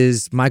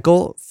is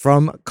Michael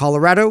from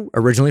Colorado,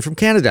 originally from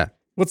Canada.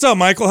 What's up,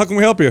 Michael? How can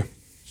we help you?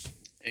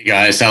 Hey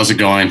guys, how's it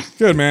going?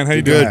 Good, man. How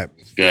you doing?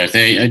 Good.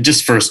 Hey,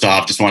 just first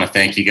off, just want to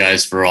thank you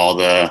guys for all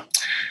the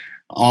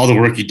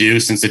work you do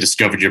since I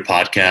discovered your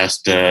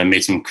podcast.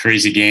 Made some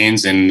crazy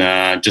gains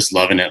and just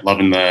loving it.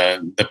 Loving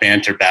the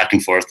banter back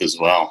and forth as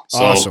well.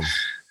 So awesome.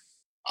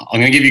 I'm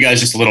going to give you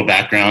guys just a little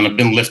background. I've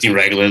been lifting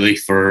regularly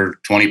for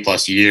 20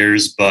 plus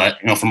years, but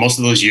for most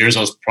of those years, I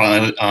was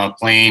probably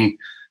playing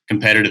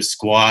competitive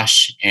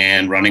squash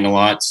and running a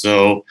lot.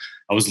 So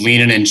I was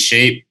lean and in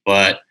shape,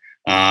 but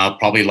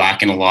probably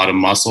lacking a lot of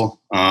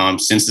muscle.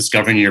 Since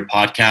discovering your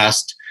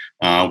podcast,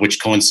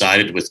 which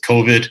coincided with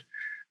COVID,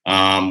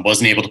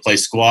 wasn't able to play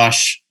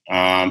squash.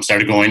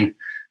 Started going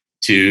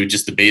to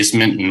just the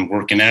basement and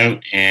working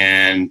out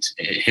and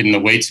hitting the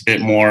weights a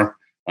bit more.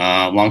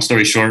 Long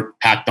story short,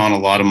 packed on a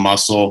lot of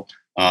muscle,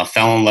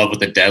 fell in love with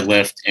the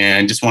deadlift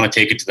and just want to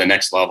take it to the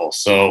next level.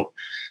 So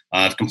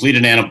I've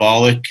completed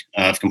anabolic,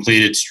 I've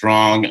completed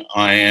strong.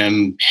 I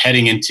am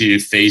heading into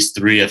phase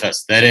 3 of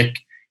aesthetic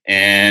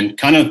and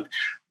kind of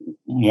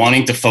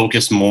wanting to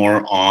focus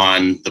more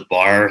on the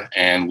bar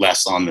and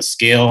less on the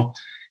scale.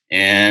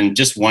 And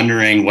just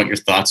wondering what your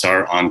thoughts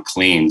are on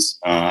cleans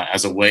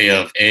as a way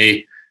of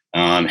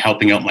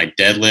helping out my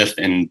deadlift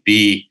and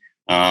B,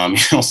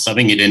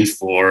 subbing it in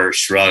for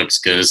shrugs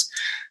because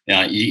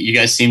you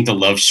guys seem to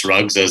love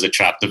shrugs as a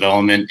trap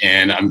development,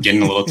 and I'm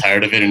getting a little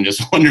tired of it. And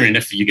just wondering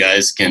if you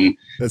guys can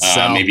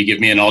maybe give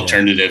me an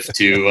alternative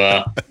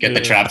to get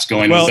the traps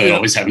going without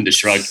always having to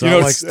shrug.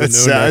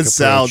 That's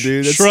Sal,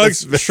 dude.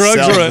 Shrugs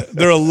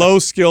they're a low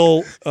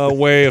skill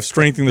way of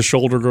strengthening the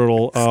shoulder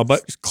girdle,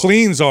 but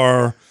cleans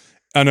are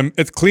an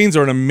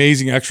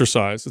amazing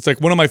exercise. It's like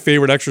one of my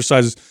favorite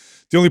exercises.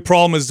 The only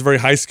problem is it's a very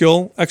high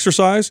skill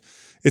exercise.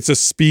 It's a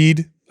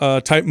speed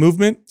type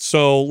movement.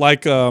 So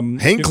like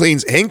hang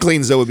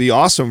cleans though would be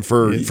awesome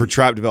for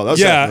trap development.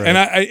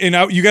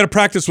 You got to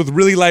practice with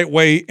really light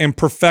weight and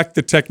perfect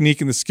the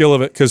technique and the skill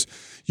of it, because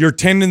your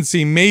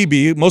tendency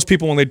most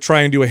people when they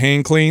try and do a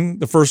hang clean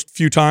the first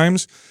few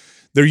times,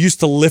 they're used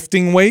to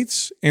lifting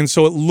weights, and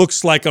so it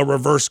looks like a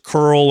reverse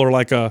curl or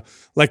like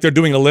they're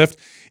doing a lift.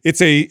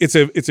 It's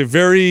a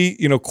very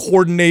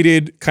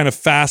coordinated kind of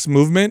fast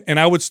movement, and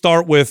I would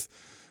start with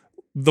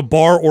the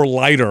bar or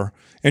lighter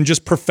and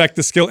just perfect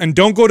the skill, and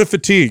don't go to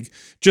fatigue.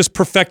 Just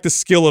perfect the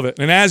skill of it,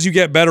 and as you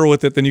get better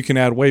with it, then you can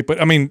add weight. But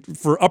I mean,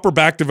 for upper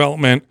back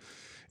development,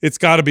 it's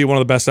got to be one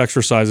of the best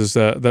exercises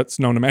that's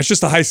known to me. It's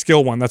just a high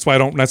skill one. That's why I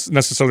don't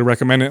necessarily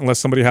recommend it unless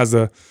somebody has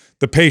the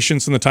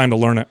patience and the time to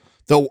learn it.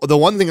 The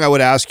one thing I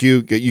would ask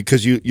you,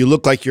 because you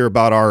look like you're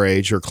about our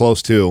age or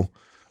close to,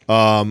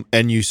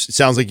 and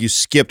sounds like you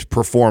skipped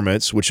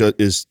performance, which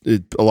is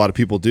a lot of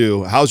people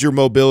do. How's your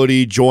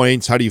mobility,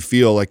 joints? How do you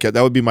feel? Like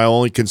that would be my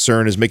only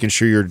concern, is making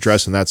sure you're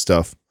addressing that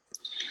stuff.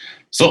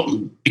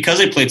 So because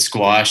I played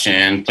squash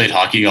and played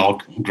hockey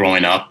all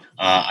growing up,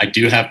 I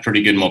do have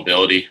pretty good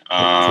mobility.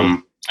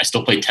 Cool. I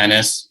still play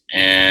tennis,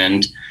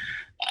 and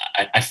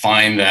I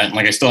find that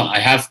I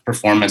have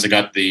performance. I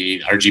got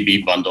the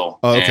RGB bundle,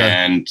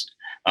 and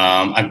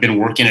I've been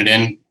working it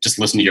in. Just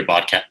listen to your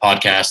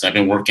podcast. I've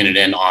been working it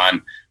in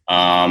on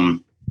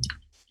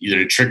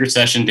either trigger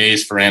session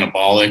days for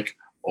anabolic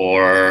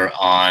or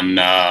on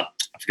I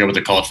forget what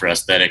they call it for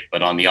aesthetic,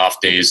 but on the off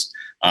days,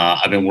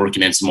 I've been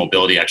working in some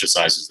mobility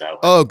exercises that way.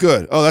 Oh,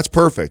 good. Oh, that's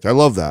perfect. I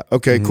love that.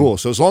 Okay, cool.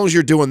 So as long as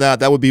you're doing that,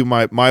 that would be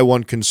my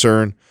one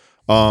concern.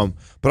 But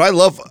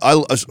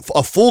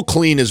a full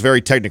clean is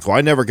very technical.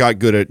 I never got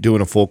good at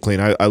doing a full clean.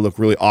 I look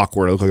really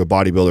awkward. I look like a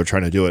bodybuilder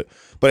trying to do it.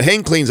 But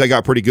hang cleans I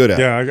got pretty good at.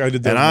 Yeah, I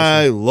did that. And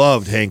I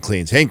loved hang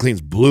cleans. Hang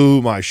cleans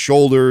blew my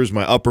shoulders,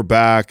 my upper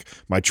back,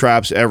 my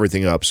traps,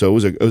 everything up. So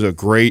it was a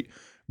great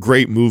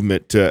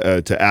movement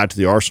to add to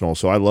the arsenal.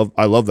 So I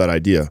love that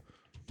idea.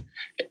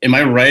 Am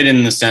I right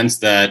in the sense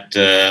that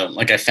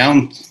I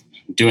found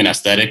doing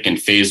aesthetic in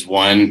phase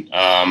 1,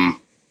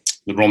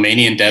 the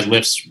Romanian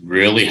deadlifts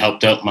really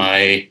helped out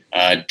my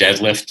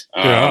deadlift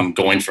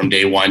going from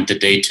day 1 to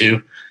day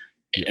 2.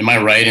 Am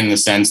I right in the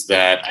sense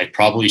that I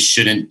probably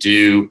shouldn't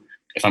do,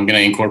 if I'm going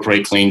to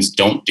incorporate cleans,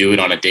 don't do it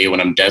on a day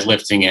when I'm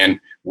deadlifting? And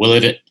will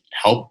it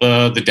help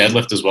the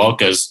deadlift as well?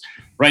 Because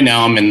right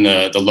now I'm in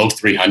the low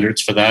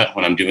 300s for that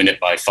when I'm doing it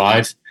by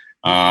 5.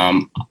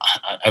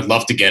 I'd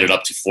love to get it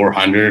up to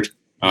 400,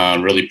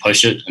 really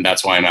push it. And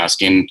that's why I'm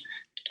asking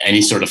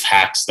any sort of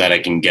hacks that I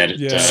can get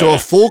it. So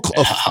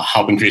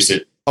help increase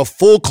it. A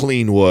full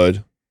clean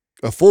would.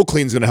 A full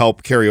clean is going to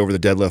help carry over the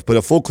deadlift, but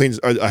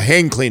a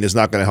hang clean is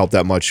not going to help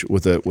that much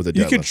with a deadlift.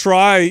 You could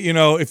try,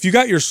 if you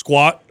got your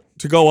squat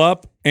to go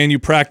up and you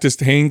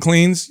practiced hang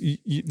cleans,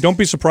 you don't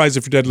be surprised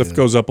if your deadlift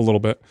goes up a little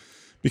bit,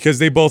 because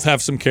they both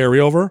have some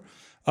carryover.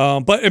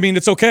 But I mean,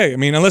 it's okay. I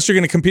mean, unless you're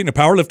going to compete in a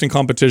powerlifting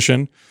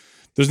competition,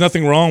 there's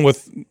nothing wrong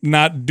with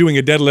not doing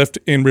a deadlift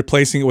and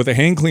replacing it with a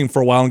hang clean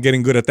for a while and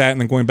getting good at that and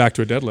then going back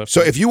to a deadlift.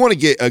 So if you want to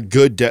get a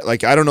good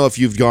I don't know if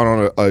you've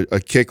gone on a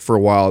kick for a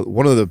while.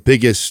 One of the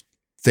biggest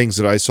things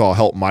that I saw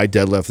help my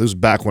deadlift, this was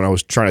back when I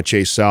was trying to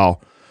chase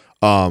Sal,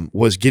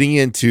 was getting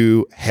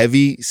into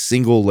heavy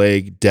single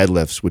leg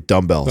deadlifts with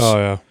dumbbells. Oh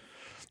yeah.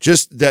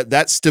 Just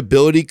that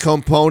stability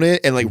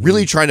component and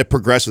really trying to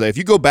progress with that. If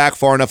you go back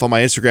far enough on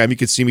my Instagram, you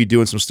could see me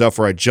doing some stuff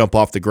where I jump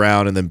off the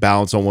ground and then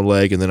balance on one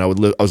leg, and then I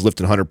was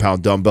lifting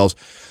 100-pound dumbbells.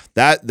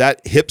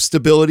 That hip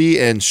stability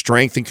and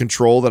strength and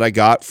control that I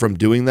got from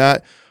doing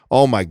that,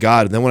 oh my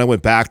God. And then when I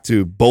went back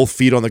to both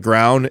feet on the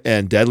ground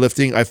and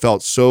deadlifting, I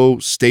felt so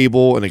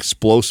stable and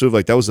explosive.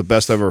 Like that was the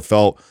best I've ever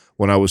felt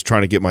when I was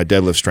trying to get my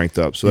deadlift strength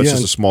up. So that's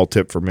just a small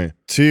tip for me.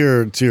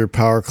 To your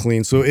power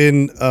clean. So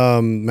in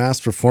Mass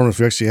Performance,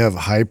 we actually have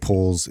high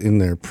pulls in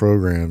there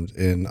programmed.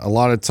 And a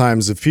lot of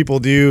times if people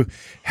do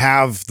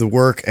have the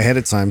work ahead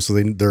of time, so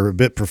they're a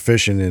bit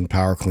proficient in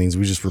power cleans,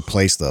 we just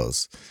replace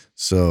those.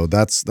 So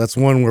that's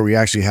one where we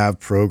actually have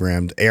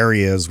programmed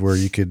areas where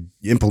you could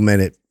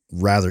implement it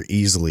rather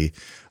easily.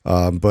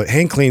 But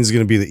hang clean is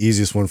going to be the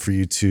easiest one for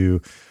you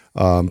to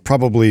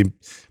probably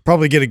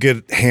get a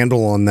good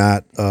handle on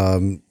that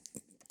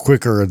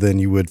quicker than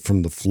you would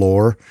from the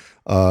floor.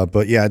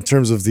 But yeah, in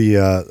terms of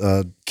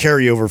the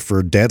carryover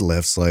for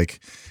deadlifts,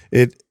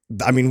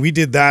 we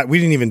did that. We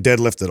didn't even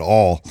deadlift at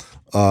all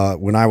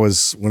when I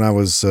was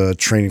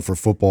training for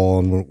football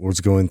and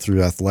was going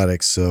through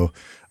athletics. So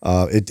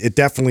it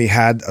definitely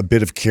had a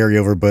bit of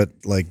carryover, but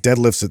like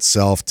deadlifts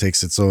itself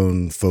takes its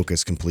own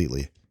focus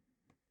completely.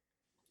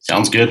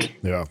 Sounds good.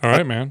 Yeah. All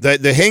right, man.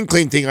 The hang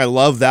clean thing, I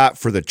love that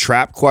for the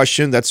trap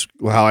question. That's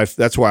why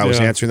I was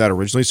answering that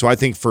originally. So I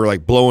think for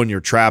like blowing your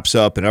traps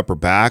up and upper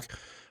back,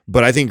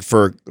 but I think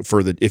for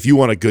if you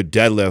want a good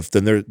deadlift,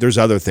 then there's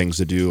other things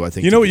to do. I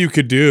think what you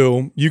could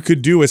do? You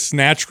could do a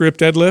snatch grip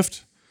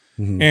deadlift,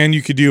 and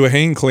you could do a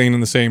hang clean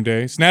in the same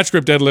day. Snatch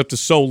grip deadlift is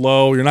so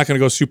low, you're not going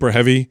to go super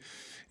heavy.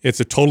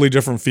 It's a totally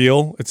different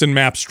feel. It's in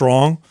MAP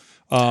Strong.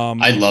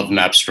 I love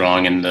MAP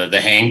Strong, and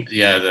the hang,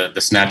 the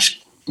snatch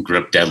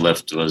grip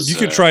deadlift was. You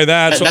could try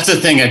that. That's the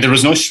thing. There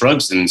was no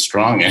shrugs in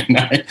Strong, and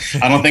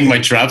I don't think my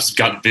traps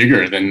got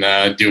bigger than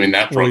doing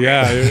that program.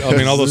 Well, yeah, I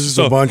mean, all those. This is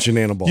a bunch of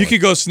anabolic. You could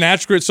go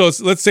snatch grip. So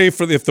let's say if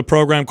the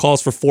program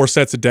calls for 4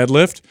 sets of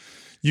deadlift,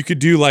 you could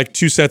do like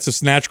 2 sets of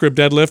snatch grip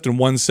deadlift and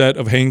 1 set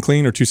of hang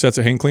clean, or 2 sets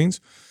of hang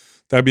cleans.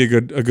 That'd be a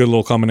good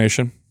little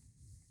combination.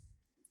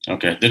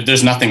 Okay,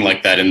 there's nothing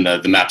like that in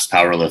the MAPS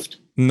Powerlift.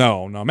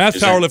 No. MAPS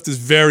Powerlift is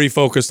very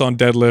focused on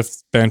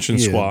deadlift, bench, and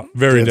squat.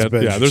 Very dead.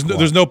 Yeah,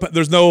 there's no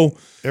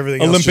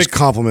everything Olympic else just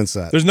complements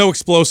that. There's no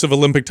explosive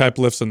Olympic type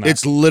lifts in that.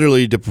 It's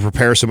literally to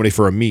prepare somebody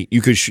for a meet.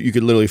 You could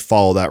literally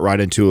follow that right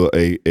into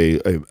a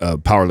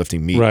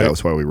powerlifting meet. Right. That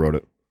was why we wrote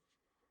it.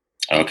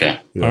 Okay.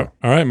 Yeah.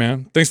 All right,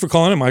 man. Thanks for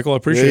calling in, Michael. I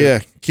appreciate it. Yeah.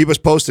 Keep us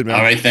posted, man.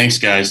 All right. Thanks,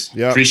 guys.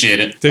 Yeah. Appreciate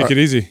it. Take it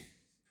easy.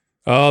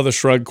 Oh, the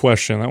shrug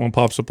question. That one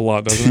pops up a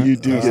lot, doesn't it? You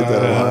do get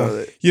that a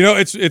lot.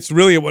 It's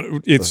really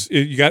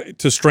you got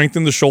to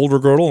strengthen the shoulder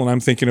girdle, and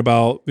I'm thinking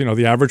about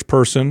the average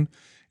person,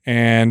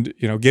 and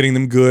getting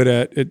them good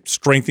at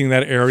strengthening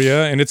that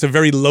area. And it's a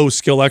very low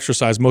skill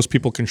exercise. Most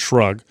people can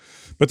shrug,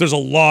 but there's a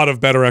lot of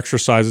better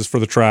exercises for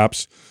the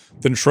traps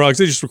than shrugs.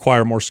 They just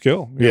require more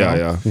skill.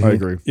 Yeah, I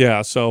agree.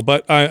 Yeah. So,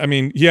 but I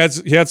mean, he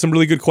had some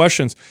really good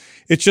questions.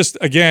 It's just,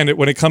 again,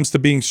 when it comes to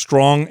being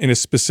strong in a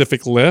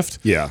specific lift,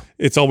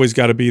 it's always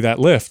got to be that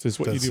lift is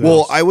what you do.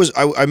 Well,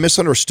 I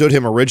misunderstood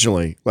him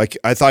originally. Like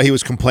I thought he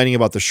was complaining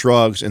about the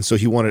shrugs, and so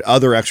he wanted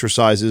other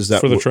exercises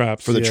that for the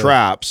traps.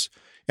 Traps.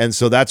 And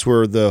so that's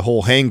where the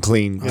whole hang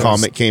clean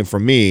comment came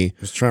from me. I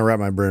was trying to wrap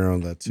my brain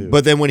around that too.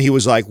 But then when he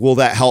was like, will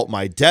that help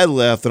my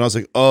deadlift? And I was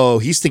like, oh,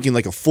 he's thinking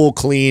like a full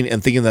clean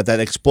and thinking that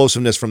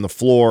explosiveness from the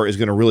floor is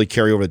going to really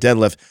carry over the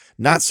deadlift.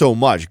 Not so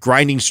much.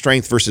 Grinding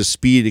strength versus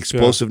speed,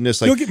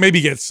 explosiveness. You'll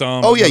maybe get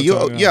some. Oh,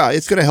 yeah.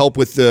 It's going to help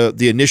with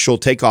the initial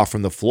takeoff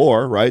from the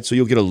floor, right? So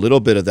you'll get a little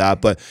bit of that.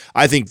 But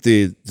I think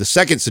the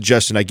second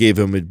suggestion I gave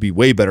him would be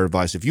way better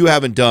advice. If you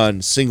haven't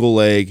done single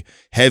leg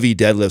heavy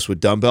deadlifts with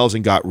dumbbells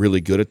and got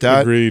really good at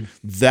that. Agreed.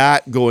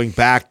 That going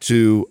back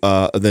to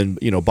then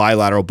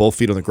bilateral, both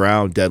feet on the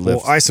ground deadlift.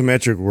 Well,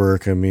 isometric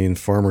work. I mean,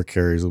 farmer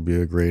carries will be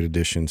a great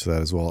addition to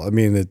that as well. I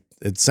mean,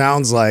 it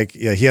sounds like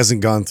he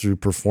hasn't gone through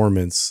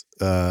performance,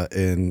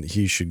 and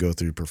he should go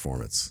through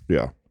performance.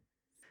 Yeah.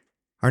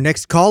 Our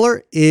next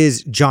caller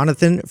is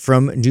Jonathan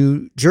from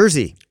New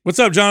Jersey. What's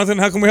up, Jonathan?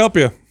 How can we help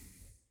you?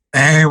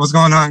 Hey, what's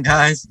going on,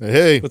 guys?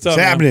 Hey, What's up, What's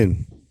man?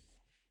 happening?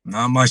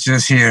 Not much,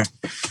 just here.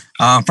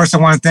 First, I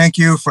want to thank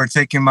you for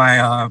taking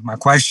my my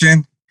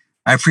question.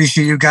 I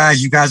appreciate you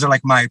guys. You guys are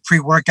like my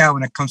pre-workout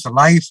when it comes to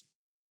life.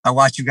 I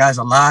watch you guys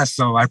a lot,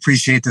 so I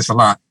appreciate this a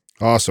lot.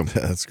 awesome.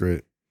 Yeah, that's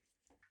great.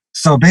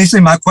 So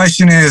basically, my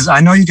question is,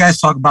 I know you guys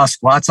talk about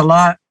squats a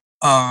lot.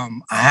 I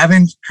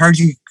haven't heard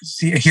you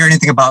hear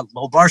anything about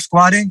low bar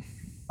squatting.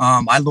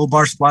 I low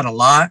bar squat a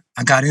lot.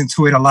 I got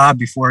into it a lot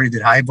before I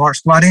did high bar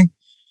squatting.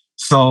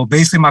 So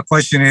basically, my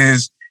question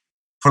is,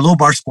 for low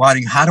bar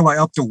squatting, how do I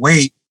up the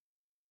weight?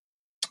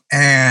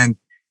 And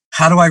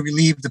how do I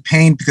relieve the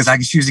pain? Because I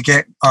can usually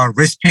get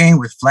wrist pain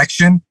with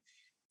flexion.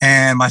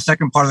 And my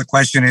second part of the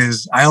question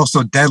is, I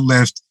also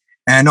deadlift,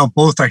 and I know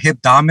both are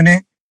hip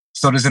dominant.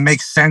 So does it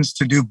make sense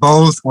to do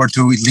both, or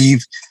to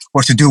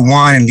do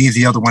one and leave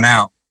the other one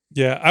out?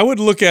 Yeah, I would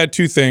look at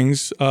two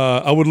things.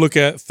 I would look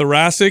at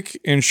thoracic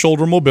and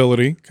shoulder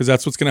mobility, because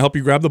that's what's going to help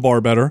you grab the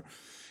bar better.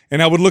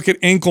 And I would look at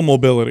ankle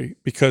mobility,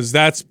 because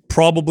that's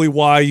probably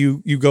why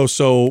you go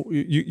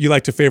you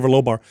like to favor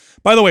low bar.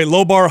 By the way,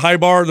 low bar, high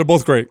bar, they're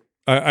both great.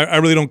 I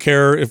really don't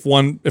care if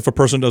a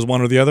person does one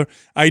or the other.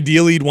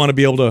 Ideally, you'd want to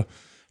be able to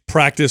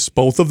practice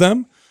both of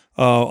them.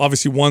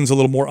 Obviously, one's a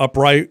little more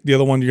upright. The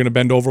other one, you're going to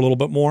bend over a little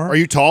bit more. Are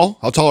you tall?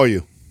 How tall are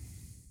you?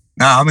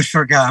 Nah, I'm a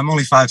short guy. I'm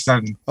only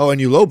 5'7". Oh,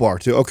 and you low bar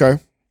too. Okay.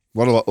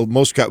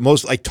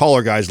 Most like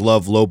taller guys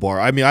love low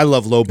bar. I mean, I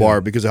love low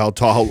bar because of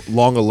how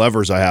long of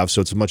levers I have,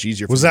 so it's much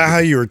easier. Was that how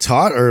you were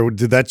taught, or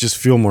did that just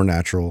feel more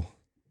natural?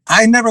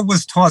 I never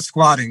was taught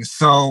squatting,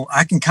 so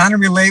I can kind of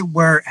relate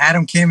where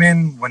Adam came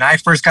in. When I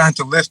first got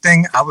into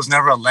lifting, I was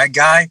never a leg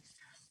guy.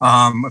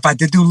 If I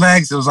did do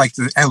legs, it was like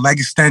the leg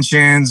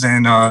extensions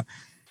and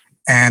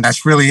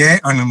that's really it,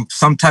 and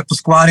some type of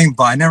squatting,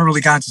 but I never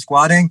really got into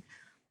squatting.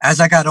 As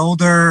I got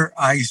older,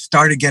 I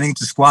started getting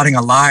into squatting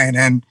a lot,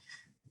 and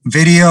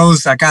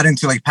videos, I got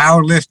into like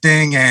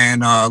powerlifting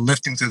and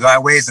lifting to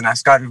the ways, and I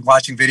started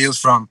watching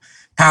videos from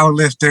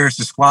powerlifters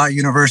to Squat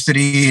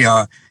University,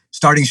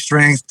 starting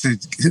strength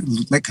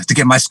to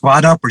get my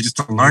squat up or just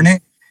to learn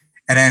it.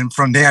 And then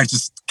from there, I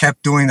just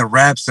kept doing the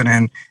reps and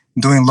then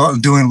doing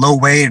low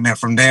weight, and then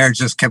from there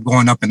just kept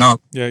going up and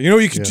up. Yeah,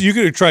 you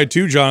could have tried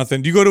too,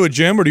 Jonathan. Do you go to a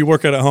gym or do you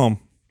work out at home?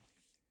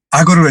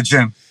 I go to a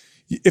gym.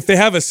 If they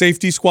have a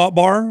safety squat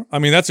bar, I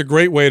mean, that's a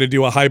great way to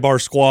do a high bar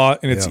squat,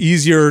 and it's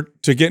easier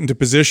to get into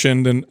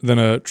position than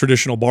a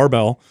traditional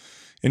barbell.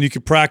 And you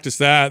could practice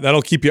that.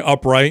 That'll keep you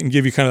upright and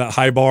give you kind of that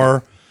high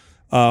bar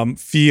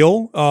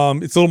feel.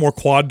 It's a little more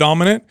quad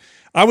dominant.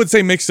 I would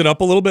say mix it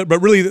up a little bit,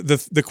 but really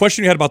the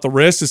question you had about the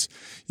wrist is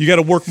you got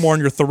to work more on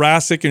your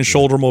thoracic and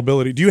shoulder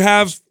mobility. Do you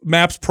have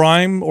MAPS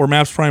Prime or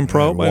MAPS Prime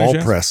Pro? By any Wall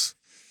chance? press.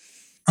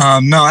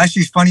 No,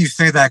 actually, it's funny you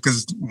say that,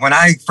 because when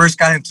I first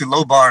got into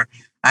low bar,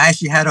 I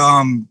actually had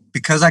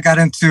because I got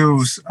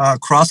into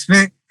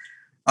CrossFit.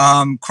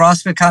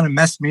 CrossFit kind of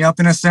messed me up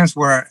in a sense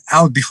where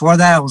before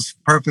that I was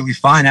perfectly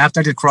fine. After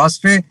I did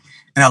CrossFit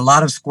and a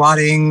lot of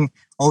squatting,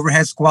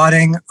 overhead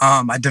squatting,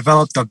 I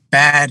developed a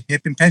bad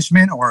hip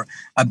impingement or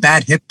a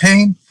bad hip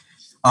pain.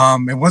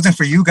 It wasn't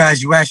for you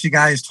guys. You actually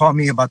guys taught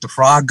me about the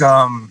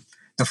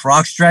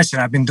frog stretch,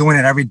 and I've been doing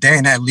it every day,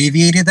 and that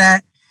alleviated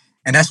that.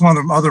 And that's one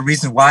of the other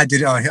reasons why I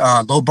did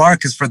low bar,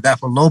 because for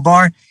low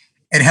bar,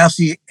 it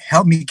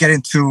helped me get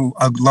into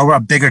a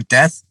bigger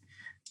depth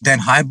than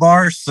high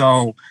bar.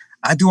 So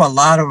I do a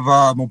lot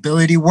of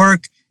mobility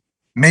work.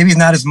 Maybe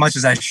not as much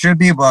as I should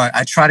be, but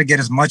I try to get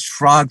as much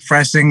frog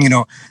pressing,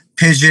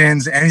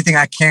 pigeons, anything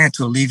I can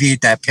to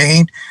alleviate that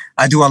pain.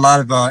 I do a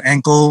lot of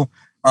ankle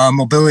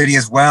mobility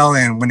as well.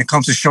 And when it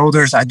comes to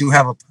shoulders, I do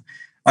have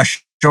a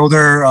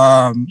shoulder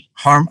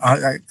harm.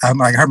 I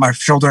hurt my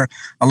shoulder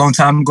a long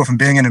time ago from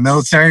being in the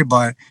military,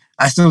 but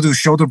I still do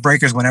shoulder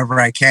breakers whenever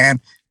I can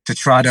to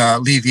try to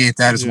alleviate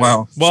that as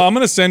well. Well, I'm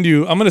gonna send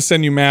you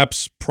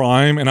MAPS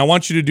Prime, and I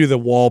want you to do the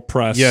wall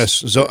press. Yes,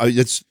 so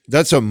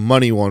that's a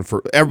money one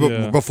for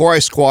before I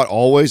squat.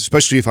 Always,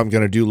 especially if I'm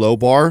gonna do low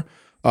bar,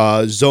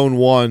 zone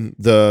 1,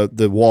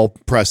 the wall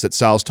press that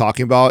Sal's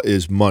talking about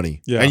is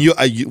money. Yeah, and you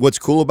what's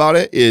cool about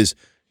it is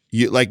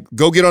you like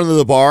go get under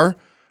the bar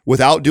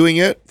without doing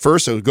it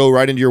first. So go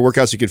right into your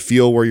workout so you can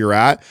feel where you're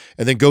at,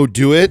 and then go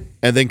do it,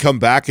 and then come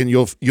back and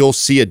you'll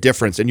see a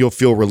difference, and you'll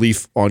feel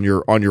relief on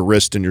your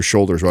wrist and your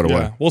shoulders right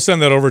away. We'll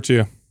send that over to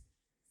you.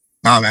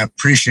 Oh man,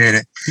 appreciate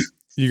it.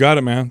 You got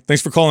it, man.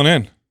 Thanks for calling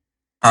in.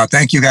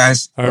 Thank you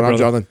guys. All right,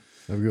 Jonathan.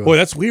 Boy,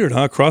 that's weird,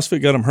 huh?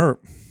 CrossFit got him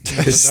hurt.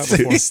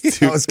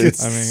 that I was good.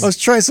 I mean- I was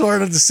trying so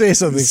hard not to say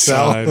something,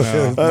 Sal. I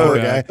know. Poor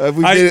Yeah.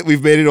 guy.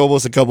 We've made it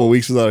almost a couple of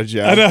weeks without a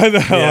jab. I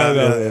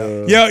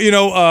know. Yeah, you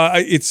know,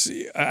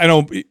 I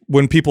know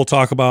when people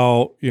talk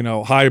about, you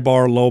know, high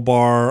bar, low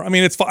bar. I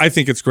mean, I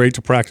think it's great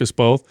to practice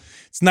both.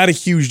 It's not a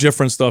huge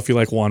difference though if you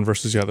like one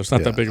versus the other. It's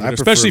not that big of a difference,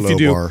 especially if you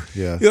do. Bar.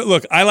 Yeah.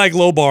 Look, I like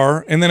low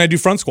bar, and then I do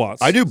front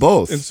squats. I do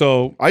both, and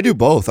so I do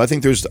both. I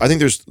think there's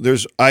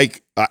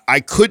I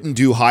couldn't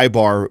do high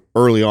bar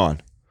early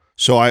on,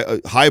 so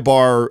high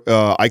bar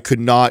I could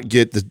not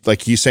get the,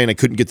 like he's saying, I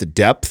couldn't get the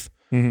depth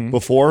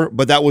before,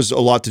 but that was a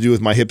lot to do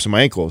with my hips and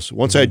my ankles.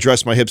 Once I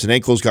addressed my hips and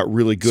ankles, got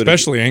really good,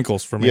 especially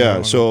ankles for me.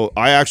 Yeah, so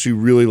I actually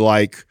really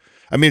like.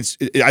 I mean,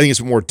 I think it's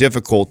more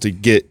difficult to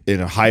get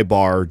in a high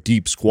bar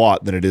deep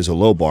squat than it is a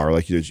low bar.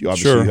 Like you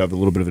obviously you have a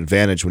little bit of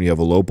advantage when you have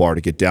a low bar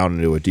to get down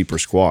into a deeper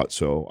squat.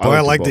 So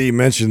I like that you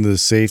mentioned the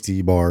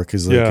safety bar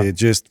because it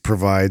just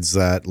provides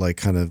that like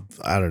kind of,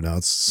 I don't know,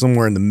 it's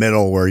somewhere in the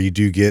middle where you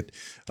do get,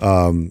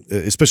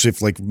 especially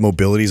if like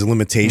mobility is a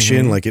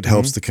limitation, like it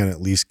helps to kind of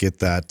at least get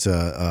that,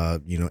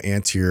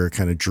 anterior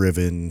kind of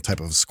driven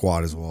type of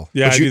squat as well.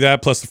 Yeah, I do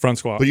that plus the front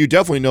squat. But you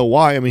definitely know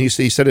why. I mean, he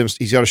said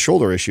he's got a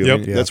shoulder issue. Yep.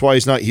 I mean, that's why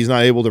he's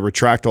not able to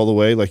retract all the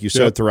way, like you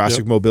said,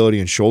 thoracic mobility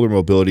and shoulder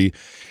mobility,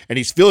 and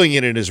he's feeling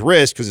it in his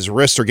wrist because his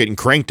wrists are getting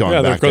cranked on.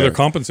 Yeah, they're there.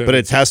 compensating. But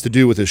it has to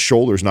do with his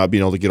shoulders not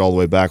being able to get all the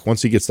way back.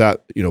 Once he gets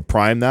that,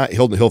 prime that,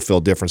 he'll feel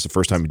a difference the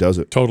first time he does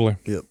it. Totally.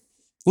 Yep.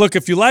 Look,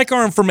 if you like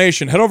our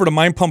information, head over to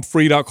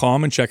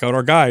mindpumpfree.com and check out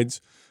our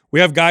guides. We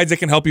have guides that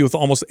can help you with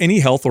almost any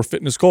health or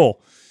fitness goal.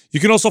 You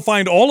can also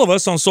find all of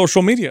us on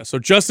social media. So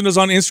Justin is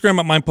on Instagram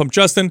at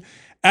mindpumpjustin.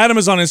 Adam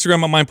is on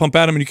Instagram at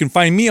mindpumpadam, and you can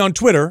find me on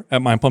Twitter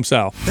at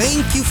mindpumpsal.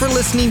 Thank you for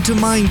listening to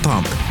Mind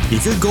Pump.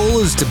 If your goal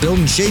is to build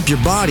and shape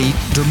your body,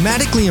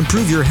 dramatically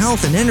improve your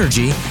health and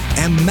energy,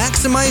 and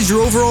maximize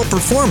your overall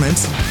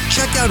performance,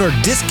 check out our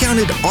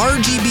discounted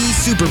RGB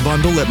Super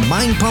Bundle at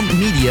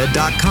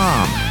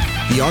mindpumpmedia.com.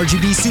 The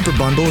RGB Super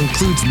Bundle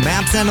includes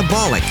MAPS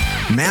Anabolic,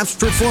 MAPS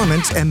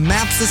Performance, and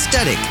MAPS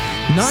Aesthetic.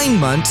 9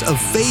 months of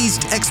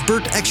phased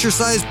expert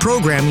exercise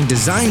programming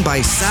designed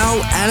by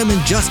Sal, Adam,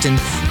 and Justin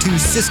to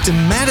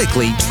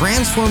systematically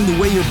transform the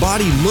way your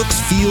body looks,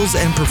 feels,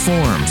 and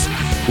performs.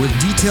 With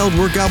detailed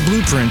workout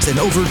blueprints and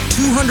over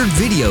 200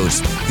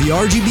 videos, the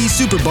RGB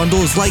Super Bundle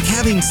is like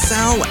having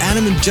Sal,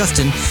 Adam, and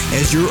Justin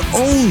as your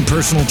own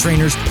personal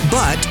trainers,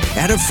 but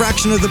at a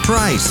fraction of the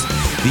price.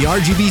 The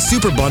RGB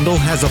Super Bundle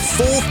has a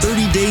full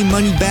 30-day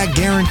money-back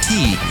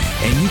guarantee,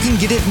 and you can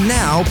get it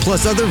now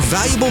plus other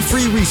valuable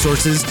free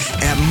resources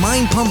at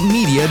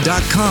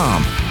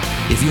mindpumpmedia.com.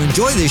 If you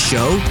enjoy this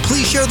show,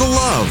 please share the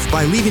love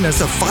by leaving us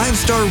a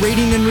 5-star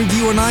rating and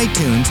review on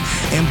iTunes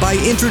and by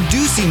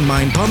introducing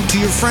Mind Pump to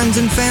your friends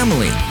and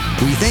family.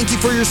 We thank you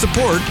for your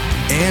support,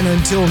 and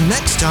until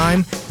next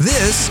time,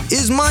 this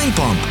is Mind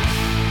Pump.